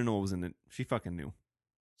way she didn't know what was in it. She fucking knew.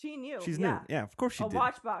 She knew. She's yeah. new. Yeah, of course she a did.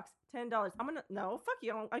 watch box, $10. No, fuck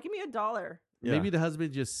you. Give me $1. Yeah. Maybe the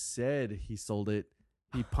husband just said he sold it.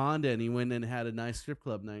 He pawned it and he went and had a nice strip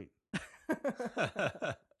club night.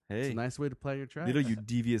 It's Hey, a nice way to play your track. little you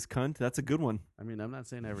devious cunt. That's a good one. I mean, I'm not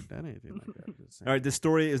saying I ever done anything like that. I'm just saying. All right, this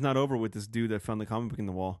story is not over with this dude that found the comic book in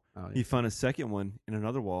the wall. Oh, yeah. He found a second one in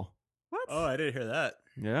another wall. What? Oh, I didn't hear that.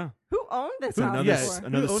 Yeah. Who owned this Who- house Another, yeah, before?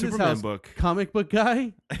 another Who owned his Superman house? book. Comic book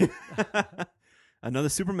guy? Another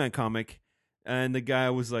Superman comic. And the guy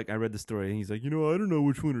was like, I read the story, and he's like, I don't know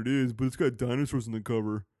which one it is, but it's got dinosaurs on the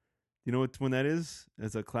cover. You know what one that is?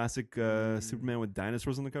 It's a classic Superman with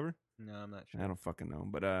dinosaurs on the cover. No, I'm not sure. I don't fucking know,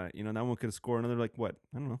 but that one could score another like what?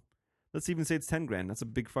 I don't know. Let's even say it's 10 grand. That's a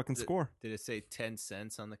big fucking score. Did it say 10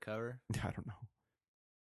 cents on the cover? I don't know.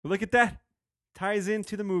 But look at that. Ties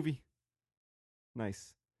into the movie.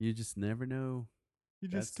 Nice. You just never know. You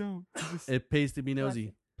just don't. It pays to be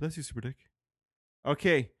nosy. Bless you, Super Dick.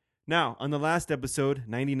 Okay. Now, on the last episode,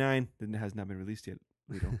 99, that has not been released yet,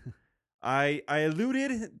 Lido. I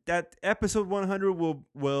alluded that episode 100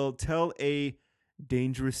 will tell a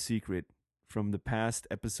dangerous secret from the past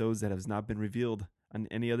episodes that has not been revealed on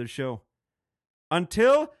any other show.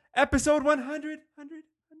 Until episode 100.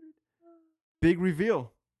 Big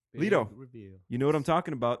reveal. Lido, you know what I'm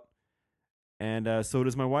talking about. And so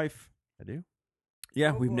does my wife. I do?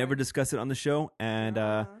 Yeah, Oh, we've boy. never discussed it on the show. And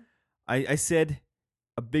I said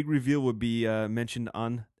a big reveal would be mentioned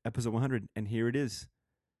on episode 100. And here it is.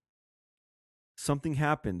 Something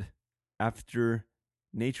happened after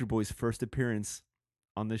Nature Boy's first appearance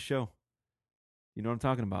on this show. You know what I'm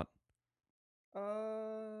talking about. I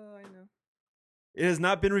know. It has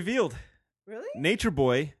not been revealed. Really? Nature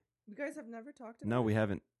Boy. You guys have never talked about No, it? we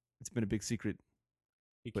haven't. It's been a big secret.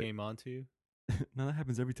 He But- came on to you? No, that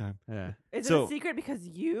happens every time. Yeah. Is So- it a secret because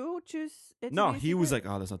you choose it to No, be a he was secret?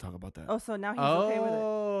 like, oh, let's not talk about that. Oh, so now he's okay with it.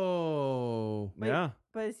 Oh. wait. yeah.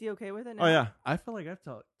 But is he okay with it now? Oh, yeah. I feel like I've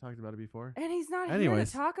talked about it before. And he's not here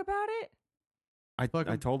Anyways. to talk about it? I Fuck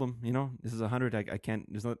 'em. told him, this is 100. I can't.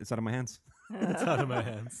 It's out of my hands. It's out of my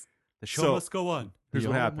hands. The show So- must go on. Here's The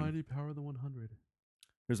what happened. almighty power of the 100.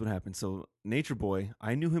 Here's what happened. So Nature Boy,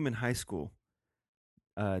 I knew him in high school.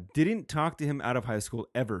 Didn't talk to him out of high school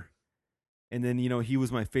ever. And then, he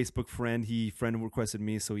was my Facebook friend. He friend requested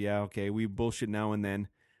me. So yeah, okay. We bullshit now and then.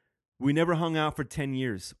 We never hung out for 10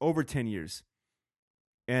 years, over 10 years.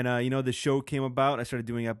 And, the show came about. I started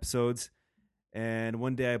doing episodes. And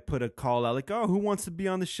one day I put a call out like, oh, who wants to be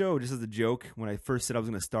on the show? Just as a joke when I first said I was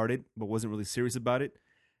going to start it, but wasn't really serious about it.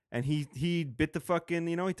 And he bit the fucking,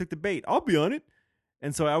 he took the bait. I'll be on it.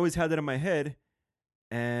 And so I always had that in my head.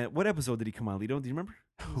 And what episode did he come on, Lido? Do you remember?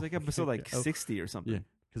 It was like episode like 60 or something. Yeah.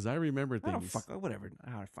 Because I remember I don't things. fuck, whatever.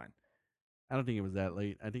 All right, fine. I don't think it was that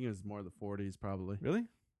late. I think it was more the 40s probably. Really?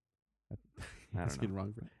 I That's don't getting know.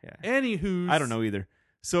 wrong. Yeah. Anywho. I don't know either.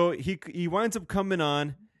 So he winds up coming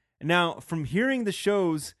on. Now, from hearing the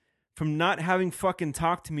shows, from not having fucking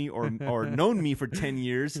talked to me or known me for 10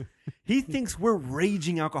 years, he thinks we're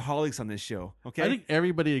raging alcoholics on this show. Okay? I think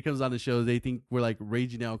everybody that comes on the show, they think we're like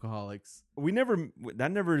raging alcoholics.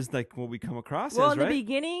 That never is like what we come across Well, as, in the right?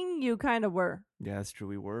 beginning, you kind of were. Yeah, that's true.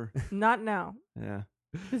 We were. Not now, Yeah.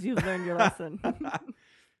 because you've learned your lesson.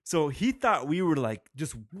 So he thought we were like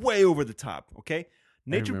just way over the top, okay?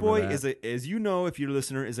 Nature remember Boy that. as you know, if you're a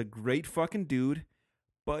listener, is a great fucking dude,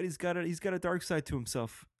 but he's got a dark side to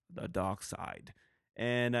himself, the dark side,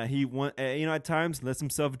 and he at times lets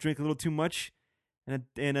himself drink a little too much, and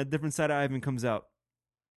a different side of Ivan comes out.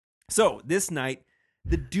 So this night,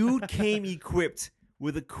 the dude came equipped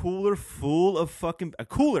with a cooler full of a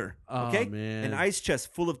cooler, Oh, okay, man. an ice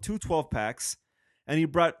chest full of 2 12-packs. And he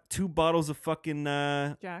brought 2 bottles of fucking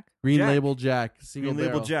Jack. Green Jack. Label Jack. Single Green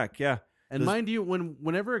Label barrel. Jack. Yeah. And Those- mind you,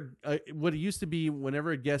 whenever what it used to be,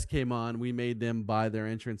 whenever a guest came on, we made them buy their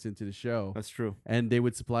entrance into the show, That's true. and they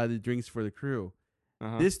would supply the drinks for the crew.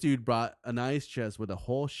 Uh-huh. This dude brought an ice chest with a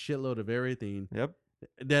whole shitload of everything Yep.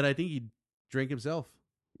 that I think he drank himself.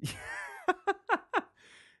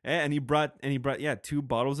 And he brought 2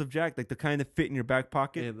 bottles of Jack, like the kind that fit in your back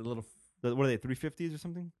pocket. Yeah, the little. What are they, 350s or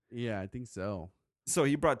something? Yeah, I think so. So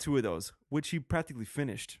he brought 2 of those, which he practically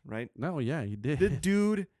finished, right? No, yeah, he did. The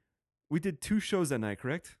dude, we did 2 shows that night,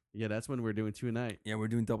 correct? Yeah, that's when we're doing 2 a night. Yeah, we're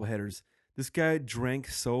doing double headers. This guy drank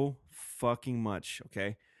so fucking much.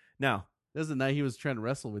 Okay, now. That was the night he was trying to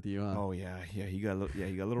wrestle with you, huh? Oh yeah, he got a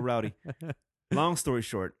little rowdy. Long story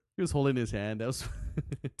short, He was holding his hand. That was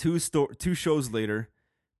 2 shows later,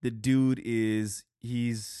 the dude he's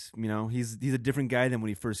a different guy than when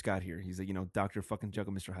he first got here. He's like, Dr. fucking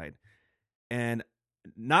Jekyll, Mr. Hyde. And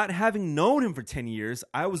not having known him for 10 years,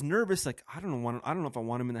 I was nervous. Like, I don't know if I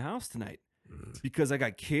want him in the house tonight because I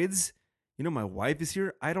got kids. My wife is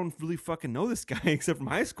here. I don't really fucking know this guy except from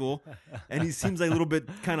high school. And he seems like a little bit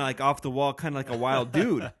kind of like off the wall, kind of like a wild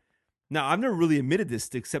dude. Now, I've never really admitted this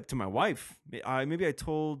except to my wife. Maybe I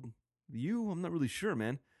told you. I'm not really sure,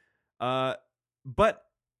 man. But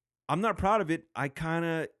I'm not proud of it. I kind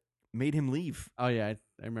of made him leave, oh yeah,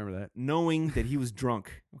 I remember that. knowing that he was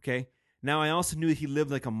drunk. Okay. Now I also knew that he lived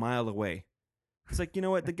like a mile away. It's like, you know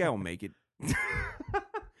what? The guy will make it.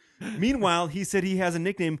 Meanwhile, he said he has a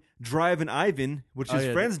nickname, Driving Ivan, which Oh, his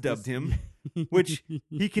yeah, friends this- dubbed him. which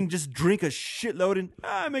he can just drink a shitload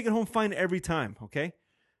and make it home fine every time. Okay,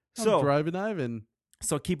 I'm driving Ivan.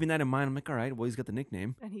 So keeping that in mind, I'm like, all right, well, he's got the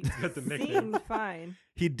nickname. And he got the nickname. seemed fine.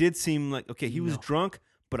 He did seem like, okay, he was drunk,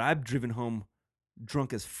 but I've driven home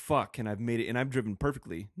drunk as fuck, and I've made it, and I've driven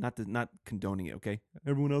perfectly. Not condoning it, okay?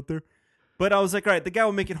 Everyone out there. But I was like, all right, the guy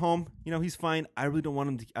will make it home. You know, he's fine. I really don't want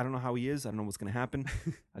him to, I don't know how he is. I don't know what's going to happen.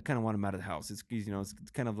 I kind of want him out of the house. It's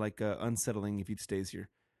kind of like unsettling if he stays here.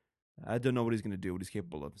 I don't know what he's going to do, what he's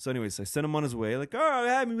capable of. So anyways, I sent him on his way. Like,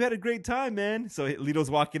 oh, we had a great time, man. So Lido's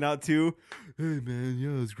walking out too. Hey, man,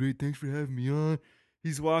 yeah, it was great. Thanks for having me on.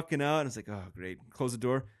 He's walking out. And it's like, oh, great. Close the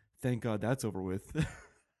door. Thank God that's over with.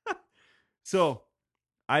 So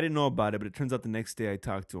I didn't know about it, but it turns out the next day I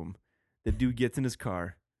talked to him. The dude gets in his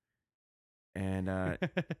car. And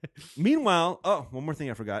meanwhile, one more thing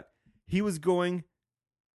I forgot. He was going,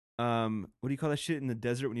 what do you call that shit in the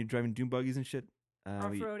desert when you're driving dune buggies and shit?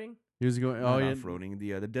 Off-roading? He was going. Not off-roading.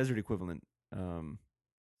 The desert equivalent. What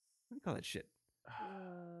do you call that shit?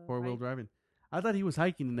 4-wheel driving. I thought he was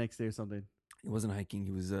hiking the next day or something. He wasn't hiking.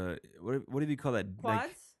 He was what did you call that? Quads?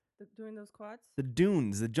 Like, Doing those quads? the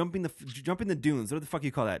dunes, jumping the dunes. What the fuck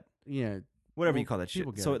you call that? Yeah, Whatever you call that shit.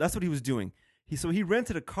 So that's what he was doing. He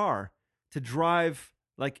rented a car to drive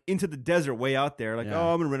like into the desert way out there. Like,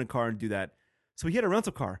 I'm gonna rent a car and do that. So he had a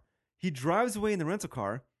rental car. He drives away in the rental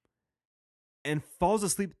car and falls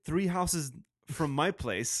asleep 3 houses from my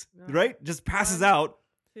place. Right? Just passes out.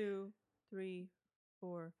 2, 3,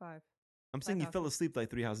 4, 5. I'm saying he fell asleep like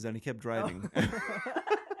 3 houses down. He kept Oh. driving.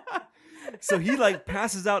 So he like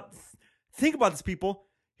passes out. Think about this, people.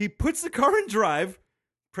 He puts the car in drive,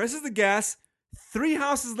 presses the gas. 3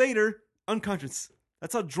 houses later, unconscious.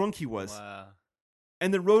 That's how drunk he was. Wow.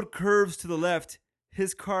 And the road curves to the left.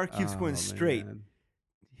 His car keeps going straight. Man.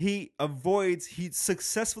 He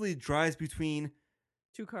successfully drives between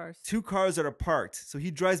 2 cars. 2 cars that are parked. So he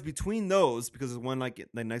drives between those because there's one like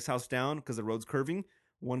the next house down because the road's curving.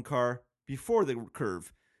 1 car before the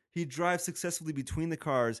curve. He drives successfully between the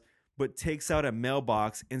cars, but takes out a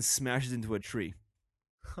mailbox and smashes into a tree.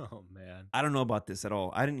 Oh, man. I don't know about this at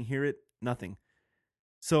all. I didn't hear it. Nothing.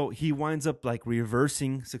 So he winds up like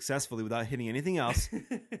reversing successfully without hitting anything else,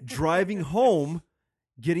 driving home,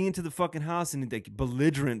 getting into the fucking house, and like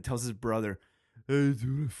belligerent tells his brother, "Hey,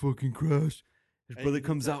 dude, I fucking crashed." His brother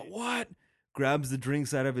comes out, "What?" Grabs the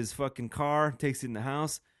drinks out of his fucking car, takes it in the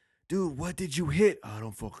house. "Dude, what did you hit?" "I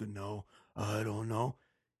don't fucking know. I don't know."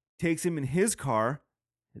 Takes him in his car,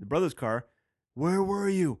 the brother's car. "Where were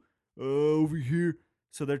you?" "Over here."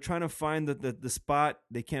 So they're trying to find the spot.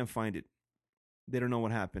 They can't find it. They don't know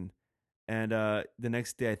what happened. And the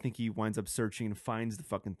next day, I think he winds up searching and finds the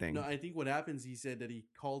fucking thing. No, I think what happens, he said that he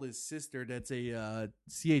called his sister that's a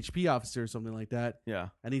CHP officer or something like that. Yeah.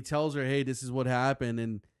 And he tells her, hey, this is what happened.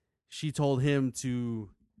 And she told him to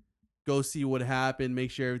go see what happened,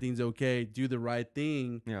 make sure everything's okay, do the right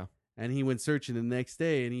thing. Yeah. And he went searching the next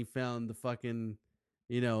day and he found the fucking,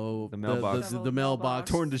 the mailbox. The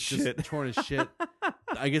mailbox. Torn to just shit. Torn to shit.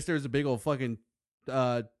 I guess there was a big old fucking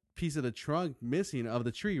piece of the trunk missing of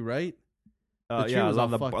the tree, right? The tree Yeah, was a all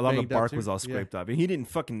lot of fucked, the banged up bark too. was all scraped up. And he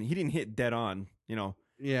didn't hit dead on,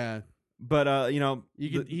 Yeah. But,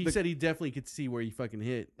 He said he definitely could see where he fucking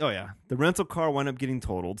hit. Oh, yeah. The rental car wound up getting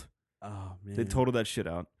totaled. Oh, man. They totaled that shit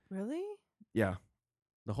out. Really? Yeah.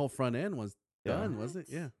 The whole front end was Yeah. done, wasn't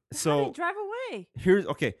it? Yeah. How did So he drive away?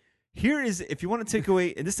 Here is, if you want to take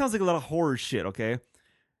away, and this sounds like a lot of horror shit, okay?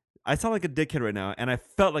 I sound like a dickhead right now, and I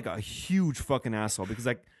felt like a huge fucking asshole because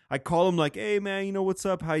I call him like, "Hey man, what's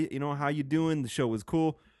up? How you doing? The show was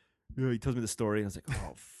cool." Yeah, he tells me the story, and I was like,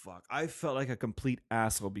 "Oh fuck!" I felt like a complete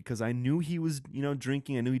asshole because I knew he was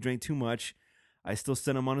drinking. I knew he drank too much. I still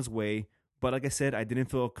sent him on his way, but like I said, I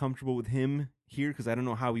didn't feel comfortable with him here because I don't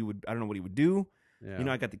know how he would. I don't know what he would do.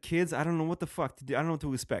 Yeah. I got the kids. I don't know what the fuck to do. I don't know what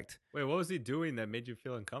to expect. Wait, what was he doing that made you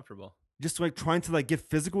feel uncomfortable? Just like trying to like get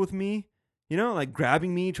physical with me, like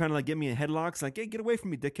grabbing me, trying to like get me in headlocks, like, "Hey, get away from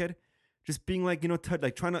me, dickhead." Just being like,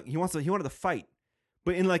 like trying to, he wanted to fight,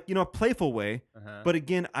 but in like, a playful way. Uh-huh. But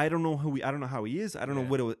again, I don't know how he is. I don't know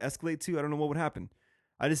what it would escalate to. I don't know what would happen.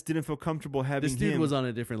 I just didn't feel comfortable having This dude him. was on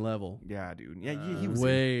a different level. Yeah, dude. Yeah, he was.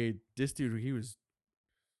 This dude, he was,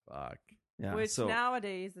 fuck. Yeah. Which so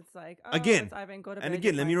nowadays it's like, again, it's Ivan, go to and bed,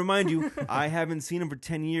 again, you're let me fine. remind you, I haven't seen him for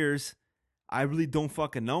 10 years. I really don't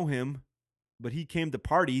fucking know him. But he came to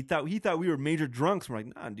party. He thought we were major drunks. We're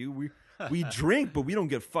like, nah, dude, we drink, but we don't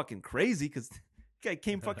get fucking crazy because the guy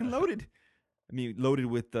came fucking loaded. I mean, loaded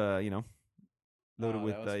with loaded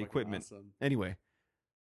with equipment. Awesome. Anyway,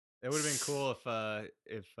 It would have been cool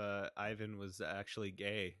if Ivan was actually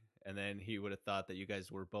gay, and then he would have thought that you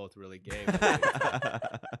guys were both really gay.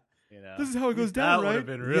 You know, This is how it goes that down, would right? have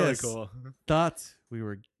been really Yes. cool. Thought we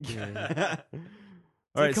were.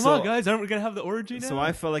 All right, Come so on, guys, aren't we gonna have the orgy now? so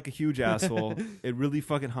I felt like a huge asshole. It really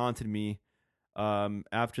fucking haunted me.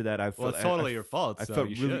 After that, I felt well, it's totally your fault. I so felt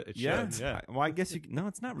you really should. It yeah. should, yeah. Well, I guess no,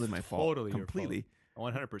 it's not really my fault. Totally your fault. completely.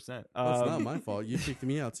 100%. That's not Um, my fault. You kicked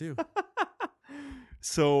me out too.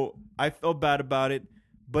 So I felt bad about it,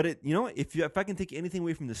 but if I can take anything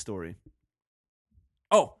away from this story,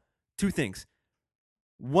 two things.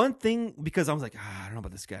 One thing, because I was like, I don't know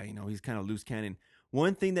about this guy. He's kind of loose cannon.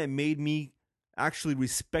 One thing that made me actually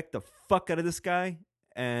respect the fuck out of this guy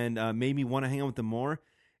and made me want to hang out with him more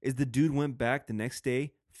is the dude went back the next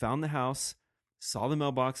day, found the house, saw the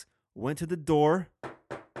mailbox, went to the door.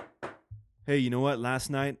 Hey, you know what? Last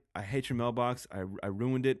night, I hate your mailbox. I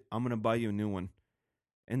ruined it. I'm going to buy you a new one.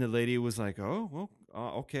 And the lady was like, oh, well,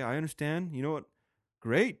 okay, I understand. You know what?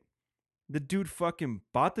 Great. The dude fucking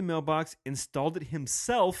bought the mailbox, installed it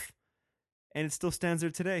himself, and it still stands there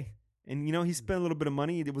today. And, he spent a little bit of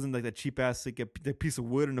money. It wasn't like that cheap-ass like a piece of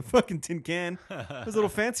wood and a fucking tin can. It was a little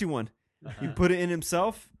fancy one. He put it in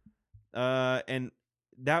himself, and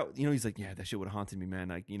that, he's like, yeah, that shit would have haunted me, man.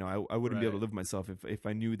 Like, I wouldn't be able to live with myself if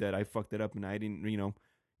I knew that I fucked it up and I didn't,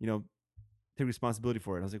 take responsibility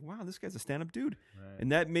for it. I was like, wow, this guy's a stand-up dude. Right.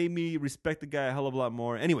 And that made me respect the guy a hell of a lot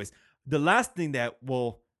more. Anyways, the last thing that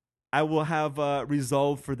I will have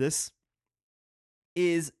resolved for this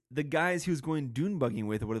is the guys he was going dune bugging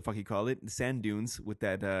with, or what the fuck you call it, sand dunes with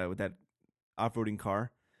that off-roading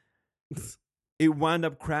car. It wound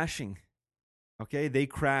up crashing. Okay, they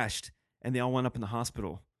crashed and they all wound up in the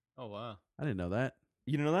hospital. Oh wow! I didn't know that.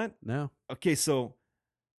 You didn't know that? No. Okay, so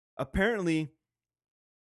apparently,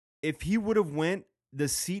 if he would have went, the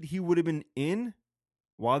seat he would have been in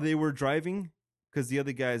while they were driving, because the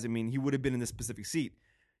other guys, he would have been in this specific seat.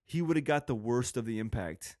 He would have got the worst of the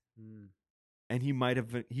impact, and he might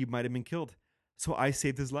have been killed. So I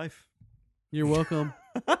saved his life. You're welcome.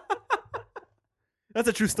 That's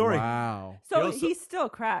a true story. Wow. So he still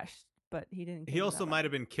crashed, but he didn't. He also might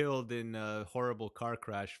have been killed in a horrible car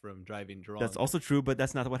crash from driving drunk. That's also true, but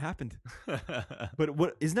that's not what happened. But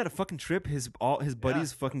what isn't that a fucking trip? His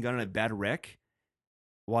buddies fucking got in a bad wreck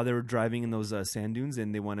while they were driving in those sand dunes,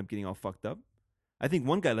 and they wound up getting all fucked up. I think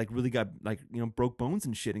one guy really got broke bones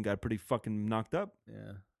and shit and got pretty fucking knocked up.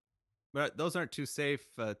 Yeah, but those aren't too safe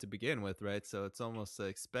to begin with, right? So it's almost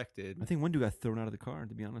expected. I think one dude got thrown out of the car,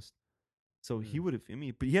 to be honest. So he would have,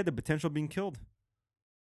 but he had the potential of being killed.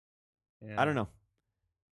 Yeah. I don't know.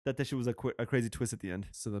 That shit was a crazy twist at the end.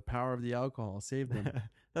 So the power of the alcohol saved them.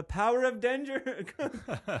 The power of danger.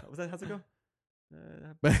 How's it go?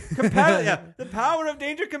 Yeah. The power of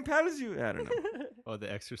danger compels you. I don't know. Oh,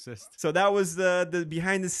 The Exorcist. So that was the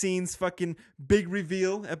behind the scenes fucking big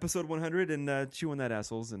reveal, episode 100, and chew on that,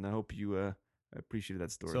 assholes. And I hope you appreciated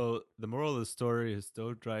that story. So the moral of the story is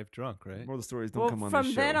don't drive drunk, right? More of the stories don't come on this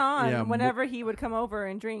from show. then on, Yeah, whenever he would come over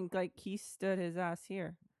and drink, he stood his ass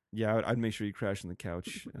here. Yeah, I'd make sure you crash on the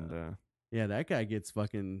couch and Yeah, that guy gets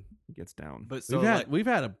fucking. he gets down. But so We've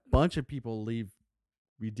had a bunch of people leave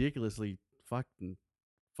ridiculously fucking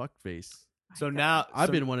fuck face. so now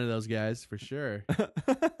I've been one of those guys for sure. I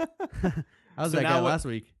was So that now guy what- last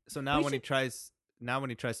week. So now We when he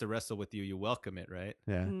tries to wrestle with you, you welcome it, right?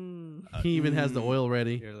 Yeah. Mm. He even has the oil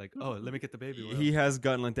ready. You're like, oh, let me get the baby oil. He has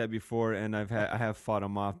gotten like that before, and I have fought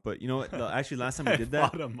him off. But you know what? Actually, last time he did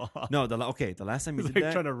that. Fought him off. No, the last time he He's did like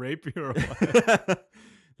that. trying to rape you or what?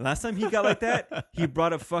 The last time he got like that, he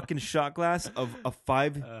brought a fucking shot glass of a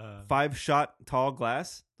five shot tall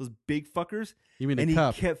glass, those big fuckers, You mean and a he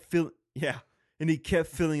cup? kept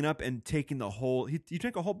filling up and taking the whole. He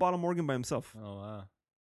drank a whole bottle of Morgan by himself. Oh wow.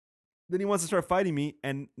 Then he wants to start fighting me,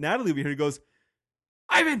 and Natalie over here goes,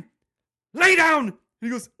 "Ivan, lay down." And he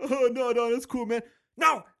goes, "Oh no, that's cool, man.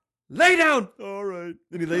 No, lay down." All right.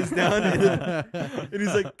 Then he lays down, and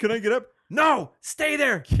he's like, "Can I get up?" "No, stay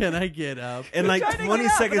there." Can I get up? And like Trying to 20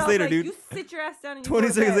 get up, seconds and I was later, like, dude. You sit your ass down and you 20 go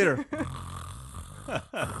to seconds bed. later.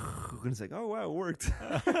 And it's like, oh wow, it worked.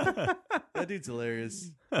 That dude's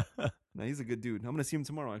hilarious. No, he's a good dude. I'm gonna see him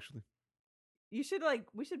tomorrow, actually. You should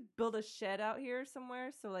we should build a shed out here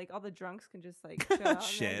somewhere so all the drunks can just chill out and then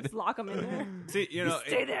Shed. just lock them in there. See, You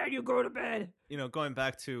stay there, you go to bed. Going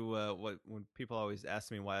back to when people always ask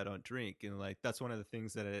me why I don't drink, and that's one of the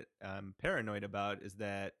things that I'm paranoid about is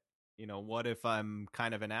that what if I'm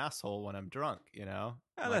kind of an asshole when I'm drunk? that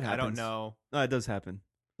I don't happens. know. No, it does happen.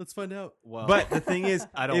 Let's find out. Well, But the thing is,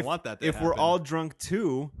 I don't want that to if we're happen. all drunk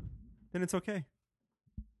too, then it's okay.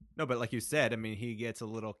 no, but like you said, he gets a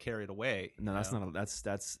little carried away. No, that's not. That's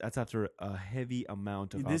after a heavy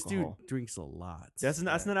amount of This alcohol. dude drinks a lot. That's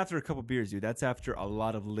not after a couple beers, dude. That's after a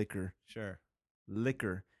lot of liquor. Sure.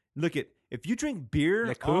 Liquor. Look it. If you drink beer,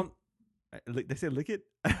 Lick who? They say lick it.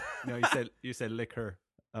 No, you said lick her.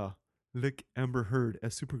 Oh, lick Amber Heard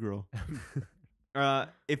as Supergirl.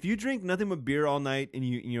 If you drink nothing but beer all night and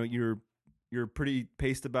you're pretty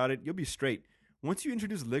paced about it, you'll be straight. Once you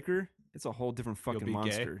introduce liquor, it's a whole different fucking be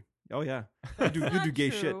monster. gay? Oh yeah, That's you not do gay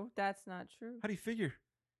true. shit. That's not true. How do you figure?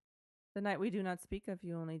 The night we do not speak of,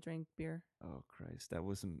 you only drink beer. Oh Christ, that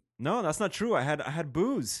wasn't. No, that's not true. I had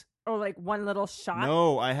booze. Or like one little shot.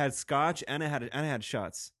 No, I had scotch and I had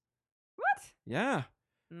shots. What? Yeah,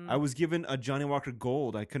 I was given a Johnny Walker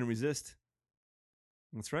Gold. I couldn't resist.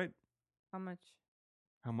 That's right. How much?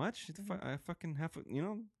 How much? I fucking half.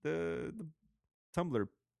 The tumbler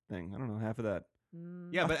thing. I don't know, half of that.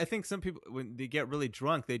 Yeah, but I think some people, when they get really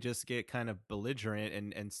drunk, they just get kind of belligerent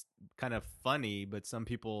and kind of funny. But some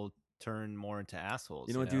people turn more into assholes.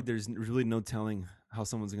 You know what, dude? There's really no telling how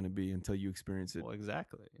someone's gonna be until you experience it. Well,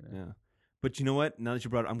 exactly. Yeah. But you know what? Now that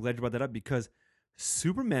I'm glad you brought that up because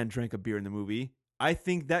Superman drank a beer in the movie. I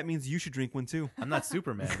think that means you should drink one too. I'm not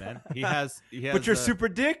Superman, man. He has. But you're super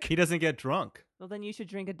dick. He doesn't get drunk. Well, then you should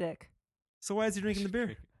drink a dick. So why is he drinking the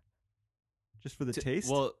beer? Just for the taste?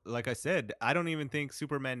 Well, like I said, I don't even think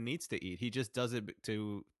Superman needs to eat. He just does it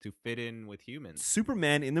to fit in with humans.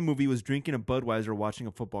 Superman in the movie was drinking a Budweiser watching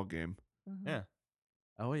a football game. Mm-hmm. Yeah.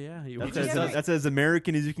 Oh yeah, he That's as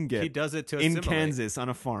American as you can get. He does it to in assimilate. Kansas on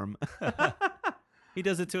a farm. He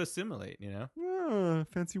does it to assimilate,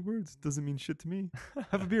 Fancy words. Doesn't mean shit to me.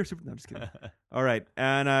 Have a beer, Super. No, I'm just kidding. All right.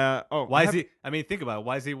 And why is he? I mean, think about it.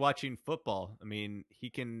 Why is he watching football? I mean, he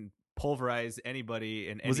can pulverize anybody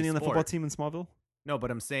in any wasn't he on the sport. football team in Smallville? No,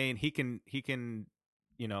 but I'm saying he can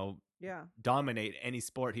Yeah. dominate any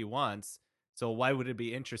sport he wants. So why would it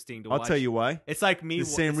be interesting to I'll watch? tell you why. It's like me. The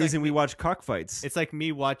same reason we watch cockfights. It's like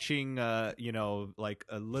me watching, like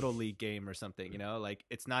a little league game or something. Like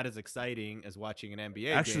it's not as exciting as watching an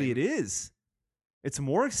NBA. Actually, game. it is. It's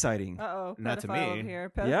more exciting. Uh-oh. Not to pedophile me.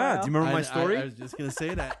 Here. Yeah. Pedophile. Do you remember my story? I was just gonna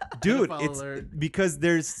say that, Dude, Pedophile it's alert. because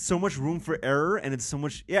there's so much room for error and it's so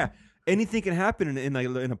much. Yeah, anything can happen in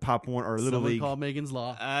a Pop Warner or a Little Someone League. called Megan's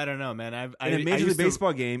Law. I don't know, man. In a Major League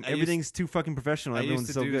Baseball game, everything's too fucking professional. I Everyone's used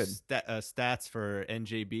to so do good. stats for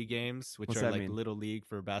NJB games, which What's are that like mean? Little League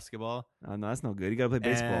for basketball. Oh, no, that's no good. You gotta play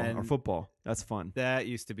baseball or And- football. That's fun. That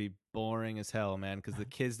used to be boring as hell, man, because the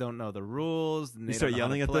kids don't know the rules. And they start don't know how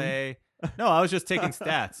to yelling at them? play. No, I was just taking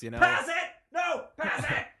stats. Pass it! No, pass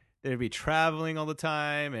it! They'd be traveling all the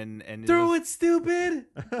time, and Throw was- it, stupid!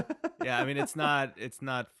 Yeah, I mean, it's not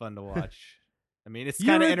fun to watch. I mean, it's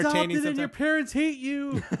You're kind of adopted entertaining and your sometimes. parents hate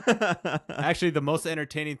you. Actually, the most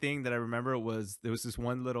entertaining thing that I remember was there was this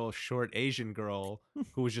one little short Asian girl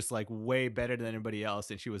who was just like way better than anybody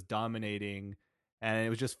else, and she was dominating. And it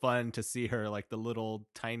was just fun to see her like the little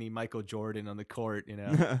tiny Michael Jordan on the court,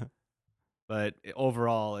 But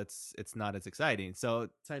overall, it's not as exciting. So,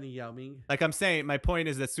 Tiny Yao Ming. like I'm saying, my point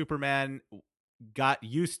is that Superman got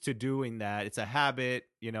used to doing that. It's a habit,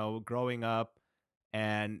 growing up,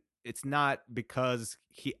 and it's not because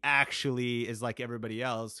he actually is like everybody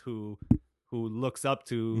else who looks up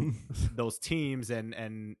to those teams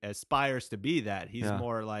and aspires to be that. He's Yeah.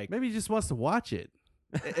 more like Maybe he just wants to watch it.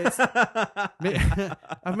 it's,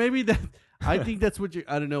 Maybe that. I think that's what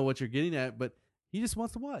I don't know what you're getting at, but he just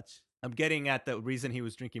wants to watch. I'm getting at the reason he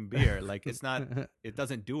was drinking beer. Like it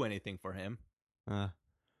doesn't do anything for him.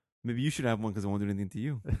 Maybe you should have one because it won't do anything to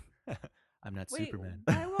you. I'm not Wait, Superman.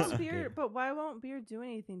 why won't beer? But why won't beer do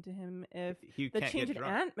anything to him if He the can't change get in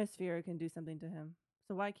drunk. atmosphere can do something to him?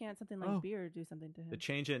 So why can't something like Oh. beer do something to him? The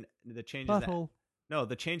change in Butthole. No,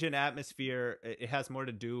 the change in atmosphere, it has more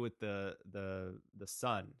to do with the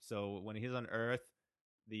sun. So when he's on Earth,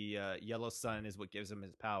 the yellow sun is what gives him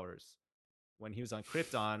his powers. When he was on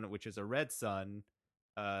Krypton, which is a red sun,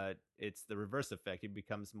 it's the reverse effect. He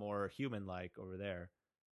becomes more human-like over there.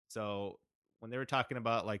 So when they were talking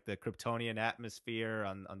about like the Kryptonian atmosphere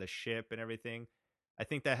on the ship and everything, I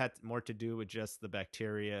think that had more to do with just the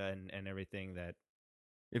bacteria and everything that.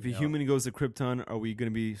 If a No. human goes to Krypton, are we going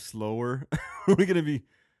to be slower? Are we going to be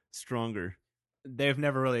stronger? They've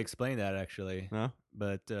never really explained that actually, No?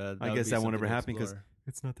 but I would guess be that won't something ever to happen because explore.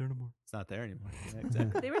 it's not there no more. It's not there anymore. Yeah,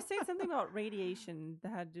 exactly. They were saying something about radiation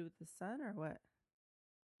that had to do with the sun or what?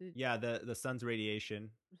 Yeah, the sun's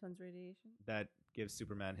radiation The sun's radiation. that gives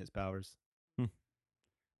Superman his powers.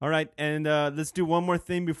 All right, and let's do one more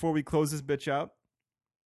thing before we close this bitch out.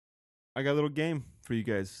 I got a little game for you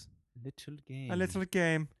guys. Little game. A little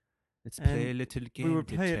game Let's and play a little game, will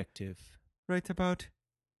play it. detective. right about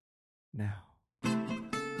now.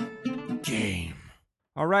 Game.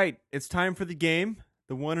 All right, it's time for the game,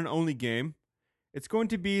 the one and only game. It's going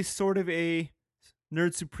to be sort of a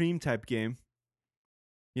Nerd Supreme type game.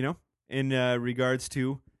 You know, in regards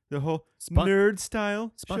to the whole Spon- nerd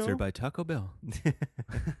style Sponsored show. by Taco Bell.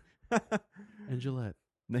 And Gillette.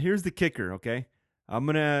 Now here's the kicker, okay? I'm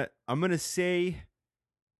gonna say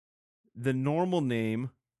the normal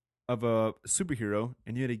name of a superhero,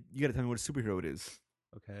 and you gotta tell me what superhero it is.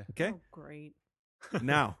 Okay. Okay? Oh, great.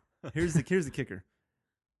 Now, here's the kicker.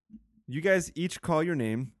 You guys each call your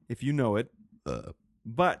name if you know it.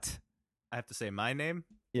 But I have to say my name.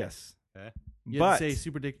 yes. Okay. You but have to say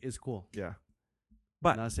Super Dick is cool. yeah.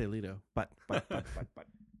 But Not say Lido. but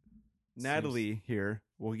Natalie here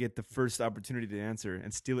will get the first opportunity to answer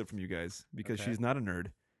and steal it from you guys because Okay. she's not a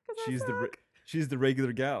nerd. 'Cause I She's suck. she's the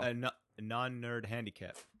regular gal. A non-nerd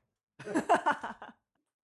handicap.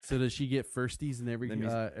 So does she get firsties in every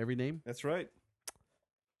name? That's right.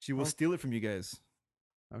 She will Oh. steal it from you guys.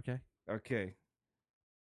 Okay. Okay.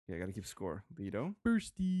 Yeah, I got to keep score. Lido,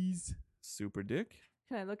 Firsties. Super Dick.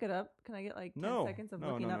 Can I look it up? Can I get like 10 No. seconds of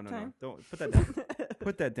No, looking no, up no, time? no. Don't put that down.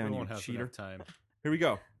 Put that We down, you won't have cheater. enough time. Here we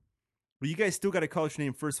go. Well, you guys still got to call your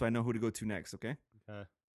name first so I know who to go to next, okay? Okay.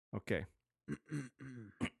 Okay.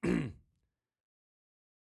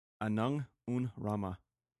 Anung Un Rama.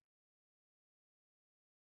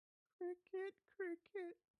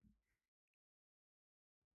 Cricket.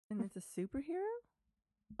 And it's a superhero?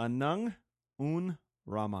 Anung Un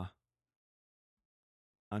Rama.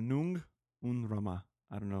 Anung Un Rama.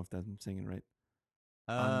 I don't know if I'm saying it right.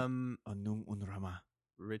 Anung Un Rama.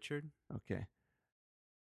 Richard. Okay.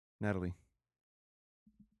 Natalie.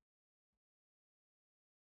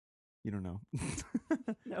 You don't know.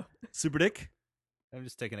 No. Super Dick? I'm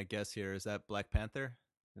just taking a guess here. Is that Black Panther?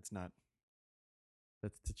 That's not.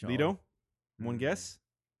 That's T'Challa. Lido? One Hmm. guess?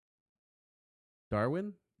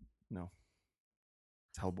 Darwin? No.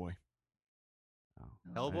 It's Hellboy. Oh.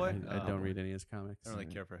 Hellboy? I don't Oh. read any of his comics. I don't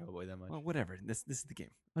really care for Hellboy that much. Well, whatever. This is the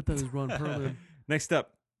game. I thought it was Ron Perlman. Next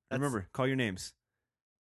up. That's- Remember, call your names.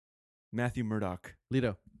 Matthew Murdoch.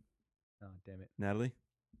 Lido. Oh, damn it. Natalie?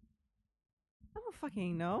 I don't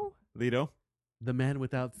fucking know. Lido? The Man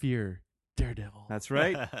Without Fear. Daredevil. That's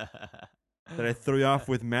right. Did I throw you off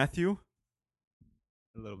with Matthew?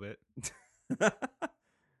 A little bit.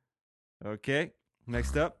 Okay.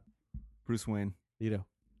 Next up, Bruce Wayne. Lido.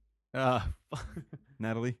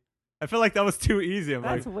 Natalie? I feel like that was too easy. I'm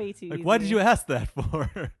That's like, way too easy. why did you ask that for?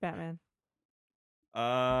 Batman.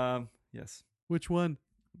 Yes. Which one?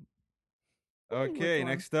 Okay, one?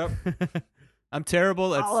 next up. I'm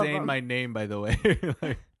terrible at All of saying them. my name, by the way.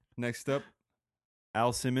 Like, Next up,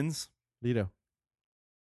 Al Simmons. Lido.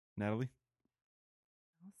 Natalie?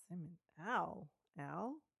 Al Simmons. Al.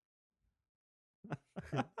 Al?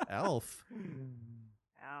 Elf.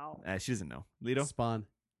 Al. She doesn't know. Lido? Spawn.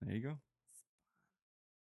 There you go.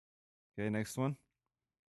 Okay, next one.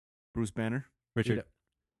 Bruce Banner. Richard. Lido.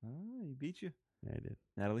 Oh, he beat you. Yeah, I did.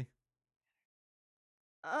 Natalie?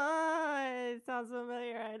 It sounds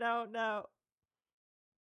familiar. I don't know.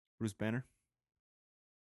 Bruce Banner.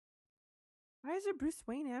 Why is there Bruce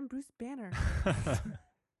Wayne and Bruce Banner?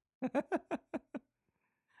 Super I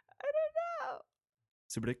don't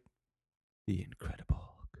know. Dick. The Incredible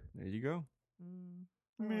Hulk. There you go.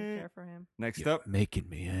 I don't Meh. care for him. Next up, Making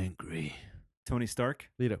me angry. Tony Stark.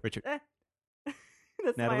 Lido. Richard.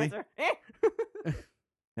 That's Natalie? my answer.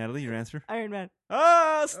 Natalie, your answer? Iron Man.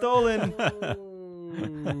 Ah, stolen.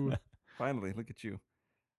 Ooh. Finally, look at you.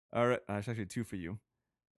 All right, it's actually 2 for you.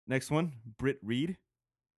 Next one, Britt Reed.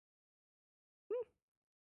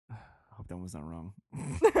 I hope that one's not wrong.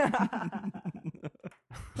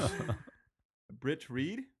 Britt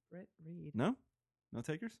Reed? Brett Reed. No? No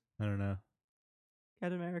takers? I don't know.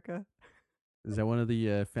 Cat America. Is that one of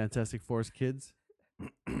the Fantastic Four's kids?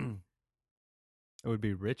 It would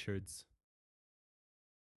be Richards.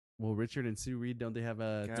 Well, Richard and Sue Reed, don't they have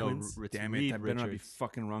God, twins? It's damn it, Reed I better not be Richards.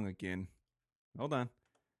 fucking wrong again. Hold on.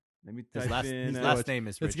 Let me His type last, in... his last name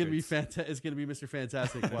is It's gonna be Richards. It's gonna be Mr.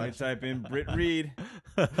 Fantastic. Let me Watch. type in Britt Reed.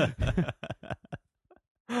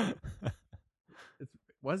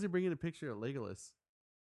 Why is he bringing a picture of Legolas?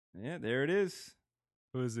 Yeah, there it is.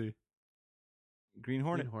 Who is he? Green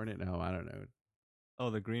Hornet. Green Hornet? No, I don't know.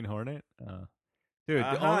 Oh, the Green Hornet? Dude, the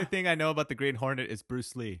Uh-huh. only thing I know about the Green Hornet is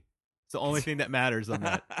Bruce Lee. It's the only thing that matters on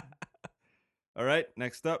that. All right,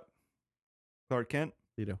 next up, Clark Kent.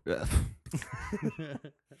 Lido.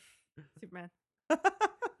 Superman.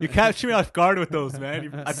 You catch me off guard with those,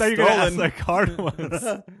 man. I thought you were going to ask Stolen. like hard ones.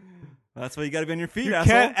 That's why you got to be on your feet, You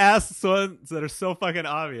asshole. can't ask ones that are so fucking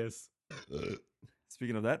obvious.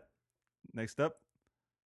 Speaking of that, next up,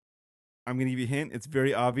 I'm going to give you a hint. It's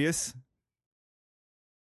very obvious.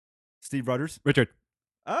 Steve Rogers. Richard.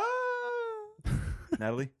 Ah!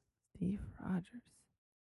 Natalie. Steve Rogers.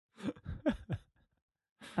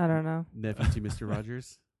 I don't know. Nephew to Mr.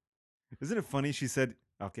 Rogers. Isn't it funny? She said,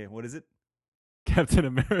 "Okay, what is it?" Captain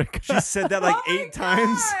America. She said that like Oh my 8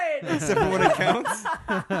 times, God! except for when it counts.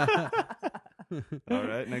 All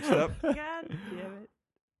right, next up, God damn it.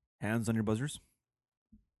 hands on your buzzers.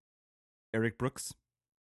 Eric Brooks.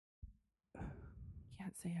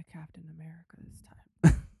 Can't say a Captain America this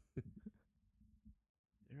time.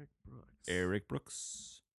 Eric Brooks. Eric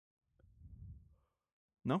Brooks.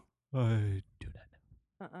 No, I do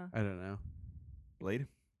not know. I don't know. Blade.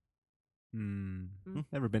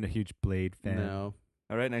 Never been a huge Blade fan. No.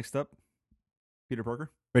 All right, next up, Peter Parker.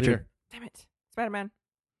 Richard. Damn it. Spider-Man.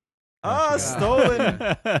 Ah, she got stolen.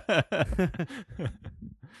 I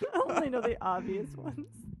only know the obvious ones.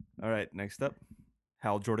 All right, next up,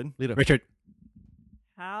 Hal Jordan. Lido. Richard.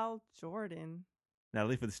 Hal Jordan.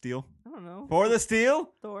 Natalie for the steal. I don't know. For the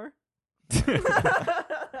steal. Thor.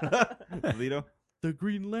 Lido. The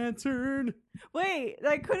Green Lantern. Wait,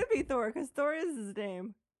 that couldn't be Thor because Thor is his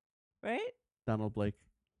name, right? Donald Blake.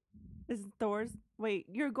 Is Thor's? Wait,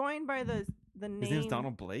 you're going by the name. His name's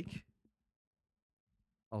Donald Blake.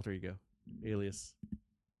 Alter ego. Alias.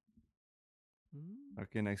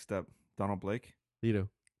 Okay, next up, Donald Blake. Lido.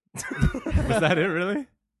 Was that it, really?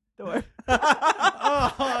 Thor.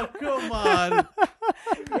 Oh, come on.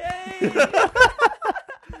 Yay!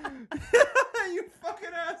 You fucking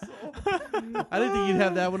asshole. I didn't think you'd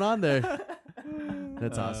have that one on there.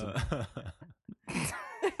 That's awesome.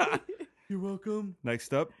 You're welcome.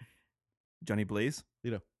 Next up, Johnny Blaze.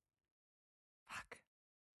 Lido. Fuck.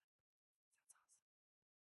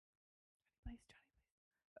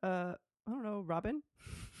 I don't know, Robin.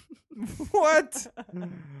 What?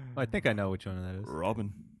 I think I know which one that is.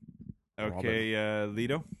 Robin. Okay,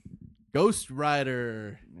 Lido. Ghost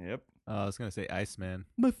Rider. Yep. I was gonna say Iceman.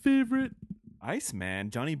 My favorite. Iceman.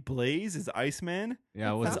 Johnny Blaze is Iceman. Yeah, it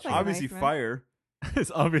That was sounds like Obviously Iceman. fire.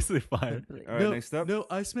 it's obviously fire. All right, next up. No,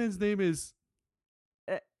 Iceman's name is.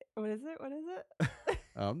 What is it? What is it?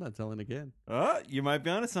 Oh, I'm not telling again. You might be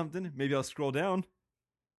onto something. Maybe I'll scroll down.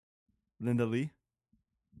 Linda Lee.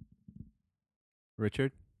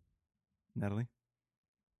 Richard. Natalie.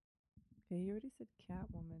 Okay, you already said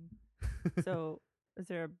Catwoman. So, is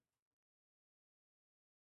there a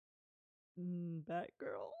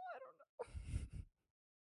Batgirl? I don't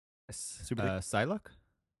know. SuperDick. Psylocke.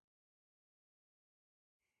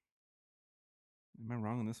 Am I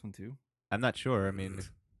wrong on this one too? I'm not sure. I mean,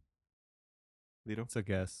 Lido. it's a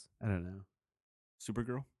guess. I don't know.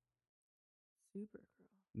 Supergirl. Supergirl.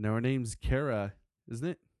 No, her name's Kara, isn't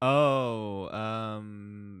it? Oh,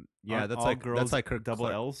 yeah, Aren't that's all like girls that's like her double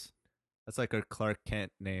Clark, L's. That's like her Clark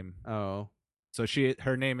Kent name. Oh. So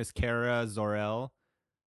her name is Kara Zor-El,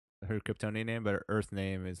 her Kryptonian name, but her Earth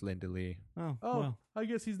name is Linda Lee. Oh, Oh, well. I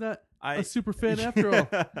guess he's not I a super fan after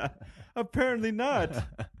all. Apparently not.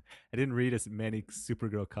 I didn't read as many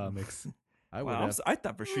Supergirl comics. I would Wow, have. I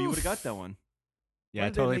thought for sure you would have got that one. Yeah, Why I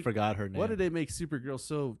did they totally make- forgot her name. Why did they make Supergirl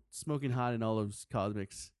so smoking hot in all of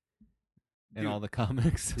comics? in Dude. all the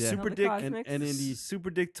comics? Yeah. Super the Dick cosmics? and in the Super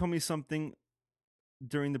Dick told me something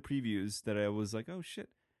during the previews that I was like, oh shit.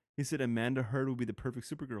 He said Amanda Heard would be the perfect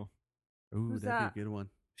Supergirl. Ooh, Who's that'd that? be a good one.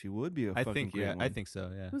 She would be a I fucking think great yeah, one. I think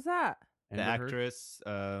so. Yeah, Who's that? the Amber Heard? actress.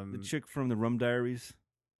 The chick from the Rum Diaries.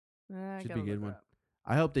 I Should gotta be a good look one. her up.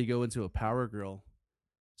 I hope they go into a Power Girl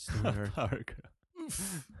story. Power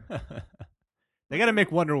Girl. They got to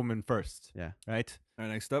make Wonder Woman first. Yeah. Right. All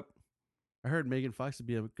right, next up. I heard Megan Fox would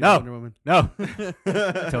be a good No. Wonder Woman. No,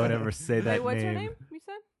 don't ever say that Wait, what's name. her name? You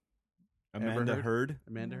said? Amanda Heard? Heard.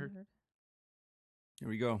 Amanda Heard. Here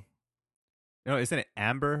we go. No, isn't it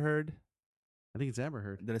Amber Heard? I think it's Amber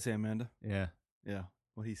Heard. Did I say Amanda? Yeah, Yeah.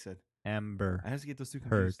 What he said. Amber I have to get those two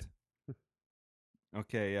Heard. confused.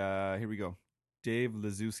 Okay, here we go. Dave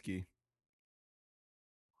Lazowski.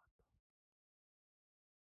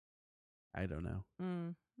 I don't know. I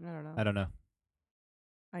don't know. I don't know.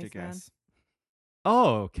 Kick Iceman. ass.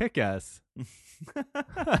 Oh, Kick-Ass. Is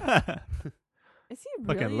he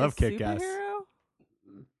Fucking really love a Kick-Ass. superhero?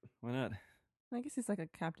 Why not? I guess he's like a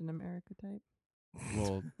Captain America type.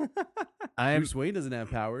 Well, I'm Bruce Wayne doesn't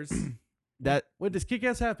have powers. that. What does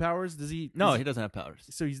Kick-Ass have powers? Does he? No, is- he doesn't have powers.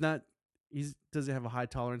 So he's not. Does he have a high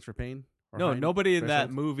tolerance for pain? Or No, high nobody in that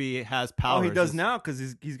threshold? movie has powers. Oh, he does It's- now because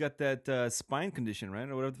he's got that spine condition, right?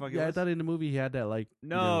 Or whatever the fuck it Yeah, I was. thought in the movie he had that like.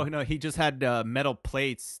 No, he just had metal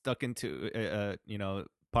plates stuck into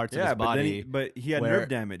parts of Yeah, his but then body. but he had where- nerve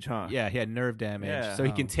damage, huh? Yeah, he had nerve damage, Yeah. so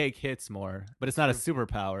he can Oh. take hits more. But it's not a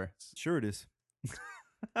superpower. Sure it is.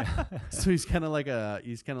 So he's kind of like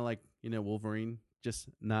Wolverine, just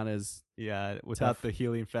not as Yeah, without Tough. the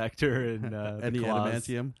healing factor and and the the claws.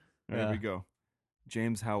 adamantium. All right, here we go.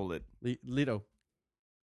 James Howlett. Lido.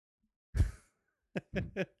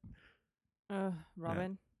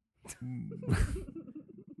 Robin.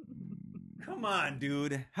 Come on,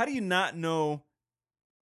 dude. How do you not know?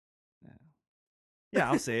 Yeah,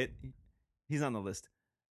 I'll say it. He's on the list.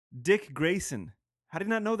 Dick Grayson. How do you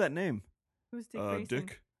not know that name? Who's Dick Grayson?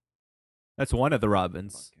 Dick. That's one of the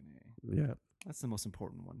Robins. Fucking A. Yeah. That's the most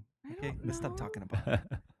important one. I Okay, don't let's stop know. talking about it.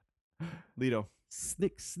 Lido.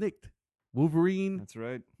 Snicked. Wolverine. That's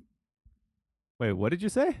right. Wait, what did you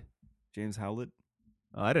say? James Howlett.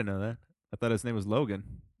 Oh, I didn't know that. I thought his name was Logan.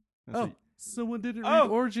 That's Oh, right. someone didn't Oh! read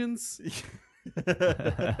Origins.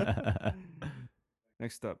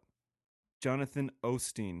 Next up, Jonathan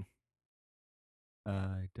Osteen.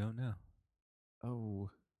 I don't know. Oh.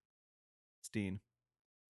 Steen.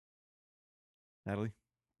 Natalie.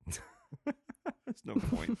 There's no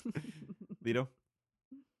point. Lido.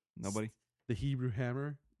 Nobody. The Hebrew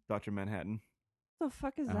Hammer. Dr. Manhattan. What the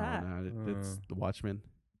fuck is Oh, that? no, it's the Watchmen.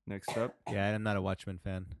 Next up, Yeah, I'm not a Watchmen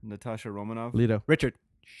fan. Natasha Romanoff. Lido. Richard.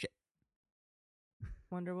 Shit.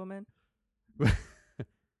 Wonder Woman? I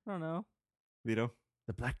don't know. Lido.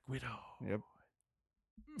 The Black Widow. Yep.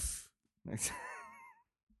 Next.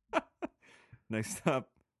 Next up,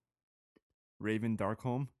 Raven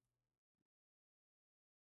Darkholme.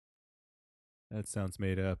 That sounds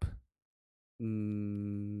made up.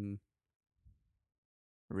 Mm,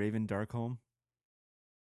 Raven Darkholme.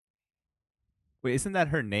 Wait, isn't that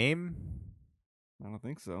her name? I don't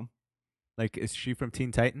think so. Like, is she from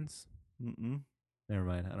Teen Titans? Mm-mm. Never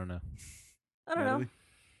mind. I don't know. I don't Natalie.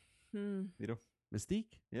 know. Lido.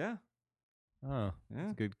 Mystique. Yeah. Oh, Yeah.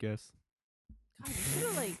 that's a good guess. God, you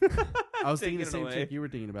should've, like, I was thinking Taking the it same away. chick you were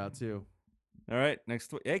thinking about too. All right.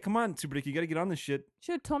 Next. Hey, come on, SuperDick. You got to get on this shit.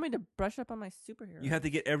 should have told me to brush up on my superhero. You have to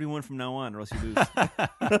get everyone from now on, or else you lose.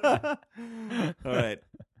 All right.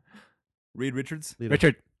 Reed Richards. Lido.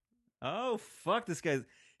 Richard. Oh, fuck this guy's.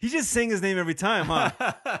 He's just saying his name every time, huh?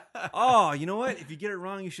 Oh, you know what? If you get it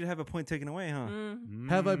wrong, you should have a point taken away, huh?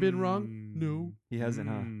 Have I been wrong? No. He hasn't,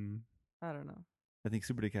 huh? I don't know. I think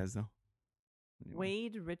SuperDick has, though. Anyway.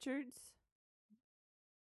 Wade Richards?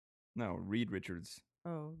 No, Reed Richards.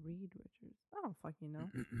 Oh, Reed Richards. I don't fucking know.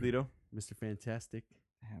 Lido. Mr. Fantastic.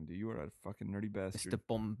 Damn, dude, you are a fucking nerdy bastard. Mr.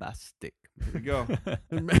 Bombastic. Here we go.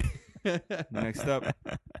 Next up,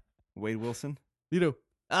 Wade Wilson. Lido.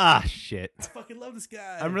 Ah, shit. I fucking love this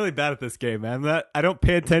guy. I'm really bad at this game, man. I don't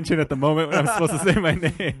pay attention at the moment when I'm supposed to say my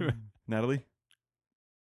name. Natalie.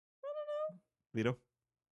 Lido.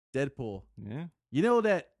 Deadpool. Yeah. You know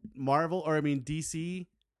that DC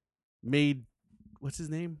made what's his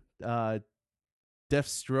name?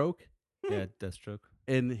 Deathstroke, Yeah, Deathstroke.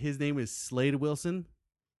 and his name is Slade Wilson,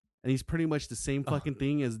 and he's pretty much the same fucking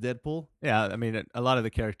thing as Deadpool, Yeah, I mean, a lot of the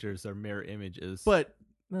characters are mirror images. but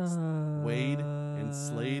Wade and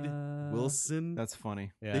Slade Wilson. That's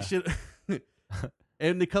funny. yeah. They should.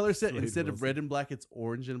 And the color set Slade instead of Wilson. red and black, it's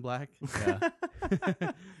orange and black. Yeah.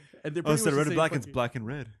 And they're Oh, instead of red and and black, it's black and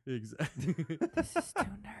red. Exactly. This is too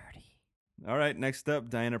nerdy. All right, next up,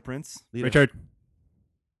 Diana Prince. Richard.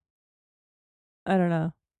 I don't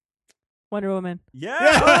know. Wonder Woman.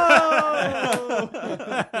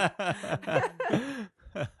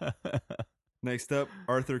 Next up,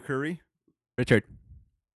 Arthur Curry. Richard.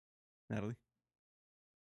 Natalie.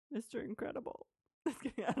 Mr. Incredible. Just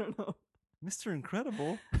kidding, I don't know. Mr.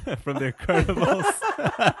 Incredible. From The Incredibles.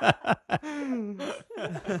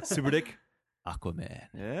 SuperDick. Aquaman.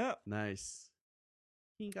 Yeah. Nice.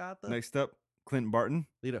 He got the Next up, Clint Barton.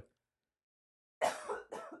 Lido.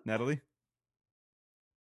 Natalie.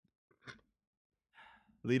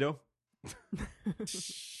 Lido.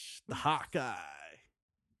 The Hawkeye.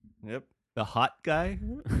 Yep. The hot guy.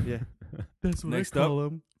 Yeah, that's what Next I call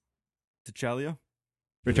him. T'Challa.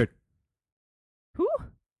 Richard. Who?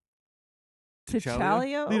 T'Challa?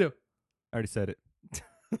 T'Challa? Lido. I already said it.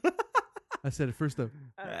 I said it first though.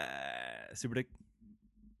 SuperDick.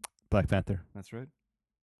 Black Panther. That's right.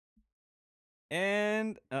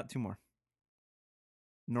 And two more.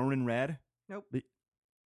 Norman Rad.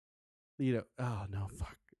 Lido. Oh no,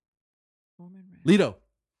 fuck. Norman Reedus. Lido.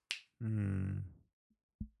 Hmm.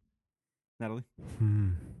 Natalie.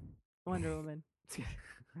 Wonder Woman.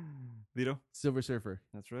 Lido. Silver Surfer.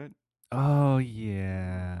 That's right. Oh,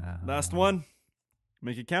 yeah. Last one.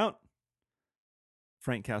 Make it count.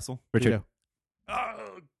 Frank Castle. Richard. Lido.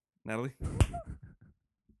 Oh, Natalie.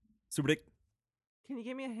 SuperDick. Can you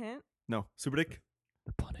give me a hint? No, SuperDick.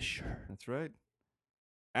 The Punisher. That's right.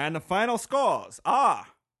 And the final scores are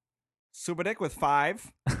SuperDick with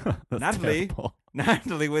 5, That's Natalie. terrible.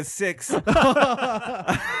 Natalie with 6,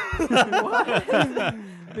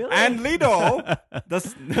 Really? And Lido,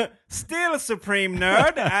 still supreme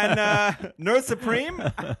nerd and nerd supreme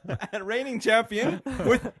and reigning champion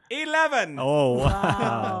with 11. Oh, wow.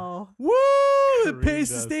 Wow. Woo! It Kareem pays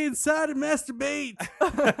to does. stay inside and masturbate.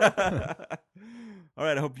 All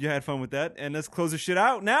right, I hope you had fun with that. And let's close the shit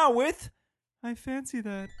out now with I Fancy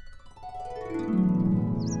That.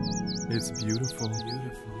 It's beautiful.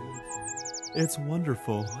 It's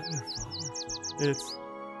wonderful. It's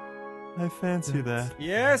I fancy that.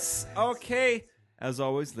 Yes. Okay. As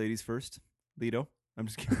always, ladies first. Lido. I'm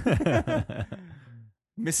just kidding.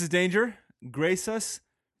 Mrs. Danger, grace us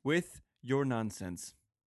with your nonsense.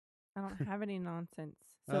 I don't have any nonsense.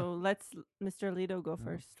 So let's Mr. Lido go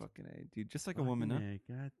first. Fucking A, dude. Just like a woman, huh?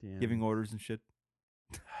 Goddamn. Giving orders and shit.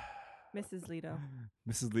 Mrs. Lido.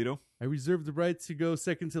 Mrs. Lido. I reserve the right to go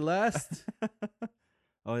second to last.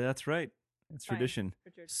 Oh, that's right. It's Fine. tradition.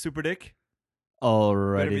 Richard. Super Dick.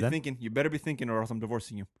 Alrighty Better be then. thinking. You better be thinking, or else I'm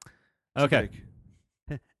divorcing you. Okay.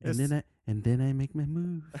 Dick. and then I make my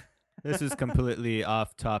move. This is completely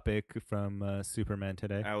off topic from Superman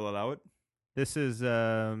today. I will allow it. This is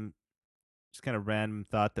just kind of random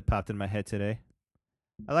thought that popped in my head today.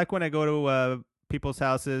 I like when I go to people's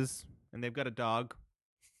houses and they've got a dog,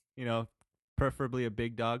 preferably a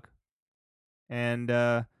big dog. And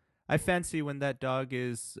I fancy when that dog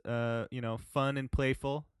is, fun and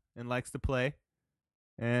playful and likes to play.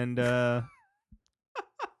 And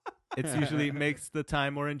it usually makes the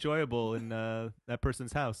time more enjoyable in that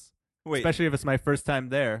person's house. Wait, Especially if it's my first time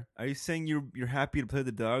there. are you saying you're happy to play with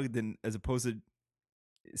the dog than as opposed to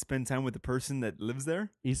spend time with the person that lives there?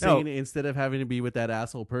 He's No. saying instead of having to be with that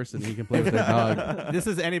asshole person, he can play with their dog. This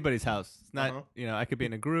is anybody's house. It's not, Uh-huh. I could be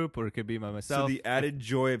in a group or it could be by So myself. the added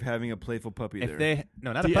joy of having a playful puppy if there.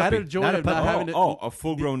 not The a puppy. added joy not a of not puppy. having to- a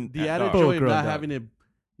full-grown The added dog. joy of Full-grown not dog. having to,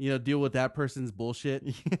 deal with that person's bullshit.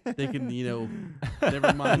 They can,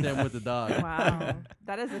 never mind them with the dog. Wow.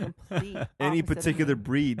 That is a complete Any opposite of particular me.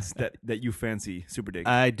 breeds that you fancy, Super Dick?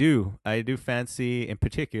 I do fancy, in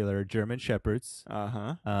particular, German Shepherds,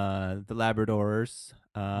 Uh-huh. the Labradors,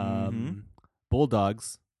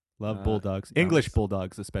 Bulldogs. Love Bulldogs. nice. English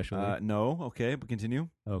Bulldogs, especially. No. Okay, but continue.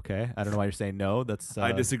 Okay. I don't know why you're saying no. That's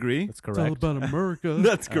I disagree. That's It's all correct. about America.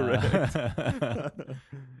 That's correct.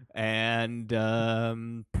 And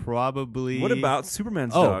probably. What about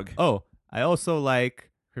Superman's dog? Oh, I also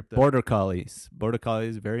like Crypto. Border Collies. Border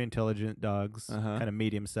Collies, very intelligent dogs, Uh-huh. kind of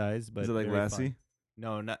medium sized, but Is it like very fun. Lassie?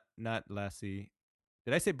 No, not Lassie.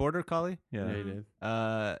 Did I say Border Collie? Yeah. Yeah, you did.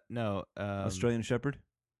 No. Australian Shepherd?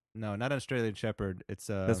 No, not Australian Shepherd. It's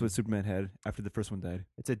That's what Superman had after the first one died.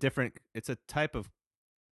 It's a different. It's a type of.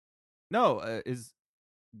 No,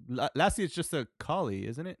 Lassie is just a collie,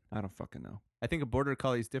 isn't it? I don't fucking know. I think a Border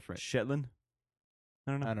Collie is different. Shetland?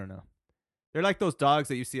 I don't know. I don't know. They're like those dogs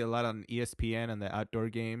that you see a lot on ESPN on the outdoor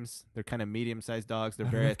games. They're kind of medium-sized dogs. They're I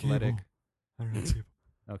don't very have cable. athletic. I don't know.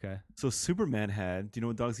 Okay. So Superman had. Do you know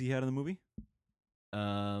what dogs he had in the movie?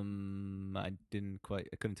 I couldn't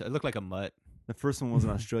tell. It looked like a mutt. The first one was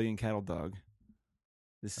an Australian cattle dog.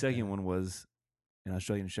 The second one was an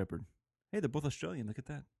Australian Shepherd. Hey, they're both Australian. Look at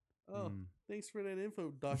that. Oh, thanks for that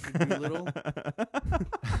info, Dr. Doolittle.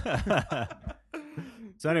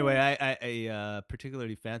 So anyway, I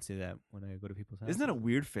particularly fancy that when I go to people's houses. Isn't that a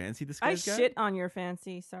weird fancy this I guy's got? shit on your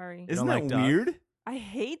fancy. Sorry. Isn't don't that like dogs? weird? I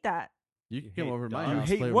hate that. You can You come hate over to my dogs. house,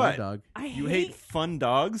 You hate play with what? my dog. I You hate fun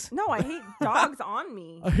dogs? No, I hate dogs on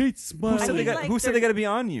me. I hate Who smiling. said, I they hate, got, like, who said they're- they got to be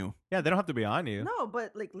on you? Yeah, they don't have to be on you. No,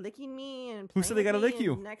 but like licking me and Who said playing they gotta with lick me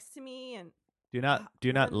you? and next to me and Do you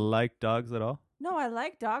not when- like dogs at all? no, I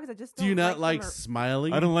like dogs. I just Do don't you not like them or-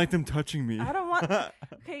 smiling? I don't like them touching me. I don't want.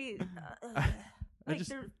 Okay, like just-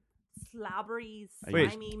 their slobbery,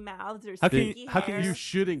 Wait. slimy mouths or How can sticky how can hair. You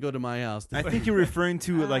shouldn't go to my house. I think you're referring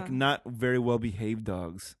to like Uh. not very well behaved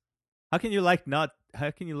dogs. How can you like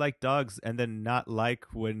dogs and then not like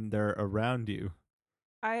when they're around you?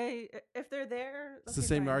 If they're there, It's the okay,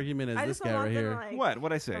 same fine. argument as I this just don't guy want right them, here. like, What?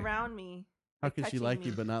 What'd I say? around me? How like, can she touching like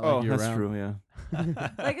you me. but not Oh, like you that's around? true. Yeah.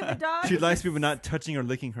 Like if the dog. She is likes just- people not touching or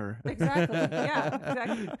licking her. Exactly. Yeah.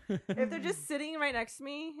 Exactly. If they're just sitting right next to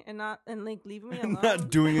me and like leaving me alone, Not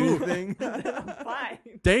doing anything. then I'm fine.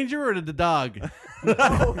 Danger or the dog?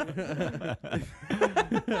 No,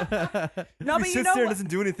 If but he you sits know there and what? doesn't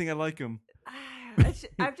do anything, I like him.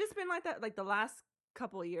 I've just been like that like the last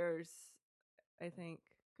couple of years, I think.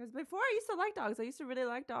 Because before I used to like dogs. I used to really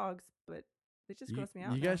like dogs, but they just gross me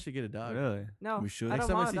out. You now. guys should get a dog. Really? No, We should. I Next don't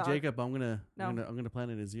time I want see a dog. Jacob, I'm gonna No.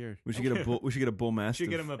 plant in his ear. We should get a bull. We should get a bull mastiff. Should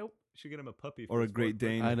get him a Nope. puppy or a Great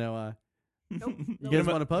Dane. I know. Nope. You Nope. guys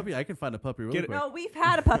want a puppy? I can find a puppy real Get it- quick. No, we've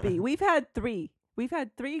had a puppy. We've had 3. We've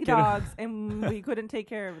had 3 dogs and we couldn't take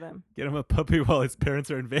care of them. Get him a puppy while his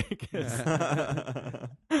parents are in Vegas.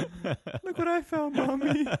 Look what I found,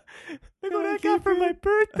 Mommy. Look what I got for my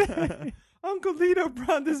birthday. Uncle Lido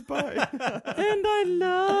brought this by. And I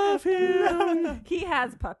love him. He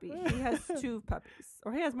has puppies. He has 2 puppies.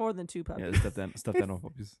 Or he has more than 2 puppies. Yeah, stuffed animal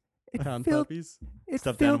puppies. Pound puppies.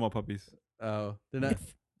 Stuffed animal puppies. Oh, they're not.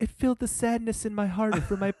 It filled the sadness in my heart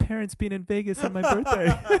for my parents being in Vegas on my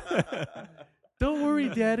birthday. Don't worry,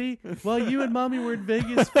 Daddy. While you and Mommy were in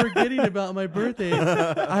Vegas forgetting about my birthday,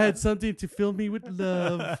 I had something to fill me with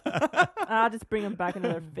love. I'll just bring him back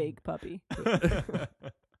another fake puppy.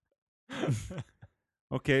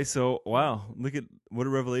 Okay, so wow, look at what a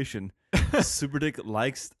revelation. SuperDick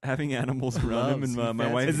likes having animals around him, and Loves, he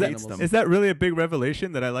my wife fancies hates animals. them. Is that really a big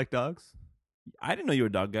revelation that I like dogs? I didn't know you were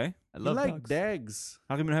a dog guy. I love like dogs. dags.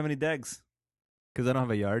 How come you don't have any dags? Because I don't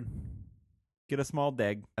have a yard. Get a small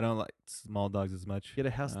dag. I don't like small dogs as much. Get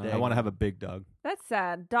a house dag. I want to have a big dog. That's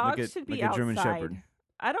sad. Dogs Like a- should be like a outside. German Shepherd.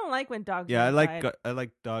 I don't like when dogs Yeah, are I outside.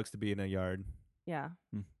 like dogs to be in a yard. Yeah.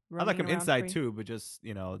 I like them Roaming around inside free. too, but just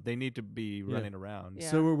they need to be running around. Yeah.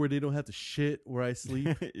 somewhere where they don't have to shit where I sleep.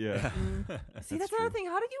 Yeah. See, that's another thing.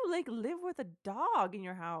 How do you live with a dog in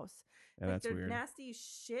your house? Yeah, Like, that's there's weird. nasty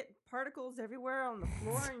shit particles everywhere on the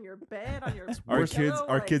floor, in your bed, on your Our pillow,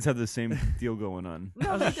 our like- kids have the same deal going on.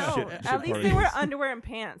 No, they Shit- don't. shit At least they wear particles. underwear and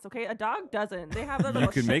pants. Okay, a dog doesn't. They have the You little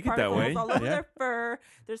can shit make it that particles way. all over Yeah. their fur.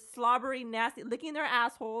 They're slobbery, nasty, licking their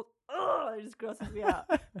assholes. Ugh, it just grosses me out.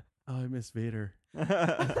 Oh, I miss Vader.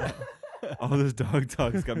 All those dog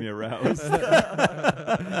talks got me aroused.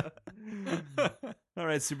 All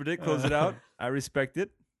right, SuperDick, close it out. I respect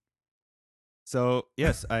it. So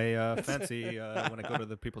yes, I fancy when I go to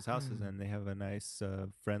the people's houses and they have a nice,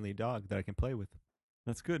 friendly dog that I can play with.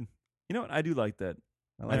 That's good. You know what? I do like that.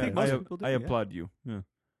 I think most people do. I yeah. applaud you. Yeah.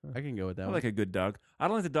 I can go with that I one. like a good dog. I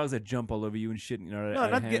don't like the dogs that jump all over you and shit. You know, No,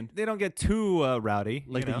 out of hand. they don't get too rowdy.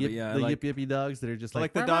 Like you the know? yip, yeah, the like- yip yippy dogs that are just like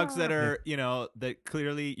like, the dogs that are that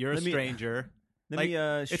clearly you're a Let me- stranger. Let like,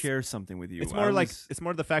 me share something with you. It's I more like was- it's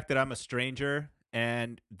more the fact that I'm a stranger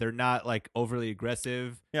and they're not like overly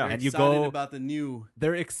aggressive. Yeah. they're and you excited go about the new.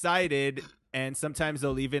 they're excited and sometimes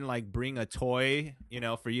they'll even like bring a toy,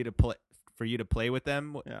 for you to play with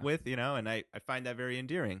them with, and I find that very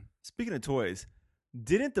endearing. Speaking of toys,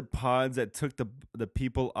 didn't the pods that took the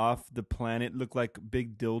people off the planet look like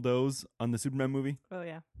big dildos on the Superman movie? Oh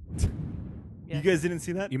yeah. You guys didn't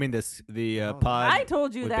see that? You mean the pod I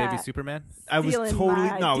told you with that. baby Superman? I was stealing totally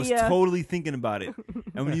my I was idea. totally thinking about it.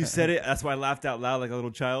 And when you said it, that's why I laughed out loud like a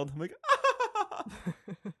little child. I'm like,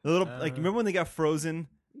 the little like remember when they got frozen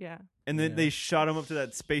Yeah. and then they shot them up to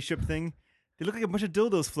that spaceship thing? They look like a bunch of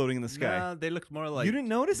dildos floating in the sky. Nah, they looked more like You didn't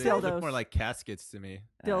notice they that? look Dildos. more like caskets to me.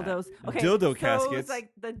 Dildos. Okay. Dildo so caskets. It's like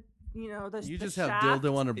the the You the just have shaft.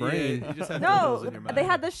 dildo on a brain. Yeah, you just have dildos No, in your mouth. they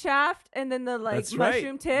had the shaft and then the That's right.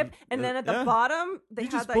 mushroom tip, and then at the Yeah. bottom they You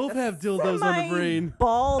had just like both the have dildos on the brain.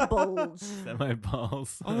 ball bulge, my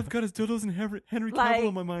balls. All I've got is dildos and Henry Cavill like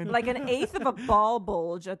on my mind. like an eighth of a ball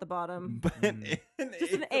bulge at the bottom. But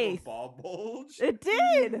Just an eighth. ball bulge. It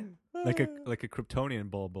did. like a Kryptonian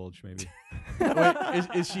ball bulge, maybe. Wait,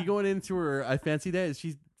 is she going into her? I fancy that. Is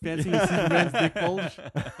she fancying Superman's dick bulge?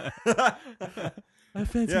 I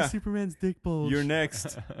fancy Yeah. Superman's dick bulge. You're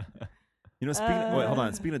next. Speaking. Wait, hold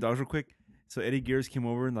on. Speaking of dogs, real quick. So Eddie Gears came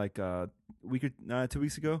over in like a week or 2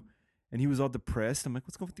 weeks ago, and he was all depressed. I'm like,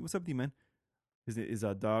 what's up with you, man? Is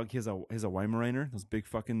a dog? He has a Weimaraner, those big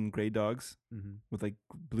fucking gray dogs with like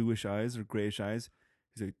bluish eyes or grayish eyes.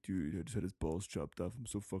 He's like, dude, I just had his balls chopped off. I'm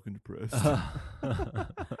so fucking depressed.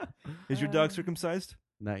 Is your dog circumcised?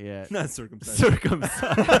 Not yet. Not circumcised.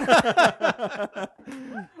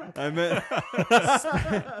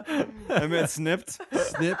 I meant snipped.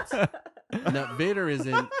 Snipped. No, Vader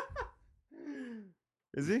isn't.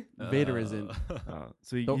 Is he? Vader isn't.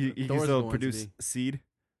 So he Thor- can Thor's still going to produce be. seed.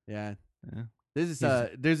 Yeah. Yeah. There's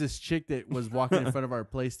this chick that was walking in front of our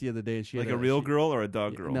place the other day, and she Like had a real girl or a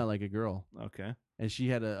dog girl? No, like a girl, Okay. and she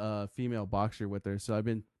had a female boxer with her. So I've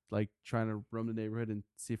been like trying to roam the neighborhood and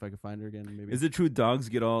see if I can find her again. Maybe. Is it true dogs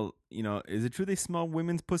get all, is it true they smell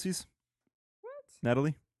women's pussies? What?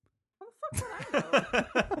 Natalie? How the fuck would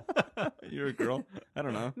I know? You're a girl. I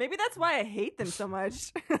don't know. Maybe that's why I hate them so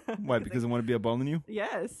much. Why? Because they want to be a ball in you?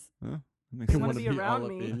 Yes. Huh? That makes They wanna sense. want to be be around all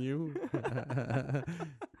me. up in you.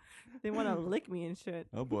 They want to lick me and shit.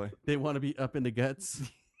 Oh, boy. They want to be up in the guts.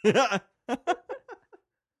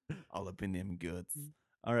 All up in them guts.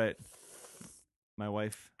 All right. My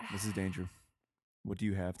wife, Mrs. Danger. What do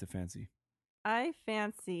you have to fancy? I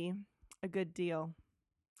fancy a good deal.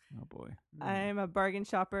 Oh, boy. I'm a bargain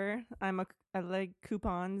shopper. I like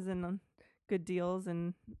coupons and good deals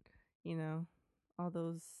and all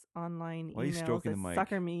those online Why are you emails stroking that the mic?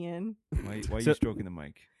 sucker me in. Why are you So- stroking the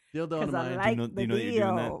mic? Dildo on Because the I mind. like know- the do you know that you're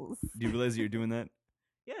doing that? deals. Do you realize that you're doing that?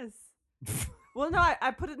 Yes. Well, no,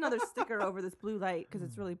 I put another sticker over this blue light because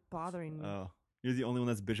it's really bothering me. Oh, you're the only one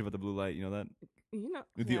that's bitch about the blue light. You know that?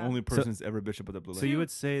 You're the yeah. only person that's ever bitch about the blue light. So you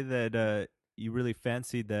would say that you really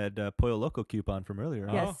fancied that Pollo Loco coupon from earlier.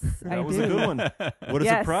 Huh? Yes, that I was do. a good one. What a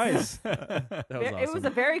Yes. surprise! That was awesome. It was a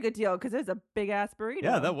very good deal because it was a big ass burrito.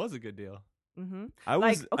 Yeah, that was a good deal. Mm-hmm. I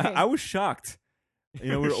was Like, okay. I was shocked.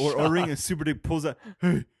 You know, we're ordering a SuperDick pulls out.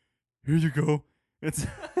 Hey, here you go. It's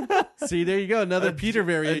See, there you go. Another a Peter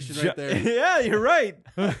variation right there. Yeah, you're right.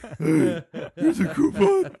 Hey, here's a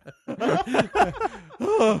coupon.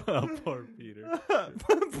 Oh, poor Peter.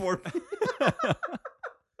 Poor Peter.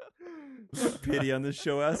 Pity on this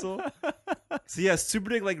show, asshole. So yeah,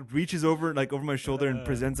 SuperDick like reaches over my shoulder and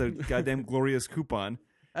presents a goddamn glorious coupon.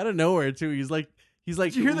 Out of nowhere too. He's like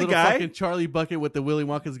Did you hear the little guy? fucking Charlie Bucket with the Willy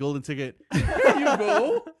Wonka's golden ticket. Here you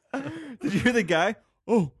go. Did you hear the guy?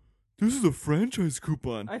 Oh, this is a franchise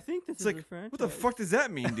coupon. I think this It's is like, a franchise. what the fuck does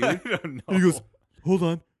that mean, dude? I don't know. And he goes, hold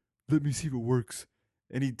on, let me see if it works.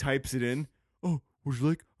 And he types it in. Oh, would you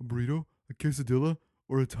like a burrito, a quesadilla,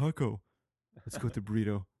 or a taco? Let's go with the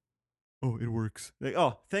burrito. Oh, it works. Like,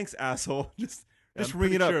 oh, thanks, asshole. Just I'm ring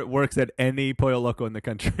pretty it up. sure it works at any Pollo Loco in the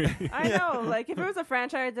country. I know. Like, if it was a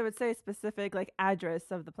franchise, it would say specific, like, address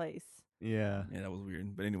of the place. Yeah. Yeah, that was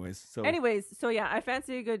weird. But anyways, so Yeah, I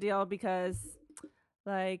fancy a good deal because,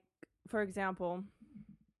 like, for example,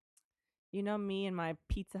 me and my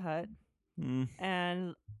Pizza Hut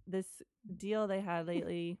and this deal they had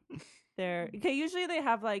lately. Usually they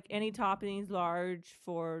have like any toppings large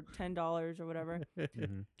for $10 or whatever.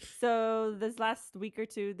 Mhm. So this last week or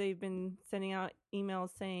two, they've been sending out emails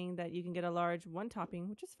saying that you can get a large one topping,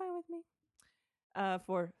 which is fine with me,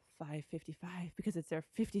 for $5.55 because it's their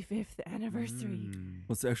 55th anniversary. Mm.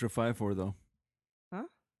 what's the extra 5 for though?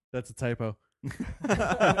 That's a typo.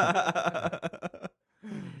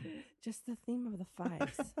 Just the theme of the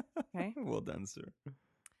fives. Okay. Well done, sir.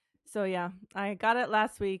 So yeah, I got it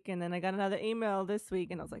last week, and then I got another email this week,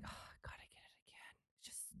 and I was like, oh, I gotta get it again. It's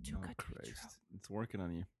just too good to be true. It's working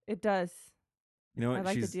on you. It does. You know what? I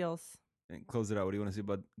like the deals. And close it out. What do you want to say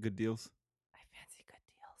about good deals? I fancy good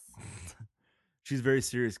deals. She's very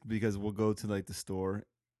serious because we'll go to like the store,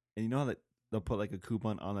 and you know how that they'll put like a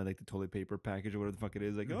coupon on like the toilet paper package or whatever the fuck it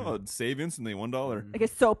is. Like, oh, save instantly $1. I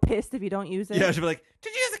get so pissed if you don't use it. Yeah, she'll be like,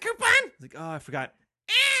 did you use the coupon? It's like, oh, I forgot.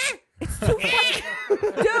 It's too fucking,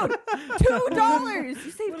 dude. $2.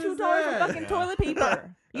 You save $2 on fucking toilet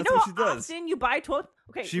paper. You That's know what how she does. often you buy toilet?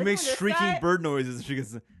 Okay, She listen makes to this shrieking guy. bird noises. And she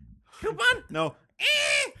gets coupon. No.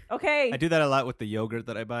 Okay, I do that a lot with the yogurt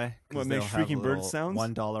that I buy. 'cause What, makes they'll have shrieking a bird little sounds?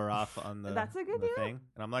 $1 off on the, That's a good on the deal. thing.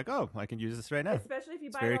 And I'm like, oh, I can use this right now. especially if you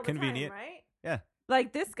It's buy very it all convenient. the time, right? Yeah.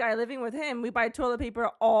 Like this guy living with him, we buy toilet paper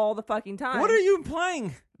all the fucking time. What are you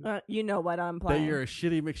implying? You know what I'm That playing. you're a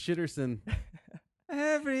shitty McShitterson.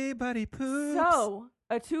 Everybody poops. So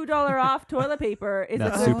a $2 off toilet paper is Not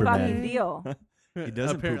a good Superman. fucking deal. He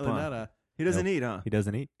doesn't Apparently poop, huh? not. He doesn't Nope. eat, huh? He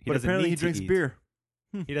doesn't eat. He But doesn't apparently need he to drinks eat. beer.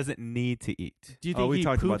 He doesn't need to eat. Do you Oh, think we he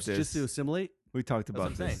talked about poops just this. to assimilate? We talked That's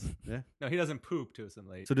about what I'm this. saying. Yeah. No, he doesn't poop to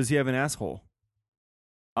assimilate. So does he have an asshole?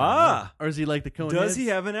 Ah, Or is he like the cone does heads? he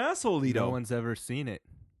have an asshole, Lido? no one's ever seen it.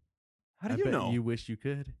 How I do you bet know? You wish you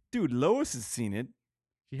could. Dude, Lois has seen it.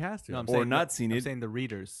 She has to. No, I'm Or saying not seen I'm it. saying the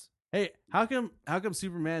readers. Hey, how come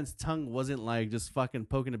Superman's tongue wasn't like just fucking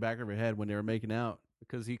poking the back of her head when they were making out?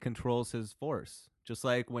 Because he controls his force. Just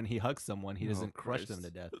like when he hugs someone, he Oh, doesn't crush them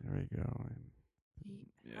Christ. to death. There we go.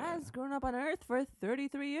 He has grown up on Earth for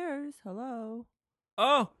 33 years. Hello.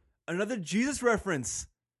 Oh, another Jesus reference.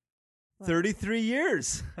 What? 33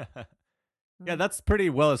 years. Yeah, that's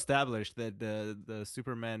pretty well established that the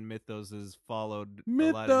Superman mythos is followed a lot in-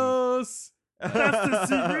 Mythos. That's the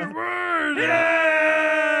secret word.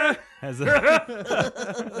 Yeah! Has a How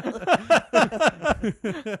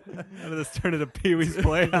did this turn into Pee-wee's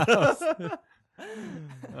Playhouse?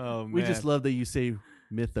 Oh man, We just love that you say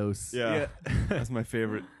mythos. Yeah. That's my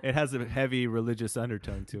favorite. It has a heavy religious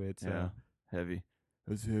undertone to it. So. Yeah. Heavy.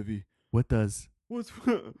 That's heavy. What does? What's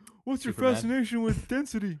your Superman. fascination with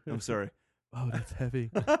density? I'm sorry. Oh, that's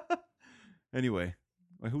heavy. Anyway,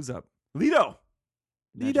 wait, who's up? Lido.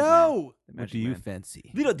 Magic Man. Lido. The What Magic do you Man.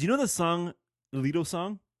 fancy? Lido, do you know the song, the Lido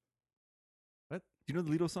song? What? Do you know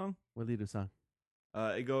the Lido song? What Lido song?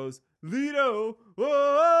 It goes, Lido.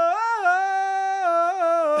 Whoa.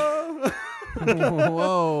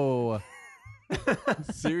 Whoa.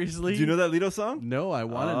 Seriously? Do you know that Lido song? No, I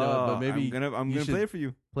want to know it, but maybe I'm you gonna should play it for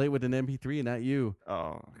you. play it with an MP3 and not you.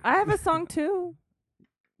 Oh, I have a song too.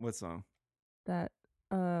 what song? that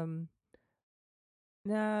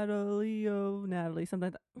Natalie,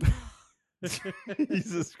 something like that.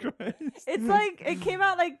 Jesus Christ. It's like it came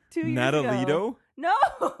out like 2 years ago. Natalito? No.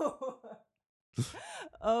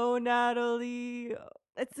 Oh, Natalie.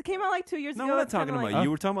 It came out like 2 years No, ago. we're not It's kinda talking about like-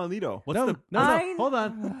 you. We're talking about Lido. What's the no? I- Hold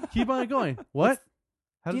on. Keep on going. What?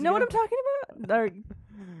 How Do you does it know what go? I'm talking about? Or-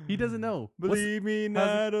 He doesn't know. What's- Believe me, how's it-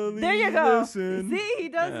 Natalie. there you go. Listen. See, he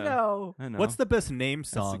does Yeah. know. I know. What's the best name the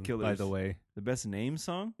song, by Killers. the way? the best name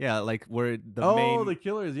song? Yeah, like where the oh, main the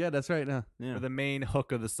Killers. Yeah, that's right. Now. Yeah. where the main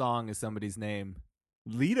hook of the song is somebody's name.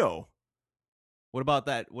 Lido. What about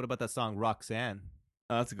that? What about that song Roxanne?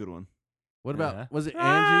 Oh, that's a good one. What about Yeah. was it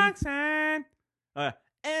Angie? Roxanne.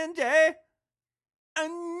 Angie.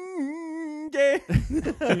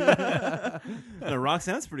 No,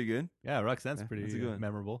 Roxanne's pretty good. Yeah, Roxanne's Yeah, pretty that's a good one.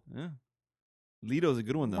 memorable. Yeah. Lido's a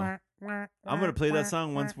good one, though. I'm going to play that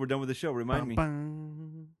song once we're done with the show. Remind me.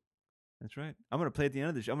 That's right. I'm going to play at the end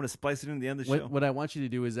of the show. I'm going to splice it in at the end of the show. What I want you to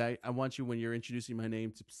do is I want you when you're introducing my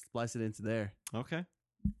name to splice it into there. Okay.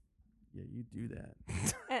 Yeah, you do that.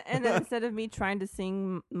 And then instead of me trying to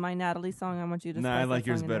sing my Natalie song, I want you to. Nah, I splice like that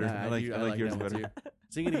yours song better. into Yeah, I like yours that one better. too.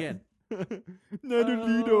 Sing it again.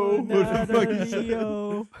 Natalito. What the fuck you say?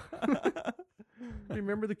 Natalio.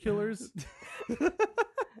 Remember the Killers?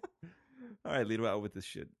 All right, Lido, out with this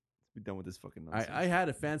shit. Let's be done with this fucking nonsense. I had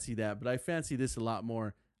to fancy that, but I fancy this a lot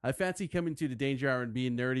more. I fancy coming to the Danger Hour and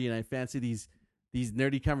being nerdy, and I fancy these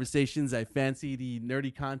nerdy conversations. I fancy the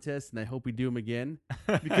nerdy contests, and I hope we do them again.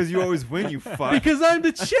 Because you always win, you fuck. Because I'm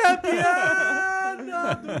the champion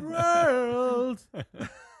of the world.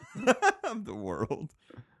 I'm the world.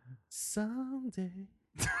 Someday.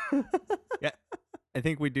 I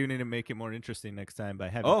think we do need to make it more interesting next time by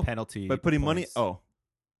having penalty. By putting money. points. Oh.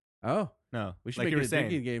 Oh, No, we should like make you it were a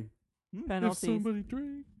drinking saying, game. Penalties. Somebody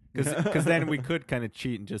drink. because then we could kind of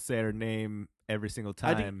cheat and just say our name every single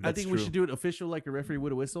time. I think we should do it official, like a referee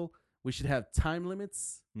would a whistle. We should have time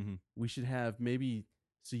limits. Mm-hmm. We should have maybe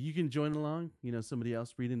so you can join along. You know, somebody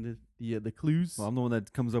else reading the clues. Well, I'm the one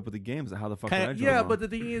that comes up with the games. How the fuck Kinda- can I join yeah, along? but the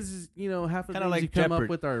thing is, you know, half of the Kinda things like you come up Jeopardy.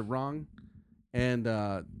 with are wrong, and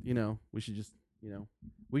you know, we should just, you know,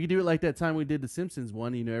 we could do it like that time we did the Simpsons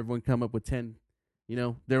one. You know, everyone come up with 10, you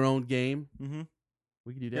know, their own game. Mm-hmm.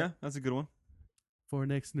 We could do that Yeah, that's a good one. for our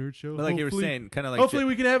next nerd show. But like you were Hopefully- saying, kind of like hopefully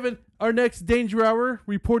we can have it our next Danger Hour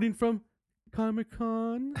reporting from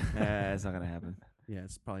Comic-Con. It's not gonna happen. Yeah,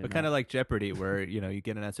 it's probably but not. kind of like Jeopardy, where you know you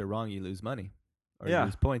get an answer wrong, you lose money, or Yeah. you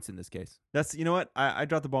lose points in this case. That's you know what I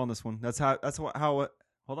dropped the ball on this one. That's how hold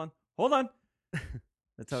on.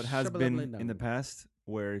 That's how it has been in the past.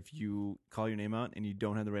 Where if you call your name out and you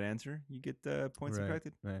don't have the right answer, you get points Right.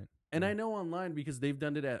 subtracted. Right. And I know online because they've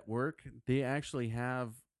done it at work. They actually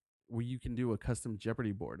have where you can do a custom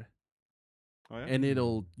Jeopardy board, Oh yeah. and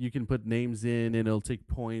you can put names in, and it'll take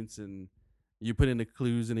points, and you put in the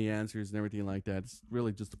clues and the answers and everything like that. It's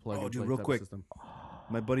really just a plug Oh, and dude, play real type of quick. system.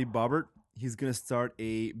 My buddy Bobbert, he's gonna start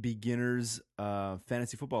a beginners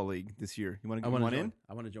fantasy football league this year. You want to I go want on to in? join.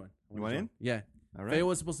 I want to join. You want in? Yeah. All Faye right.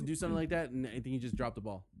 was supposed to do something like that, and I think he just dropped the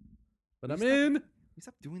ball. But You I'm stop- in. You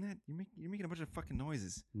stop doing that. You're making a bunch of fucking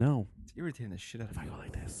noises. No. It's irritating the shit out of me.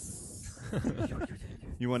 like this.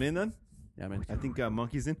 You want in then? Yeah, man. I think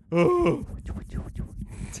Monkey's in. Oh.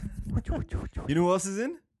 You know who else is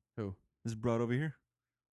in? Who? This broad over here.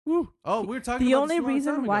 Woo. Oh, we were talking The about only this a long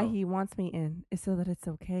reason time why ago. he wants me in is so that it's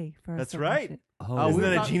okay for us That's to right. watch it. Oh, Isn't we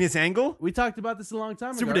that thought- a genius angle? We talked about this a long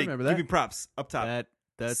time ago. I SuperDick, remember that. give me props up top.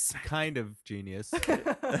 that's kind of genius,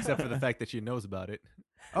 except for the fact that she knows about it.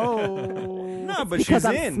 Oh. No, but Because she's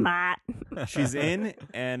I'm in. smart. She's in,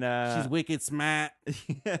 and She's wicked smart.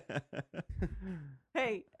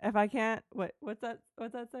 Hey, if I can't, what's that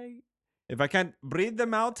saying? If I can't breathe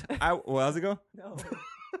them out, how's it go? No.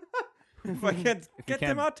 If I can't If you get can't,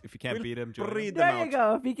 them out, if you can't we'll beat him, join him. breathe them There out. you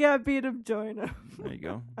go. If you can't beat him, join him. There you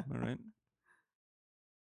go. All right.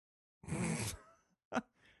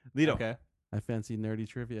 Lido. Okay. I fancy nerdy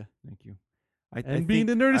trivia. Thank you. And being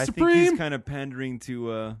the nerd I think supreme. he's kind of pandering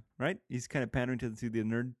to, right? He's kind of pandering to the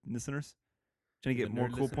nerd listeners. Trying to The get more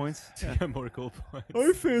nerd cool listeners? points. To get more cool points.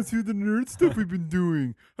 I fancy the nerd stuff we've been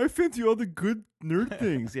doing. I fancy all the good nerd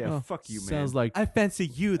things. Yeah, Oh, fuck you, man. Sounds like I fancy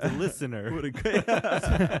you, the listener. What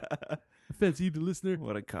a I fancy the listener.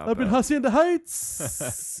 what a cop. Up in out. Hacienda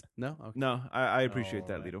Heights. No, okay. No, I appreciate Oh,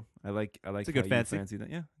 that, man. Lido. I like It's a good how you fancy. that.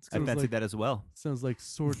 Yeah, it's I good. fancy like- that as well. Sounds like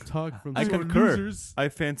sword talk from I sword concur. losers. I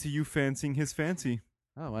fancy you fancying his fancy.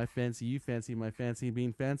 Oh, I fancy you fancy my fancy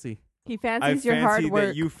being fancy. He I fancies your hard fancy work.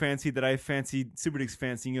 that you fancy that I fancy SuperDick's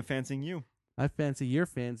fancying you fancying you. I fancy your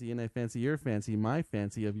fancy and I fancy your fancy. My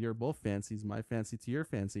fancy of your both fancies. My fancy to your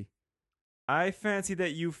fancy. I fancy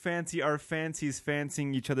that you fancy our fancies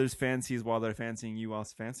fancying each other's fancies while they're fancying you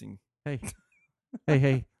whilst fancying. Hey.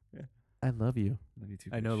 Hey. Yeah. I love you. Love you too,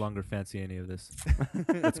 I no bitch. longer fancy any of this.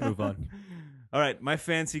 Let's move on. All right, my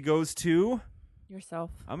fancy goes to.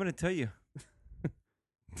 Yourself. I'm gonna tell you.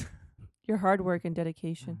 Your hard work and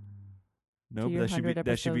dedication. No, but your that should be 100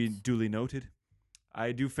 episodes. duly noted.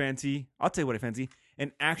 I do fancy. I'll tell you what I fancy: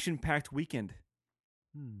 an action-packed weekend.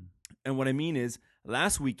 And what I mean is,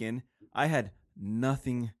 last weekend I had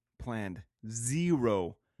nothing planned,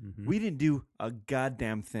 zero. Mm-hmm. We didn't do a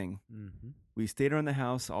goddamn thing. Mm-hmm. We stayed around the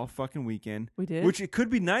house all fucking weekend, We did. which it could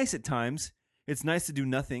be nice at times. It's nice to do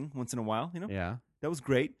nothing once in a while, you know. Yeah. That was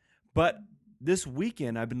great. But this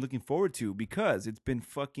weekend I've been looking forward to because it's been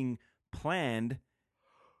fucking planned,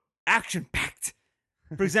 action-packed.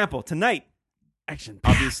 For example, tonight, Action.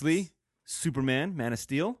 obviously, Superman, Man of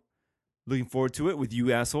Steel. Looking forward to it with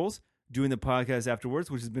you assholes. Doing the podcast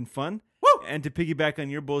afterwards, which has been fun. Woo! And to piggyback on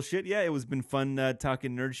your bullshit, yeah, it was been fun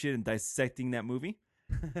talking nerd shit and dissecting that movie.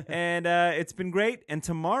 And it's been great. And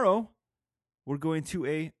tomorrow, we're going to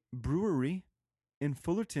a brewery in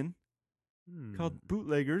Fullerton called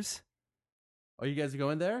Bootleggers. Oh, you guys are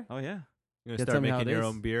going there? Oh, yeah. You're Yeah, gonna tell start me how making it your is.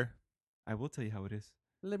 own beer. I will tell you how it is.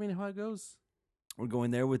 Let me know how it goes. We're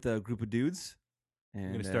going there with a group of dudes.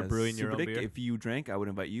 And gonna start brewing your own SuperDick, beer? If you drank, I would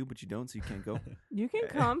invite you, but you don't, so you can't go. You can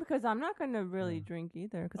come because I'm not going to really drink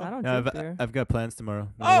either because I don't No, drink beer. I've got plans tomorrow.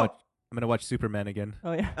 Oh! I'm gonna watch Superman again.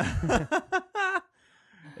 Oh, yeah.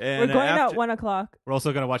 And, We're going at after- 1 o'clock. We're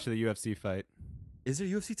also gonna watch the UFC fight. Is there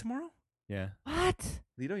UFC tomorrow? Yeah. What?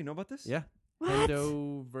 Lido, you know about this? Yeah. What?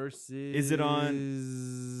 Hendo versus. Is it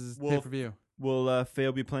on- Well, pay-per-view? Will Faye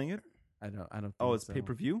be playing it? I don't. Think Oh, it's so.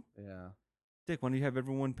 pay-per-view? Yeah. Dick, why don't you have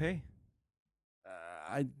everyone pay?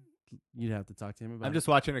 You'd have to talk to him about. I'm just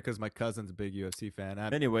watching it because my cousin's a big UFC fan.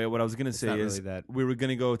 Anyway, what I was going to It's say not is really that. we were going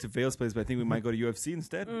to go to Vale's place, but I think we might go to UFC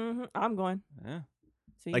instead. I'm going. Yeah.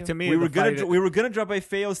 See Like you. to me, We the were gonna fight- we were gonna drop by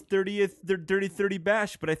Faye's 30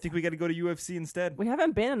 bash, but I think we got to go to UFC instead. We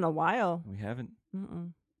haven't been in a while. We haven't.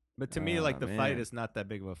 Mm-mm. But to me, Aw, like the fight man. is not that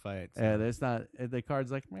big of a fight. So Yeah, there's not. The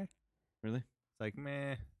card's like, meh. Really? it's like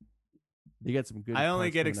meh. You get some good. I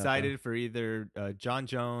only cards get coming up, though. excited for either John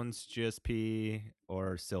Jones, GSP,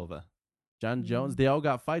 or Silva. John Jones. They all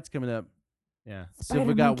got fights coming up. Yeah,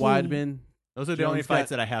 Silva got Spider-Monkey. Weidman. those are the only Jones fights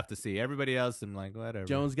got- that I have to see. Everybody else, I'm like whatever.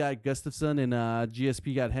 Jones got Gustafson, and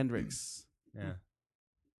GSP got Hendricks. Yeah.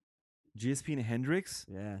 GSP and Hendricks,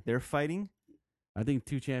 Yeah, they're fighting. I think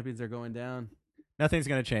two champions are going down. Nothing's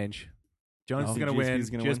gonna change. Jones No. is gonna GSP win. is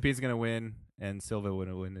gonna win? GSP is gonna win, and Silva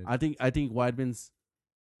would win it. I think Weidman's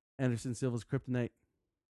Anderson Silva's kryptonite,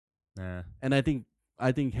 Nah. and I think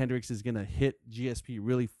Hendricks is gonna hit GSP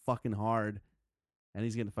really fucking hard, and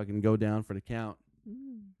he's gonna fucking go down for the count,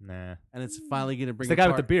 Nah. and it's finally gonna bring It's the guy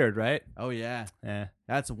with the apart- beard, right? Oh yeah, Yeah.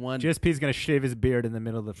 that's one. GSP's gonna shave his beard in the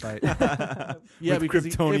middle of the fight. Yeah, With because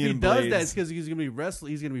if he Kryptonian does that, blades. it's because he's gonna be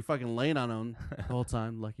wrestling. He's gonna be fucking laying on him the whole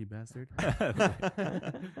time, lucky bastard.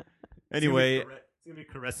 Anyway, he's gonna be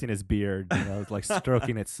caressing his beard, like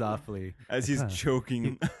stroking it softly. as he's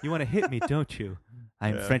choking. You want to hit me, don't you?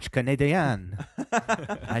 I'm Yeah. French Canadian.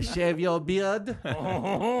 I shave your beard.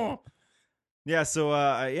 Yeah, so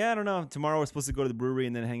I don't know. Tomorrow we're supposed to go to the brewery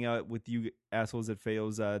and then hang out with you assholes at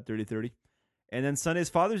Fayo's 3030. And then Sunday's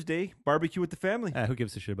Father's Day, barbecue with the family. Who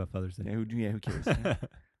gives a shit about Father's Day? Yeah, who cares? Yeah.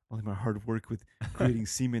 Only my hard work with creating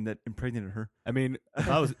semen that impregnated her. I mean, if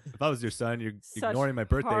I was your son, you're Such ignoring my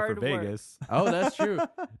birthday for hard work. Vegas. Oh, that's true.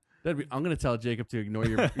 I'm gonna tell Jacob to ignore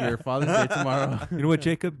your Father's Day tomorrow. You know what,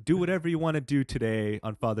 Jacob? Do whatever you want to do today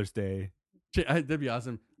on Father's Day. That'd be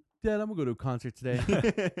awesome. Dad, I'm gonna go to a concert today.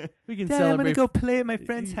 We can Dad, I'm gonna celebrate. go play at my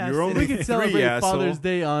friend's house. You're only We can three, celebrate asshole. Father's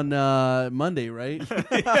Day on Monday, right?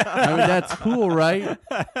 I mean, that's cool, right?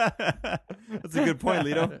 That's a good point,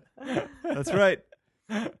 Lido. That's right.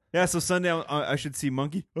 Yeah, so Sunday I should see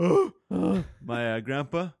Monkey. My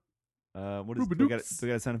grandpa. What is do we got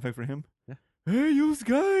a sound effect for him? Yeah. Hey, you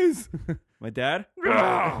guys. My dad.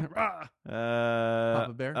 Papa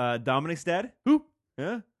Bear? Dominic's dad. Who?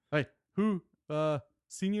 Yeah. Hey, who?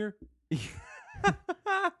 Senior?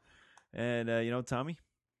 And Tommy.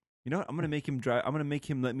 You know what? I'm gonna make him drive. I'm gonna make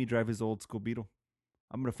him let me drive his old school Beetle.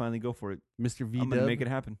 I'm gonna finally go for it. Mr. V. I'm gonna make it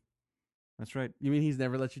happen. That's right. You mean he's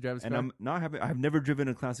never let you drive his And car? I've never driven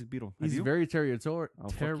a classic Beetle. Have He's you? very territorial. Oh,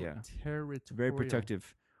 fuck yeah. Territorial. Very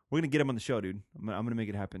protective. We're gonna get him on the show, dude. I'm gonna make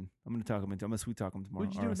it happen. I'm gonna talk him into. I'm gonna sweet talk him tomorrow.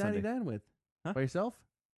 What'd you do or with Sunday. 99 with? Huh? By yourself?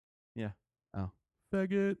 Yeah. Oh.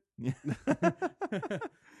 Faggot. Yeah.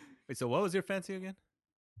 Wait, so what was your fancy again?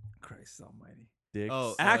 Christ Almighty. Dicks.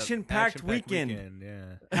 Oh, Action-packed weekend.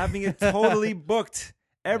 Yeah. Having it totally booked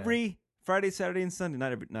every Friday, Saturday, and Sunday.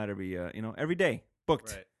 Not every every day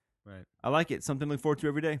booked. Right. I like it. Something to look forward to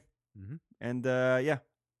every day. Mm-hmm. And yeah,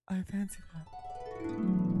 I fancy that.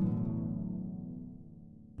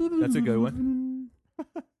 That's a good one.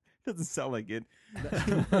 Doesn't sound like it.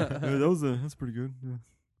 That's pretty good. Yeah.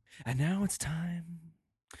 And now it's time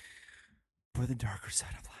for the darker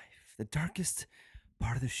side of life, the darkest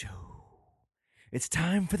part of the show. It's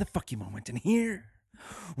time for the fuck you moment, and here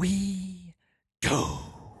we go.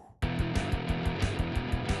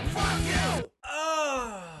 Fuck you!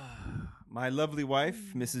 My lovely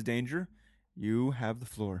wife, Mrs. Danger, you have the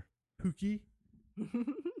floor. Pookie,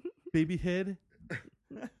 baby head.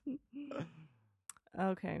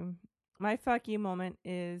 Okay. My fuck you moment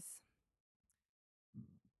is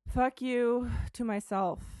fuck you to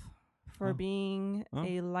myself for Oh. being Oh.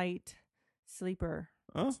 a light sleeper.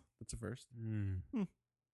 Oh, That's a first.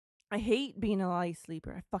 I hate being a light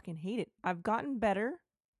sleeper. I fucking hate it. I've gotten better,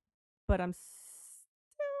 but I'm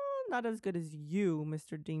still not as good as you,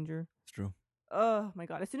 Mr. Danger. it's true. Oh my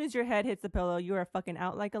God. As soon as your head hits the pillow, you are fucking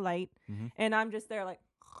out like a light. Mhm. And I'm just there like,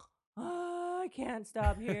 oh, I can't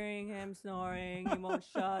stop hearing him snoring. He won't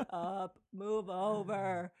shut up. Move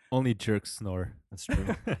over. Only jerks snore. That's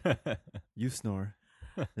true. You snore.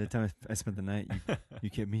 The time I spent the night, you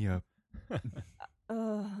kept me up.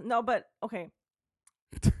 No, but okay.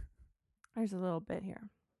 There's a little bit here.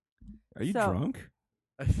 Are you So- drunk?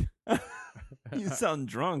 You sound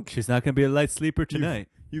drunk. She's not gonna be a light sleeper tonight.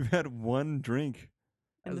 You've had one drink.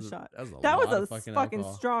 In the shot. That was That lot was of a fucking fucking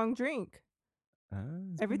alcohol. strong drink.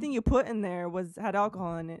 Everything you put in there had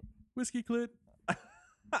alcohol in it. Whiskey clit.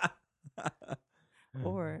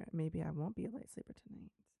 Or maybe I won't be a light sleeper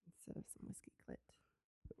tonight instead of some whiskey clit.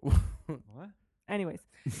 What? Anyways,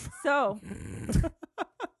 so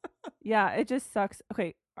yeah, it just sucks.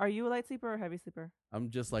 Okay, are you a light sleeper or heavy sleeper? I'm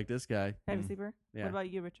just like this guy. Heavy Mm. sleeper. Yeah. What about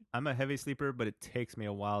you, Richard? I'm a heavy sleeper, but it takes me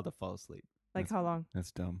a while to fall asleep. Like how long?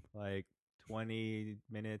 That's dumb. Like 20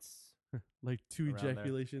 minutes. Like 2 Around there.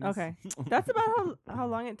 ejaculations. Okay, that's about how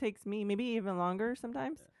long it takes me. Maybe even longer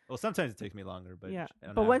sometimes. Well, sometimes it takes me longer, but Yeah,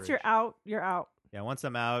 on but once you're average- out, you're out. yeah, once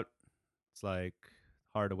I'm out, it's like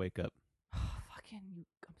hard to wake up. Fucking,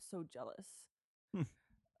 I'm so jealous. Hmm.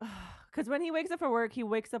 Because when he wakes up for work, he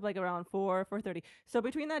wakes up like around 4:30. So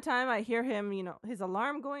between that time, I hear him, his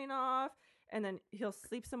alarm going off, and then he'll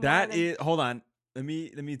sleep some more. That and then- is. Hold on. Let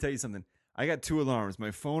me tell you something. I got 2 alarms.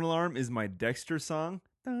 My phone alarm is my Dexter song.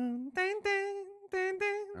 Dun, dun, dun, dun,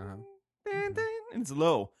 dun, Uh-huh. dun, dun, and it's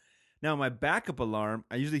low. Now my backup alarm,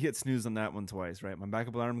 I usually hit snooze on that one twice, right? My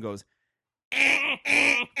backup alarm goes.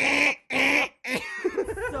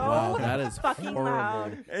 so Wow, that is fucking horrible.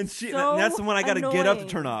 loud, And So that's the one I gotta get up to annoying.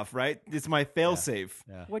 turn off, right? It's my failsafe.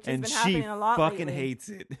 Yeah. which has And been she happening a lot fucking lately. hates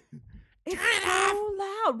it. It's so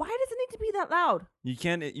loud. Why does it need to be that loud? You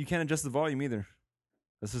can't adjust the volume either.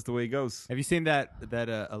 That's just the way it goes. Have you seen that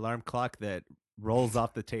alarm clock that rolls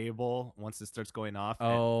off the table once it starts going off? and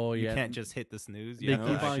Oh, you yeah. can't just hit the snooze. They You know have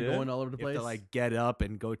keep to, that on shit. going all over the you have place. to like get up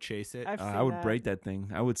and go chase it. I've seen I would that. break that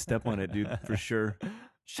thing. I would step on it, dude, for sure.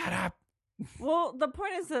 Shut up. Well, the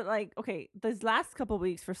point is that, like, okay, these last couple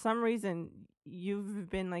weeks, for some reason, you've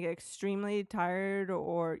been like extremely tired,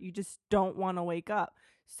 or you just don't want to wake up.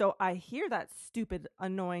 So I hear that stupid,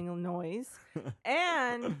 annoying noise,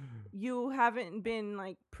 and you haven't been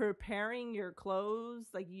like preparing your clothes.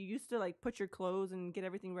 Like you used to like put your clothes and get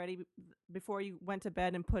everything ready before you went to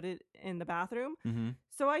bed and put it in the bathroom. Mm-hmm.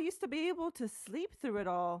 So I used to be able to sleep through it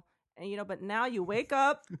all. And but now you wake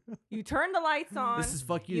up, you turn the lights on, This is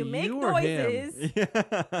fuck you. you make you or him? noises.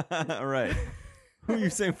 Yeah. All right. Who are you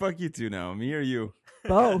saying fuck you to now? Me or you?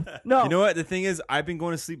 Both. No. You know what? The thing is, I've been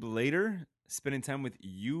going to sleep later, spending time with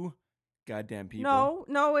you goddamn people.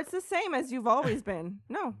 No, it's the same as you've always been.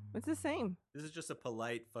 No, it's the same. This is just a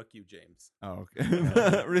polite fuck you, James. Oh,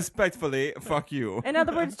 okay. Respectfully, fuck you. In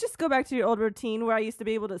other words, just go back to your old routine where I used to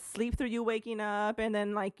be able to sleep through you waking up, and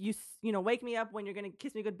then like you wake me up when you're gonna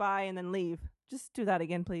kiss me goodbye and then leave. Just do that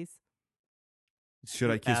again, please.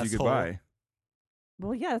 Should I kiss you Asshole. goodbye?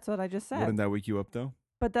 Well, yeah, that's what I just said. Wouldn't that wake you up though?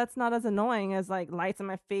 But that's not as annoying as like lights on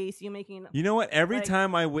my face, you making. You know what? Every Like-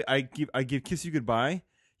 time I give kiss you goodbye,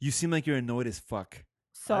 you seem like you're annoyed as fuck.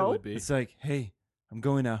 So I would be. It's like, hey, I'm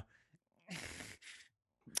going now.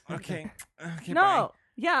 Okay. Okay. no, bye.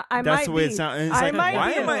 yeah, I That's might the way be. it sounds. It's I like, might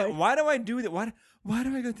why be am I? annoyed. Why do I do that? Why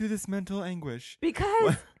do I go through this mental anguish?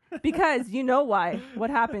 Because you know why. What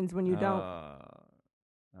happens when you don't?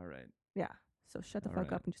 All right. Yeah. So shut the all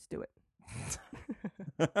fuck right. up and just do it.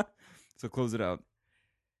 So close it out.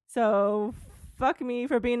 So fuck me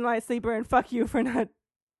for being a light sleeper, and fuck you for not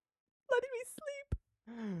letting me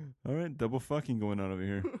sleep. All right, double fucking going on over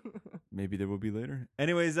here. Maybe there will be later.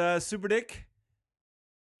 Anyways, Super Dick,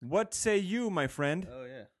 what say you, my friend? Oh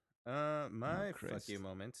yeah. My fuck Christ. you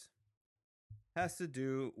moment has to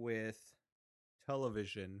do with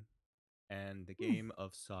television and the game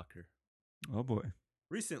of soccer. Oh boy.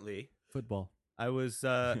 Recently, Football. I was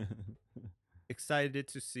excited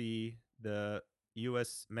to see the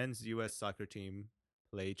men's U.S. soccer team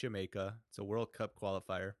play Jamaica. It's a World Cup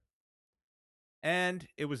qualifier. And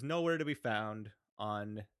it was nowhere to be found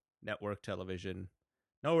on network television.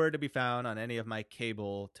 Nowhere to be found on any of my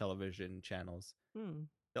cable television channels.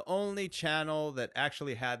 The only channel that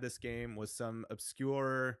actually had this game was some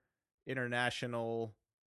obscure international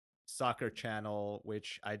soccer channel,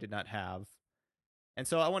 which I did not have. And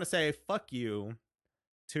so I want to say fuck you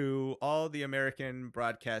to all the American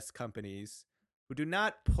broadcast companies who do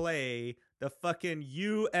not play the fucking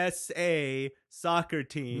USA soccer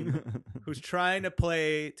team who's trying to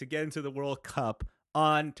play to get into the World Cup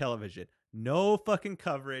on television. No fucking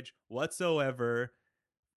coverage whatsoever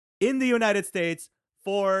in the United States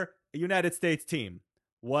for a United States team.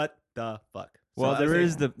 What the fuck? Well, So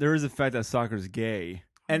there is the fact that soccer is gay.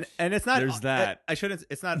 and it's not There's that. I shouldn't.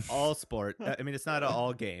 It's not all sport. I mean, it's not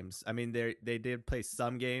all games. I mean, they did play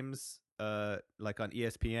some games, like on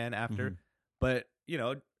ESPN after, but you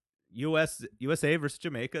know, USA versus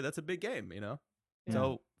Jamaica. That's a big game. You know,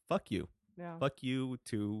 so fuck you. Yeah. Fuck you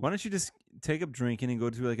to. Why don't you just take up drinking and go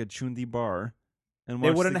to like a Chundi bar, and They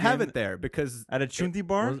watch wouldn't the have game it there because at a Chundi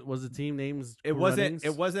bar? Was the team names? it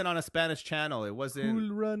wasn't on a Spanish channel. It wasn't.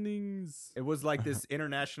 Cool Runnings. It was like this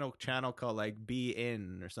international channel called like Be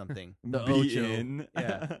In or something. The Be Ocho. in,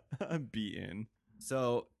 Yeah. be in.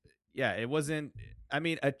 So yeah, it wasn't. I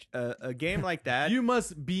mean, a game like that. You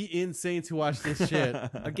must be insane to watch this shit.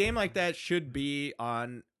 A game like that should be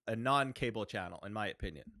on a non-cable channel, in my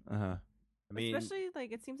opinion. Uh-huh. I mean, Especially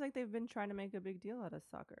like it seems like they've been trying to make a big deal out of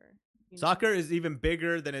soccer. You know? soccer is even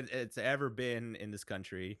bigger than it's ever been in this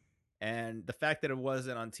country, and the fact that it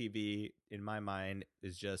wasn't on TV, in my mind,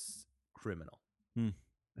 is just criminal.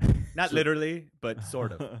 Not literally, but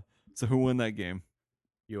sort of. So who won that game?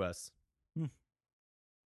 U.S. Hmm.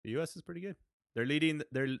 The U.S. is pretty good. They're leading.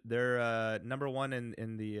 They're number one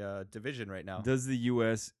in the division right now. Does the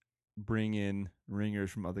U.S. bring in ringers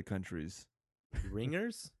from other countries?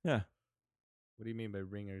 Ringers? Yeah. What do you mean by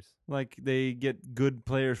ringers? Like they get good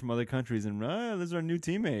players from other countries and this is our new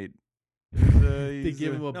teammate. They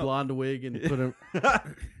give him a blonde wig and put him.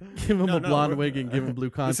 Give him No, a blonde we're- wig and give him blue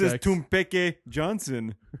contacts. This is Tumpeke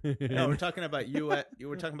Johnson. No, we're talking about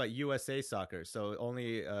We're talking about USA soccer. So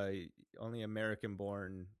only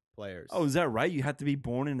American-born players. Oh, is that right? You have to be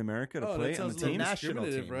born in America to play on the team? national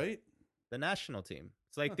discriminative, team. right? The national team.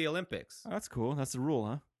 It's like the Olympics. Oh, that's cool. That's the rule,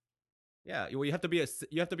 huh? Yeah, well, you have to be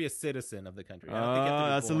a citizen of the country. I don't think you have to be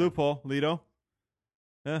That's a born. loophole, Lido.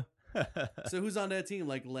 Yeah, So who's on that team?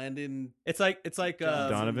 Like Landon it's like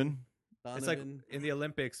Donovan. it's like Donovan? in the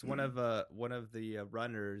Olympics. One of the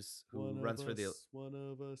runners who One runs of for the us, one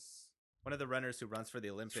of us. one of the runners who runs for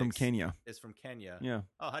the Olympics It's from Kenya. is from Kenya. Yeah,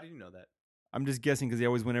 Oh, how do you know that? I'm just guessing because they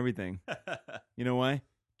always win everything. You know why?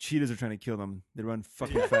 Cheetahs are trying to kill them. They run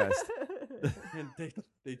fucking fast. And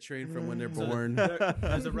they train from when they're So born.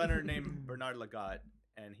 there's a runner named Bernard Lagat,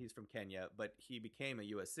 and he's from Kenya, but he became a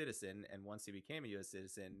U.S. citizen. And once he became a U.S.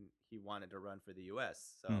 citizen, he wanted to run for the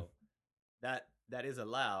U.S. So that is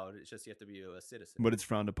allowed. It's just you have to be a U.S. citizen. But it's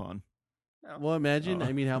frowned upon. No. Well, imagine. Oh.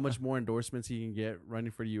 I mean, how much more endorsements he can get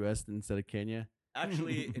running for the U.S. instead of Kenya.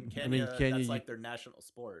 Actually, in Kenya, Kenya, that's like their national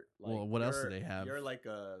sport. Like, Well, what else do they have? You're like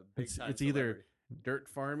a big time. It's either dirt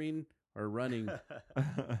farming or running.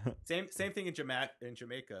 same thing in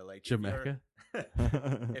Jamaica. Like Jamaica.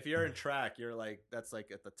 If you're in track, you're like that's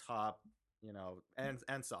like at the top, you know,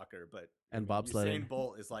 and soccer, but And I mean, bobsledding. Usain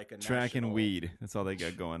Bolt is like a Track and national- weed. That's all they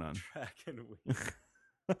got going on. Track and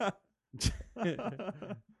weed.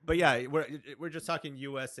 But yeah, we're just talking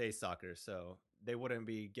USA soccer, so they wouldn't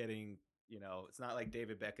be getting. You know, it's not like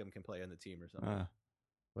David Beckham can play on the team or something.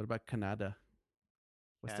 What about Canada?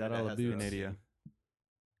 What's Canada that all has about? their own Canada. team.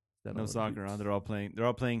 That No all soccer, about? huh? They're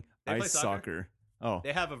all playing They play ice soccer? soccer. Oh,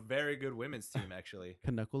 They have a very good women's team, actually.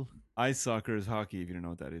 Knuckle. ice soccer is hockey. If you don't know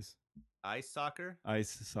what that is, Ice soccer. ice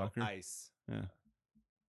soccer. Ice. Yeah,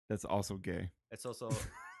 that's also gay. It's also.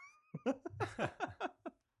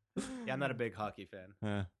 Yeah, I'm not a big hockey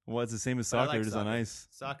fan. Well, it's the same as But I soccer, like just on soccer. ice.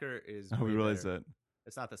 Soccer is. Oh, we way realize better. that.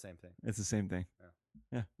 It's not the same thing. It's the same thing.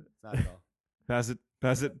 It's not at all. Pass it,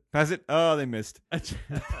 pass it, pass it. Oh, they missed. There's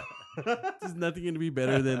nothing going to be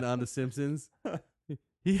better than on The Simpsons.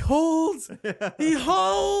 He holds. He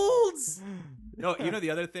holds. No, you know the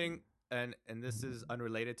other thing and this is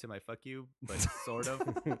unrelated to my fuck you, but sort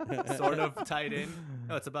of tied in.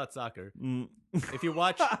 No, it's about soccer. Mm. If you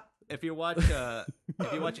watch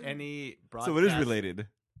any broadcast, So it is related.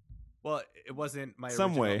 Well, it wasn't my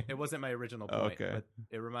Some original, way. It wasn't my original Oh, point, okay. but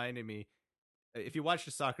it reminded me. If you watch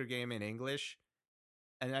a soccer game in English,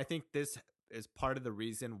 and I think this is part of the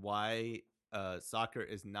reason why soccer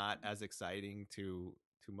is not as exciting to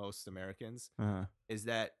most Americans, is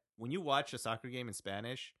that when you watch a soccer game in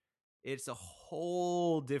Spanish, it's a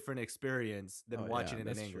whole different experience than watching it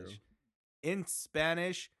in English. True. In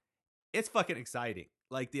Spanish, it's fucking exciting.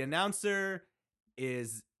 Like the announcer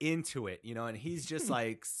is into it, and he's just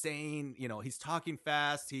like saying, he's talking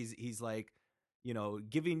fast. He's like,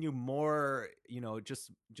 giving you more,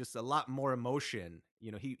 just a lot more emotion.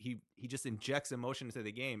 He just injects emotion into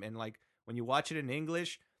the game. And like when you watch it in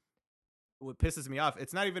English, what pisses me off,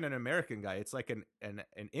 it's not even an American guy. It's like an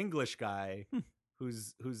English guy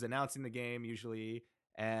who's announcing the game usually,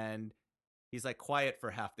 and he's like quiet for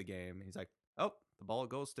half the game. He's like, "Oh, the ball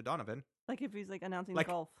goes to Donovan." Like if he's like announcing Like,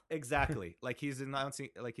 golf. Exactly. Like he's announcing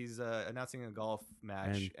a golf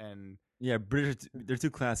match, and Yeah, British, they're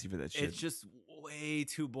too classy for that shit. it's just way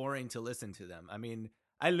too boring to listen to them. I mean,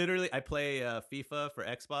 I play FIFA for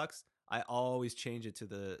Xbox. I always change it to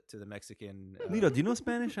the Mexican. Lido, do you know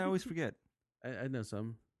Spanish? I always forget. I know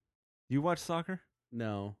some. Do you watch soccer?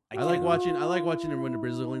 No, I I like can't- watching. I like watching when the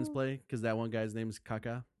Brazilians play because that one guy's name is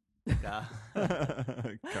Kaká. Nah.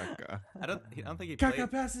 Caca. I don't think he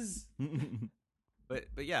played. passes. But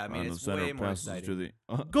yeah, I mean, it's way more exciting.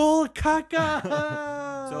 Goal,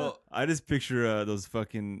 Kaká. So I just picture those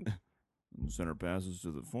fucking center passes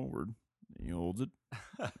to the forward. He holds it.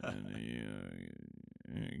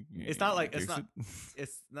 And It's not like- kicks it's not- it.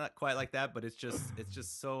 it's not quite like that, but it's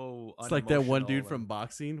just so. It's like that one dude unemotional from and-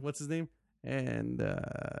 boxing. What's his name? And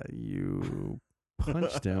you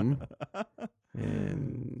punched him,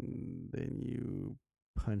 and then you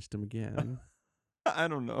punched him again. I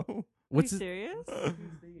don't know. What's Are his you serious?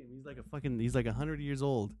 He's like a fucking. He's like 100 years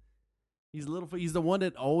old. He's little. He's the one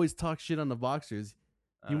that always talks shit on the boxers.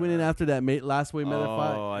 He went in after that last way fight.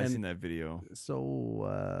 Oh, I and seen that video. So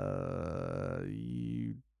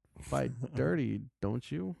you fight dirty, don't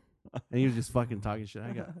you? And he was just fucking talking shit.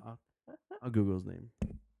 I'll Google his name.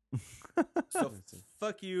 So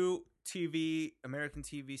fuck you, American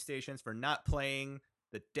TV stations, for not playing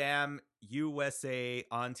the damn USA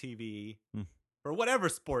on TV for whatever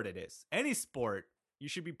sport it is. Any sport, you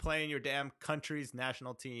should be playing your damn country's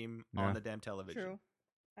national team on the damn television. True.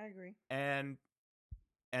 I agree.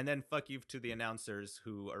 And then fuck you to the announcers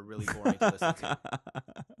who are really boring to listen to.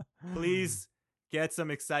 Please get some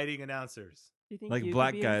exciting announcers. Do you think Like you could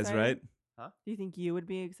black be guys, exciting? right? Do you think you would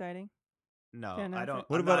be exciting? No, Fair enough. I don't.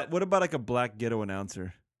 What I'm about not what about like a black ghetto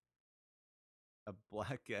announcer? a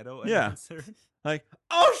black ghetto Yeah. announcer? Like,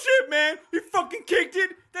 oh shit, man, he fucking kicked it.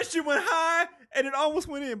 That shit went high, and it almost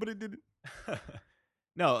went in, but it didn't.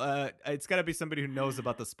 No, it's got to be somebody who knows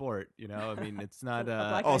about the sport. I mean, it's not.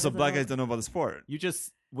 black Oh, guy so doesn't black know. guys don't know about the sport.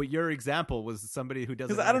 Your example was somebody who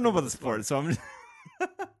doesn't. Because I don't know anything about the sport, so I'm just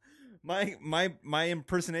my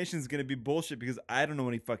impersonation is gonna be bullshit because I don't know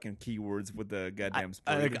any fucking keywords with the goddamn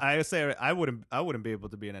sport. I say I wouldn't be able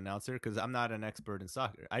to be an announcer because I'm not an expert in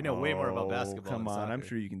soccer. I know way more about basketball. Come than on, I'm soccer.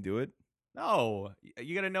 sure you can do it. No,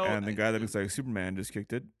 you gotta know. And the guy that looks like Superman just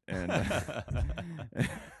kicked it, and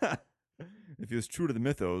if he was true to the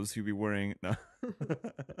mythos, he'd be wearing no.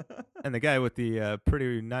 And the guy with the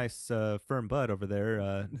pretty nice firm butt over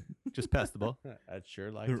there just passed the ball. I'd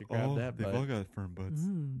sure like to grab that. They've But all got firm butts.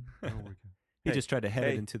 He Hey, just tried to head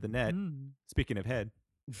hey. it into the net. Speaking of head,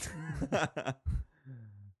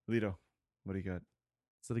 Lido, what do you got?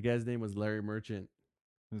 so the guy's name was Larry Merchant,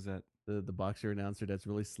 Who's that? the boxer announcer that's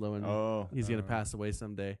really slow and Oh, he's gonna pass away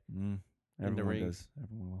someday. Mm, in the everyone ring. does.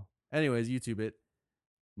 Everyone will. Anyways, YouTube it.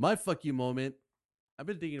 My fuck you moment. I've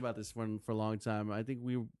been thinking about this one for a long time. I think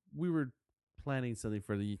we were planning something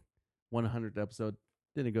for the 100th episode.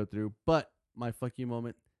 Didn't go through, but my fuck you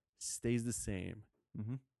moment stays the same.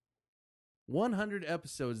 Mm-hmm. 100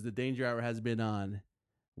 episodes the Danger Hour has been on.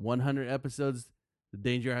 100 episodes the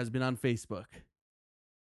Danger Hour has been on Facebook.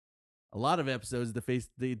 A lot of episodes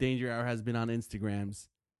the Danger Hour has been on Instagrams.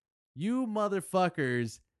 You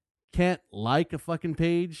motherfuckers can't like a fucking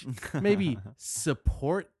page. Maybe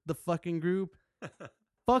support the fucking group.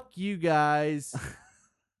 Fuck you guys.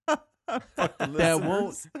 Fuck the That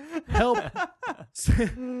won't help.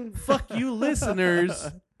 Fuck you listeners.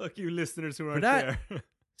 fuck you, listeners who For aren't that- there.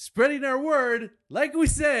 Spreading our word, like we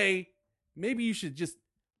say. Maybe you should just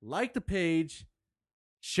like the page,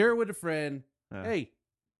 share it with a friend. Hey,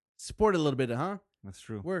 support it a little bit, huh? That's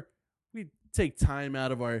true. We take time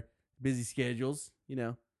out of our busy schedules.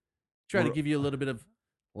 Try to give you a little bit of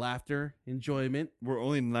laughter, enjoyment. We're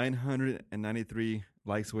only 993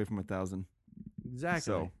 likes away from 1,000. Exactly.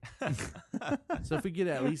 So, So if we get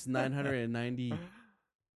at least 990,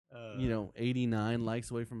 89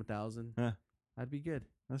 likes away from 1,000, Yeah. that'd be good.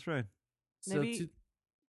 that's right. So Maybe-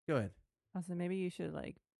 go ahead. Also, maybe you should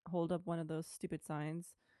like hold up one of those stupid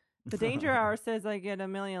signs. The Danger Hour says I get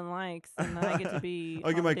 1 million likes, and then I get to be.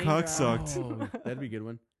 I'll get on my the cock Danger Hour. sucked. Oh, that'd be a good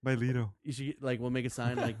one. By Lido. You should we'll make a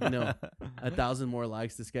sign 1,000 more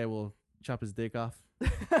likes. This guy will chop his dick off.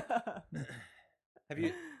 Have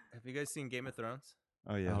you guys seen Game of Thrones?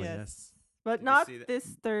 Oh, yeah. Oh, Yes. yes. But Did you not see that? this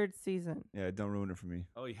third season. Yeah, don't ruin it for me.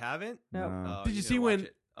 Oh, you haven't? No. Oh, Did you need see to watch when-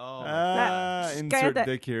 it. Oh, That- Insert that-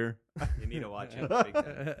 dick here. you need to watch it. Big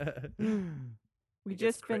time. We It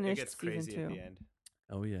gets just cra- finished It gets season crazy at 2. the end.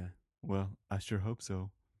 Oh yeah. Well, I sure hope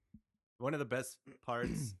so. One of the best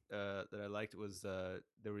parts that I liked was there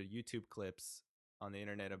were YouTube clips on the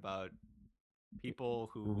internet about people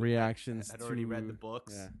who Reactions had already read the to-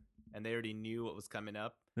 books Yeah. and they already knew what was coming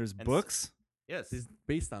up. There's And books? Yes. It's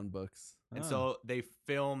based on books. And Oh. so they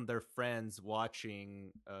filmed their friends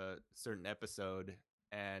watching a certain episode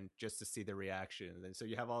and just to see the reaction. And so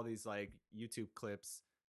you have all these like YouTube clips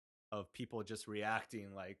of people just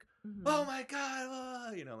reacting like, Mhm. oh my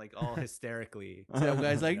God, like all hysterically. So that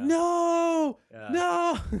guy's like, Yeah. no, Yeah.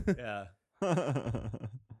 no. Yeah.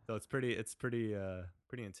 So it's pretty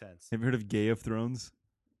intense. Have you heard of Gay of Thrones?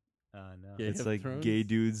 No. Game It's of like Thrones? gay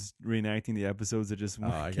dudes reenacting the episodes that just Oh,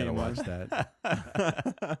 I gotta came watch on. that.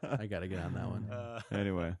 I gotta get on that one.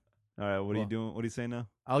 Anyway. All right, what are you Well- doing? What are you saying now?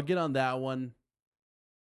 I'll get on that one.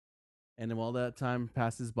 And then while that time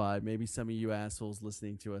passes by, maybe some of you assholes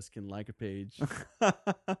listening to us can like a page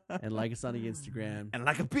and like us on the Instagram And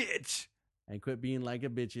like a bitch. and quit being like a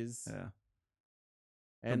bitches. Yeah.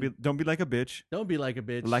 And Don't be like a bitch. don't be like a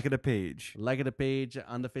bitch. Like it a page. Like it a page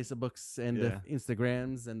on the Facebooks and Yeah. the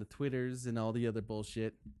Instagrams and the Twitters and all the other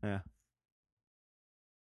bullshit. Yeah.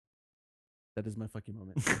 That is my fucking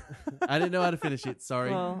moment. I didn't know how to finish it.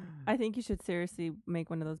 Sorry. Well, I think you should seriously make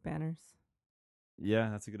one of those banners. Yeah,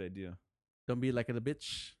 that's a good idea. Don't be like a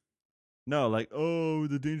bitch. No, like, oh,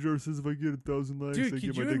 the danger says if I get 1,000 likes, Dude, I could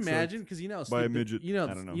get my you dick imagine? sucked. Because you know how By a stupid, midget. You know,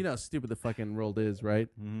 I don't know. you know how stupid the fucking world is, right?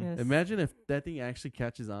 Mhm. Yes. Imagine if that thing actually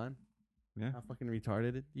catches on. Yeah. How fucking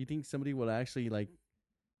retarded it. You think somebody would actually like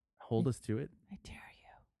hold us to it? I dare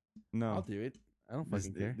you. No. I'll do it. I don't There's,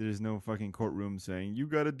 fucking care. there's no fucking courtroom saying, you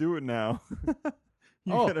got to do it now.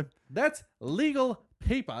 You Oh, gotta- that's legal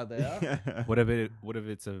paper there. What if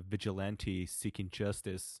it's a vigilante seeking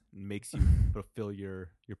justice and makes you fulfill your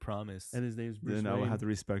promise? And his name's Bruce Then I will Wayne. have to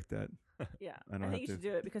respect that. Yeah. I don't I have think you to- should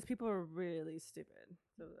do it because people are really stupid.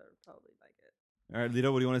 So they'll probably like it. All right,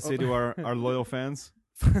 Lido, what do you want to say to our loyal fans?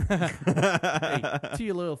 Hey, to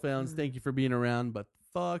you loyal fans, thank you for being around, but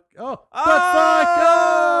fuck. Oh, but Oh! fuck.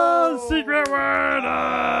 Oh, secret word.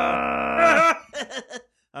 I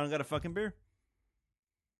don't got a fucking beer.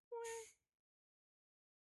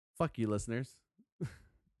 Fuck you, listeners.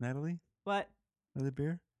 Natalie, What? another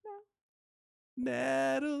beer?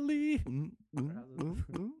 Natalie.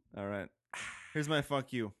 All right. Here's my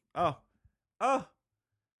fuck you. Oh.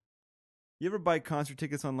 You ever buy concert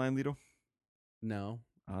tickets online, Lido? No,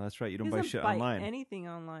 Oh, that's right. You He don't buy doesn't shit buy online. anything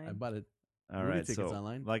online. I bought it. All movie right. tickets So,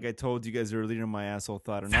 online. like I told you guys earlier, my asshole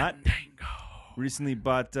thought or not, recently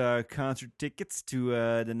bought concert tickets to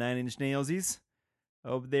the 9 Inch Nailsies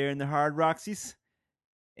over there in the Hard Roxies.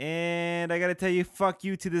 And I got to tell you, fuck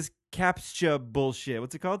you to this captcha bullshit.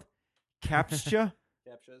 What's it called? Captcha?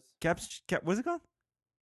 What's it called?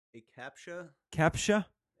 A captcha? Captcha?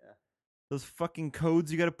 Yeah. Those fucking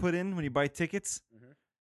codes you got to put in when you buy tickets?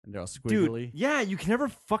 And they're all Dude, squiggly. yeah, you can never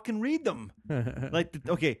fucking read them. Like,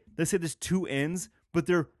 okay, let's say there's 2 N's, but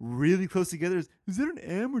they're really close together. Is that an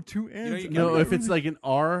M or 2 N's? you I'm no, not if it's really- like an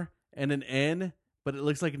R and an N, but it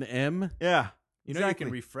looks like an M. Yeah. You exactly.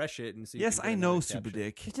 can refresh it and see. Yes, I know, Super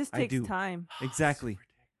Dick. It just I takes do. time. Exactly.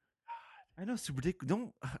 I know, Super Dick.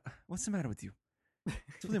 Don't. What's the matter with you?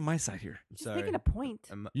 It's really my side here. Just making a point.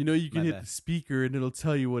 You know, you can My hit bad. the speaker and it'll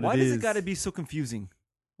tell you what Why it is. does it got to be so confusing?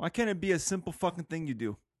 Why can't it be a simple fucking thing you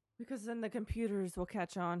do? Because then the computers will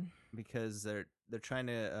catch on. because they're trying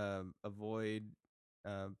to avoid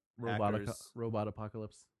robot, hackers. robot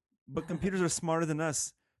apocalypse? But computers are smarter than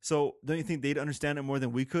us. So don't you think they'd understand it more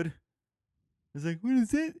than we could? It's like, what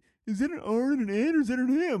is it? Is that an R and an N or is that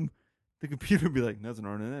an M? The computer would be like, that's an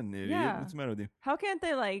R and an N, idiot. Yeah. What's the matter with you? How can't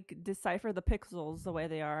they like decipher the pixels the way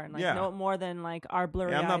they are and like Yeah. know it more than like our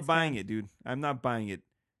blurry Yeah, I'm eyes not buying can? it, dude. I'm not buying it.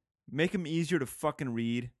 Make them easier to fucking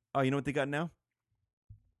read. Oh, you know what they got now?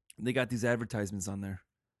 They got these advertisements on there.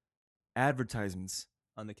 Advertisements.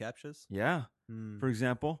 On the captchas? Yeah. Hmm. For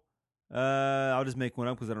example, I'll just make one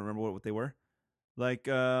up because I don't remember what they were. Like,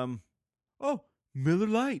 oh, Miller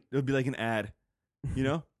Lite. It would be like an ad. You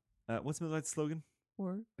know? What's Miller Lite's slogan?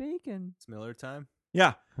 Or bacon. It's Miller time.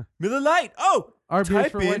 Yeah. Miller Lite. Oh, RBS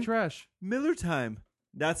type for in white trash. Miller time.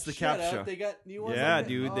 That's the captcha. They got new ones. Yeah, like that?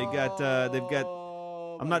 dude. They've got.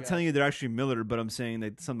 Oh, I'm my not telling you they're actually Miller, but I'm saying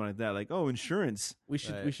that something like that. Like, oh, insurance. We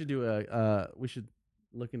should Right. we should do we should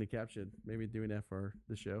look into captcha. Maybe doing that for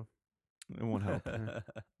the show. It won't help. Yeah.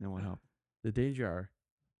 It won't help. The day jar.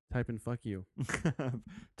 Type in fuck you.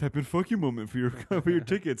 Type in fuck you moment for your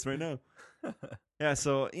tickets right now. Yeah,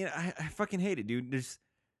 so I fucking hate it, dude. There's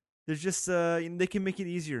just they can make it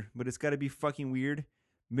easier, but it's got to be fucking weird.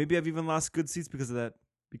 Maybe I've even lost good seats because of that.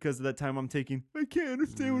 Because of that time I'm taking, I can't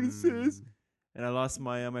understand what it says, and I lost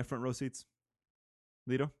my my front row seats.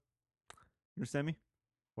 Lido, understand me?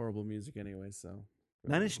 Horrible music anyway, so.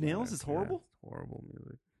 Nine Inch Nails is horrible? Yeah, it's horrible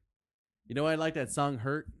music. You know, I like that song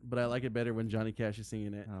Hurt, but I like it better when Johnny Cash is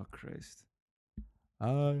singing it. Oh Christ!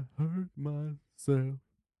 I hurt myself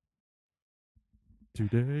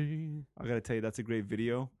today. I gotta tell you, that's a great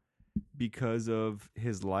video because of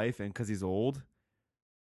his life and because he's old.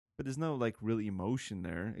 But there's no like real emotion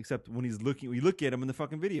there, except when he's looking. We look at him in the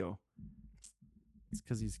fucking video. It's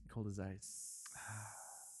because he's cold as ice.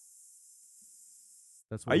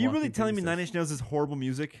 That's Are you really Walking telling me Things Nine says. Inch Nails is horrible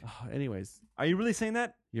music? Anyways, Are you really saying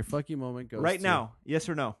that your fuck you moment goes right to- now? Yes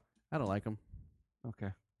or no? I don't like him.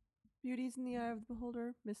 Okay. Beauty's in the eye of the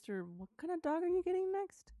beholder. Mr. What kind of dog are you getting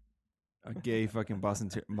next? A gay fucking Boston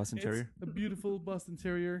Terrier. A beautiful Boston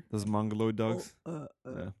Terrier. Those Mongoloid dogs.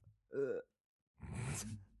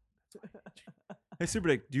 Hey,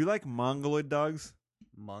 SuperDick, do you like Mongoloid dogs?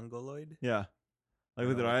 Mongoloid? Yeah. Like I with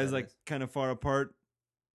don't their know what eyes that like is. kind of far apart.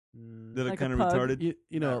 Mm. They look Like a kind of pug? retarded.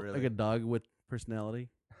 You Not know, really. like a dog with personality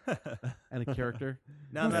and a character.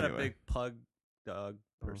 No, I'm not a Anyway. big pug dog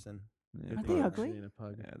Oh. person. Yeah, Are pugs. they ugly? Being a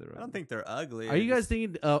pug. Yeah, they're I ugly. don't think they're ugly. Are you guys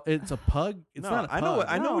thinking it's a pug? It's No, not a pug.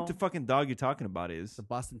 I know what the No. fucking dog you're talking about is. It's a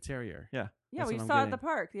Boston Terrier. Yeah. Yeah, That's we what I'm saw it at getting. the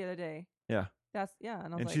park the other day. Yeah. That's and I was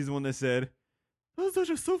And like, she's the one that said, "Those dogs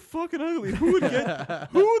are so fucking ugly. Who would get?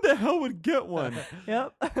 Who the hell would get one?"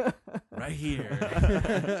 yep. Right here.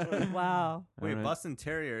 Wow. Wait, Alright. Boston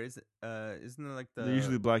Terrier isn't it like the? They're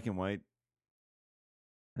usually black and white,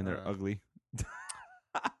 and they're Uh, ugly.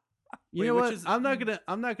 You Wait, know which what? is- I'm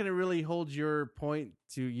not gonna really hold your point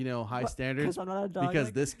to high standards Because I'm not a dog.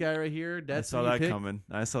 because this guy right here. I That's saw who you that pick. coming.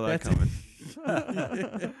 I saw that That's- coming.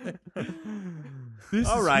 This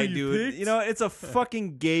All is right, who you dude. picked? You know, it's a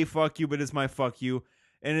fucking gay fuck you, but it's my fuck you,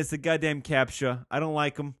 and it's a goddamn captcha. I don't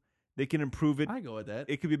like them. They can improve it. I go with that.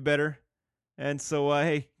 It could be better. And so,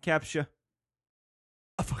 hey, captcha.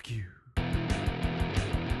 Fuck you.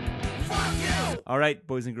 All right,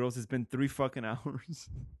 boys and girls, it's been 3 fucking hours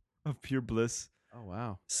of pure bliss. Oh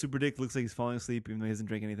wow. SuperDick looks like he's falling asleep, even though he hasn't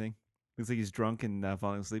drank anything. Looks like he's drunk and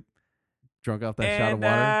falling asleep. Drunk off that shot of And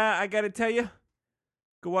water. I gotta tell you,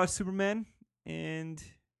 go watch Superman, and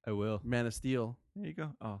I will. Man of Steel. there you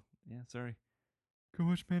go. Oh, yeah, sorry. Go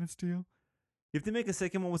watch Man of Steel. If they make a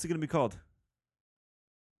second one, what's it gonna be called?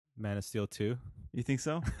 Man of Steel 2. You think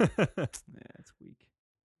so? Yeah, it's weak.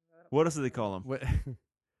 What else do they call him? What?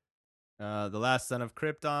 The Last Son of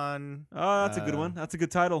Krypton. Oh, that's a good one. That's a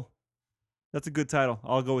good title. That's a good title.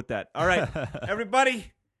 I'll go with that. All right,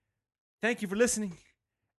 everybody. Thank you for listening.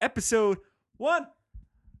 Episode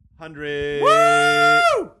 100.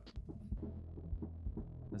 Woo!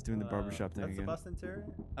 Let's doing the barbershop thing That's again. the Boston Terrier.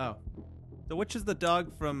 Oh. So which is the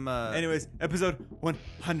dog from? Anyways, episode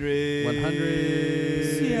 100.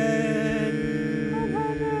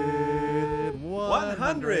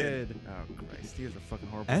 100. Oh, Christ. He is a fucking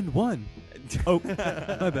horrible. and one. Oh,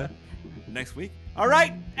 my bad. Next week. All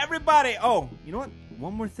right, everybody. Oh, you know what?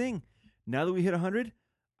 One more thing. Now that we hit 100,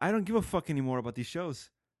 I don't give a fuck anymore about these shows.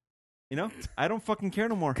 You know, I don't fucking care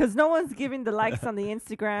no more. Because no one's giving the likes on the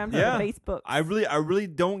Instagrams Yeah. or the Facebook. I really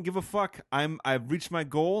don't give a fuck. I've reached my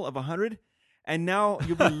goal of 100, and now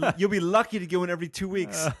you'll be lucky to get one every 2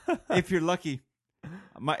 weeks if you're lucky.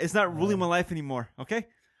 It's not ruling my life anymore. Okay,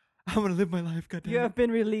 I'm gonna live my life. Goddamn. You have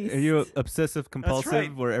been released. Are you obsessive compulsive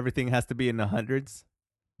right. where everything has to be in the hundreds?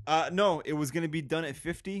 No, it was gonna be done at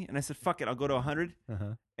 50, and I said fuck it, I'll go to 100. Uh-huh.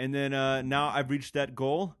 And then now I've reached that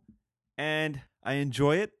goal, and I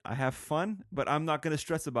enjoy it. I have fun, but I'm not gonna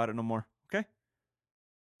stress about it no more. Okay.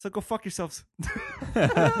 So go fuck yourselves.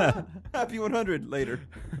 Happy 100 later.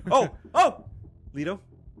 Oh, Lido.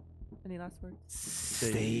 Any last words?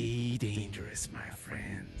 Stay dangerous, my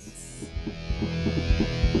friends.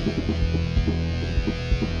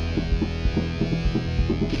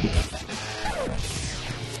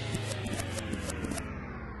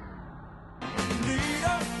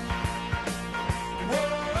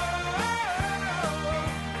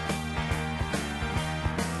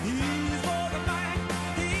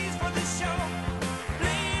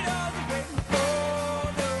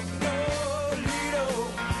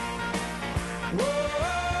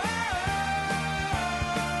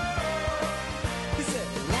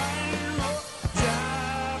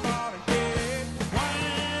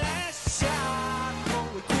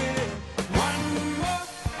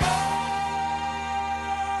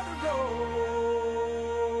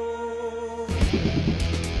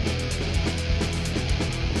 Peace.